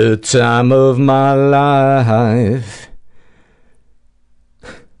the time of my life.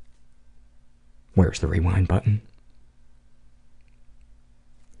 Where's the rewind button?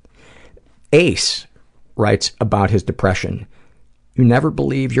 Ace writes about his depression. You never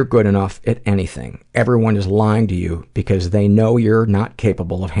believe you're good enough at anything. Everyone is lying to you because they know you're not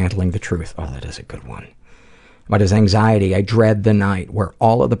capable of handling the truth. Oh, that is a good one. About his anxiety, I dread the night where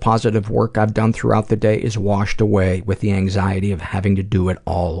all of the positive work I've done throughout the day is washed away with the anxiety of having to do it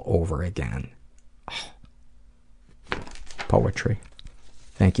all over again. Oh. Poetry.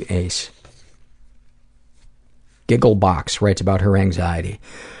 Thank you, Ace. Gigglebox writes about her anxiety.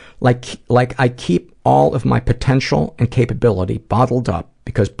 Like I keep all of my potential and capability bottled up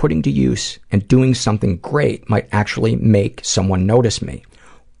because putting to use and doing something great might actually make someone notice me.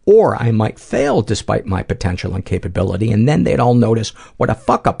 Or I might fail despite my potential and capability, and then they'd all notice what a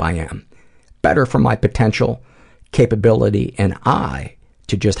fuck-up I am. Better for my potential, capability, and I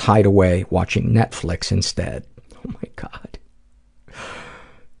to just hide away watching Netflix instead. Oh my God.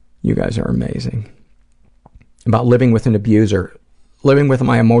 You guys are amazing. About living with an abuser. Living with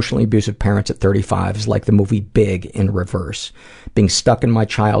my emotionally abusive parents at 35 is like the movie Big in reverse. Being stuck in my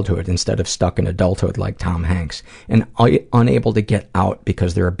childhood instead of stuck in adulthood like Tom Hanks. And unable to get out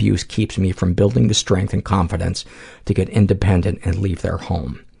because their abuse keeps me from building the strength and confidence to get independent and leave their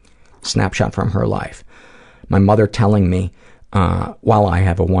home. Snapshot from her life. My mother telling me, while I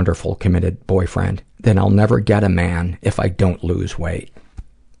have a wonderful committed boyfriend, that I'll never get a man if I don't lose weight.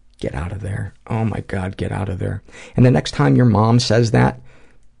 Get out of there. Oh my God, get out of there. And the next time your mom says that,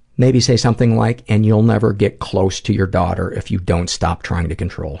 maybe say something like, and you'll never get close to your daughter if you don't stop trying to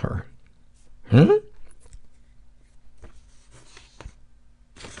control her.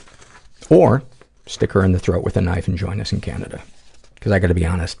 Or stick her in the throat with a knife and join us in Canada. Because I gotta be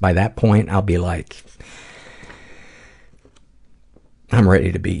honest, by that point, I'll be like, I'm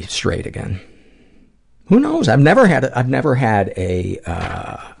ready to be straight again. Who knows? I've never had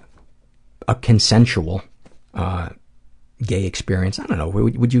a consensual gay experience. I don't know.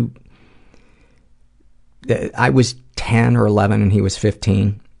 Would you? I was 10 or 11 and he was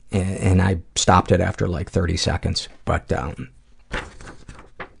 15, and I stopped it after like 30 seconds. But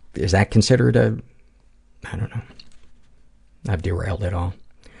is that considered a? I don't know. I've derailed it all.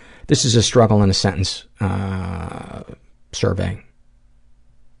 This is a struggle in a sentence survey.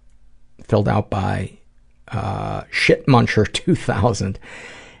 filled out by Shitmuncher2000.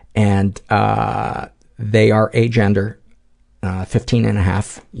 And they are agender, 15 and a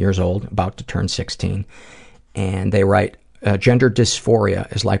half years old, about to turn 16. And they write, gender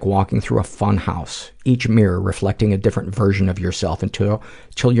dysphoria is like walking through a fun house, each mirror reflecting a different version of yourself until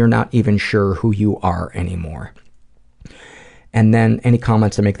you're not even sure who you are anymore. And then any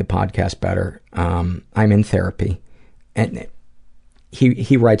comments to make the podcast better. I'm in therapy. And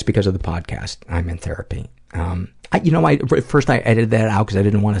he writes because of the podcast, I'm in therapy. At first I edited that out because I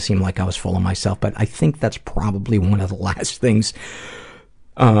didn't want to seem like I was full of myself, but I think that's probably one of the last things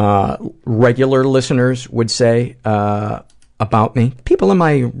regular listeners would say about me. People in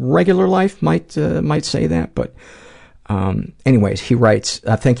my regular life might say that, but anyways, he writes,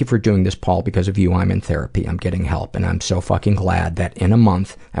 thank you for doing this, Paul. Because of you, I'm in therapy. I'm getting help, and I'm so fucking glad that in a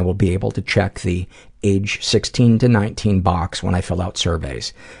month I will be able to check the age 16 to 19 box when I fill out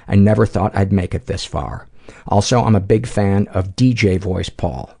surveys. I never thought I'd make it this far. Also, I'm a big fan of DJ voice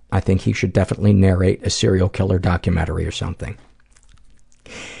Paul. I think he should definitely narrate a serial killer documentary or something.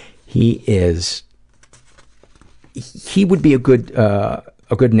 He would be a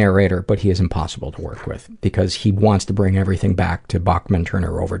good narrator, but he is impossible to work with because he wants to bring everything back to Bachman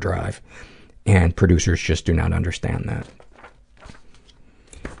Turner Overdrive, and producers just do not understand that.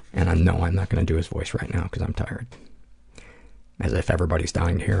 And I know I'm not going to do his voice right now because I'm tired. As if everybody's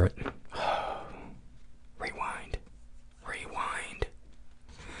dying to hear it. Rewind.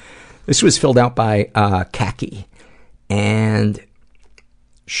 This was filled out by Khaki, and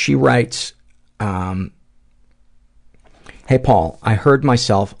she writes, hey, Paul, I heard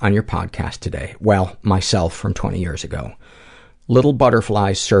myself on your podcast today. Well, myself from 20 years ago. Little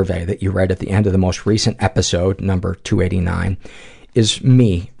Butterflies survey that you read at the end of the most recent episode, number 289, is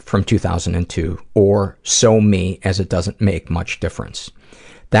me from 2002, or so me as it doesn't make much difference.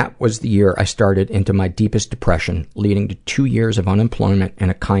 That was the year I started into my deepest depression, leading to 2 years of unemployment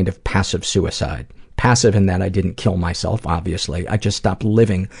and a kind of passive suicide. Passive in that I didn't kill myself, obviously. I just stopped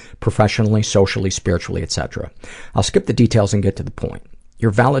living professionally, socially, spiritually, etc. I'll skip the details and get to the point.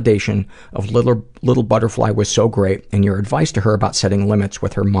 Your validation of little Butterfly was so great, and your advice to her about setting limits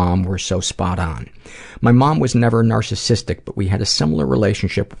with her mom were so spot on. My mom was never narcissistic, but we had a similar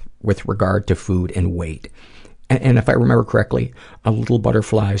relationship with regard to food and weight. And if I remember correctly, a Little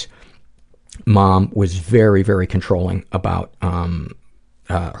Butterfly's mom was very, very controlling about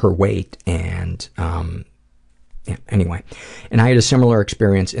her weight, and anyway. And I had a similar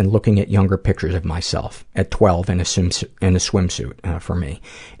experience in looking at younger pictures of myself at 12 in a swimsuit for me,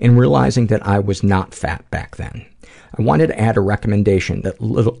 and realizing that I was not fat back then. I wanted to add a recommendation that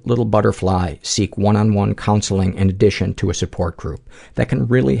Little Butterfly seek one-on-one counseling in addition to a support group that can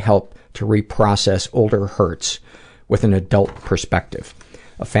really help to reprocess older hurts with an adult perspective.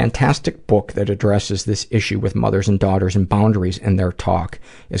 A fantastic book that addresses this issue with mothers and daughters and boundaries in their talk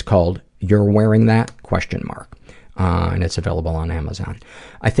is called You're Wearing That? ? And it's available on Amazon.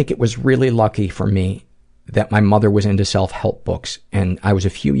 I think it was really lucky for me that my mother was into self-help books, and I was a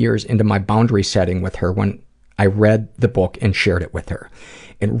few years into my boundary setting with her when I read the book and shared it with her.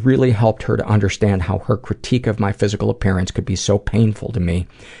 It really helped her to understand how her critique of my physical appearance could be so painful to me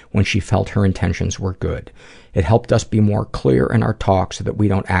when she felt her intentions were good. It helped us be more clear in our talk so that we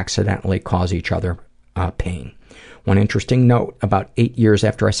don't accidentally cause each other pain. One interesting note, about 8 years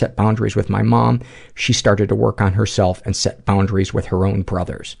after I set boundaries with my mom, she started to work on herself and set boundaries with her own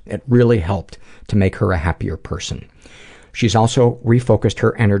brothers. It really helped to make her a happier person. She's also refocused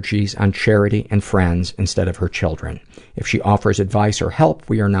her energies on charity and friends instead of her children. If she offers advice or help,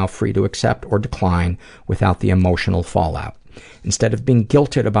 we are now free to accept or decline without the emotional fallout. Instead of being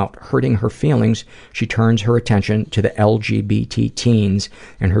guilted about hurting her feelings, she turns her attention to the LGBT teens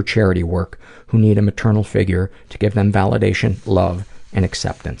in her charity work who need a maternal figure to give them validation, love, and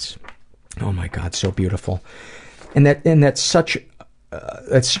acceptance. Oh my God, so beautiful. And that's such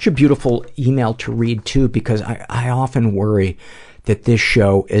a beautiful email to read too, because I often worry that this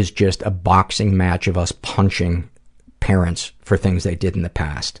show is just a boxing match of us punching parents for things they did in the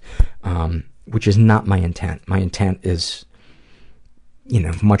past, which is not my intent. My intent is,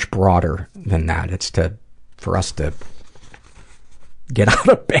 much broader than that. It's for us to get out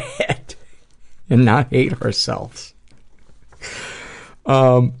of bed and not hate ourselves.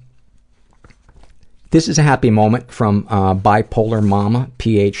 This is a happy moment from Bipolar Mama,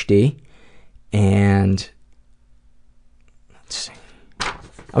 PhD. And let's see.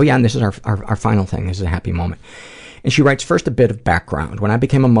 Oh yeah, and this is our final thing. This is a happy moment. And she writes, first a bit of background. When I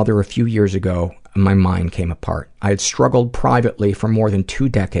became a mother a few years ago, my mind came apart. I had struggled privately for more than 2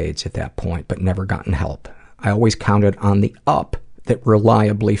 decades at that point, but never gotten help. I always counted on the up that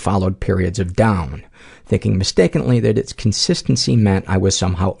reliably followed periods of down, thinking mistakenly that its consistency meant I was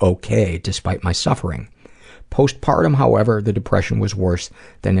somehow okay despite my suffering. Postpartum, however, the depression was worse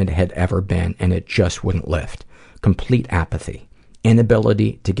than it had ever been, and it just wouldn't lift. Complete apathy,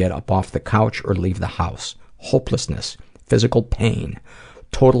 inability to get up off the couch or leave the house, hopelessness, physical pain,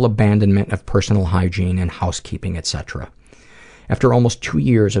 total abandonment of personal hygiene and housekeeping, etc. After almost 2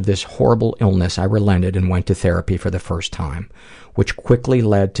 years of this horrible illness, I relented and went to therapy for the first time, which quickly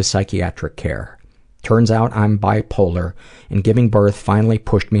led to psychiatric care. Turns out I'm bipolar, and giving birth finally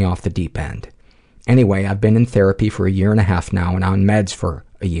pushed me off the deep end. Anyway, I've been in therapy for 1.5 years now and on meds for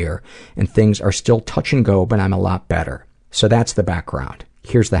a year, and things are still touch and go, but I'm a lot better. So that's the background.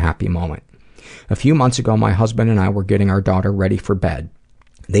 Here's the happy moment. A few months ago, my husband and I were getting our daughter ready for bed.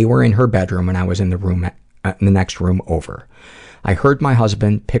 They were in her bedroom and I was in the next room over. I heard my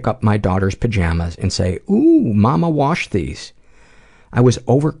husband pick up my daughter's pajamas and say, "Ooh, Mama washed these." I was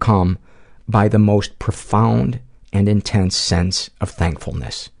overcome by the most profound and intense sense of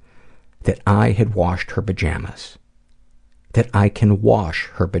thankfulness that I had washed her pajamas, that I can wash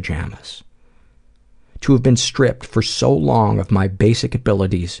her pajamas. To have been stripped for so long of my basic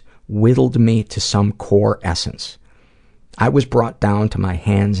abilities whittled me to some core essence. I was brought down to my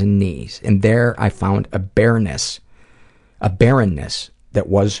hands and knees, and there I found a barrenness that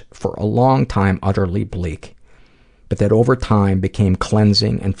was for a long time utterly bleak, but that over time became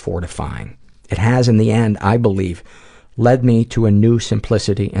cleansing and fortifying. It has, in the end, I believe, led me to a new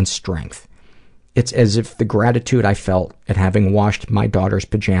simplicity and strength. It's as if the gratitude I felt at having washed my daughter's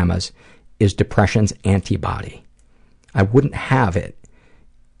pajamas is depression's antibody. I wouldn't have it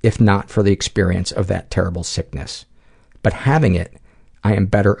if not for the experience of that terrible sickness. But having it, I am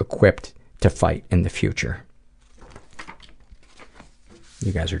better equipped to fight in the future.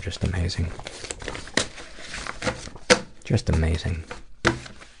 You guys are just amazing. Just amazing.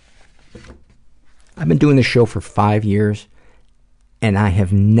 I've been doing this show for 5 years, and I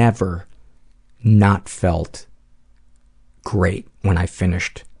have never not felt great when I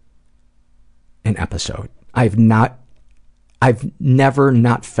finished an episode. I've never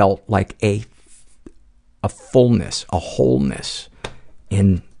not felt like a fullness, a wholeness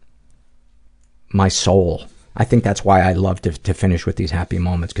in my soul. I think that's why I love to finish with these happy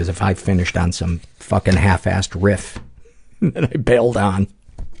moments, because if I finished on some fucking half-assed riff that I bailed on,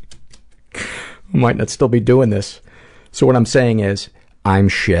 I might not still be doing this. So what I'm saying is, I'm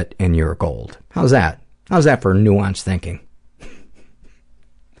shit and you're gold. How's that? How's that for nuanced thinking?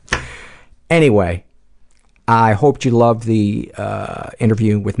 Anyway, I hope you loved the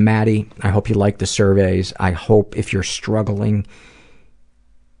interview with Maddy. I hope you liked the surveys. I hope if you're struggling,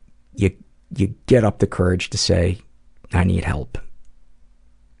 you get up the courage to say, I need help.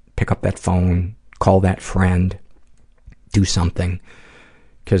 Pick up that phone, call that friend, do something,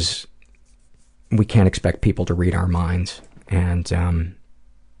 because we can't expect people to read our minds. And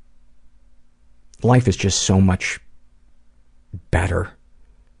life is just so much better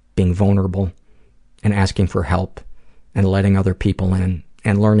being vulnerable and asking for help and letting other people in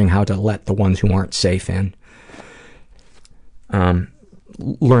and learning how to let the ones who aren't safe in.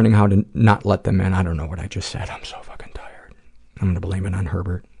 Learning how to not let them in. I don't know what I just said. I'm so fucking tired. I'm going to blame it on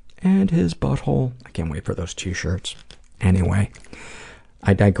Herbert and his butthole. I can't wait for those t-shirts. Anyway,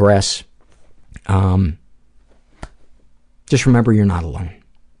 I digress. Just remember you're not alone.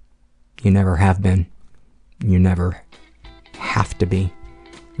 You never have been. You never have to be.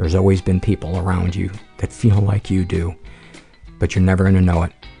 There's always been people around you that feel like you do, but you're never going to know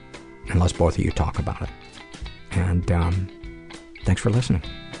it unless both of you talk about it. And thanks for listening.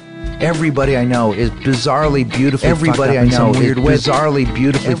 Everybody I know is bizarrely beautifully Everybody fucked up I know in some weird way. Bizarrely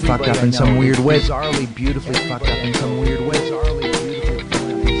beautifully fucked up in some weird way. Bizarrely beautifully fucked up in some weird way.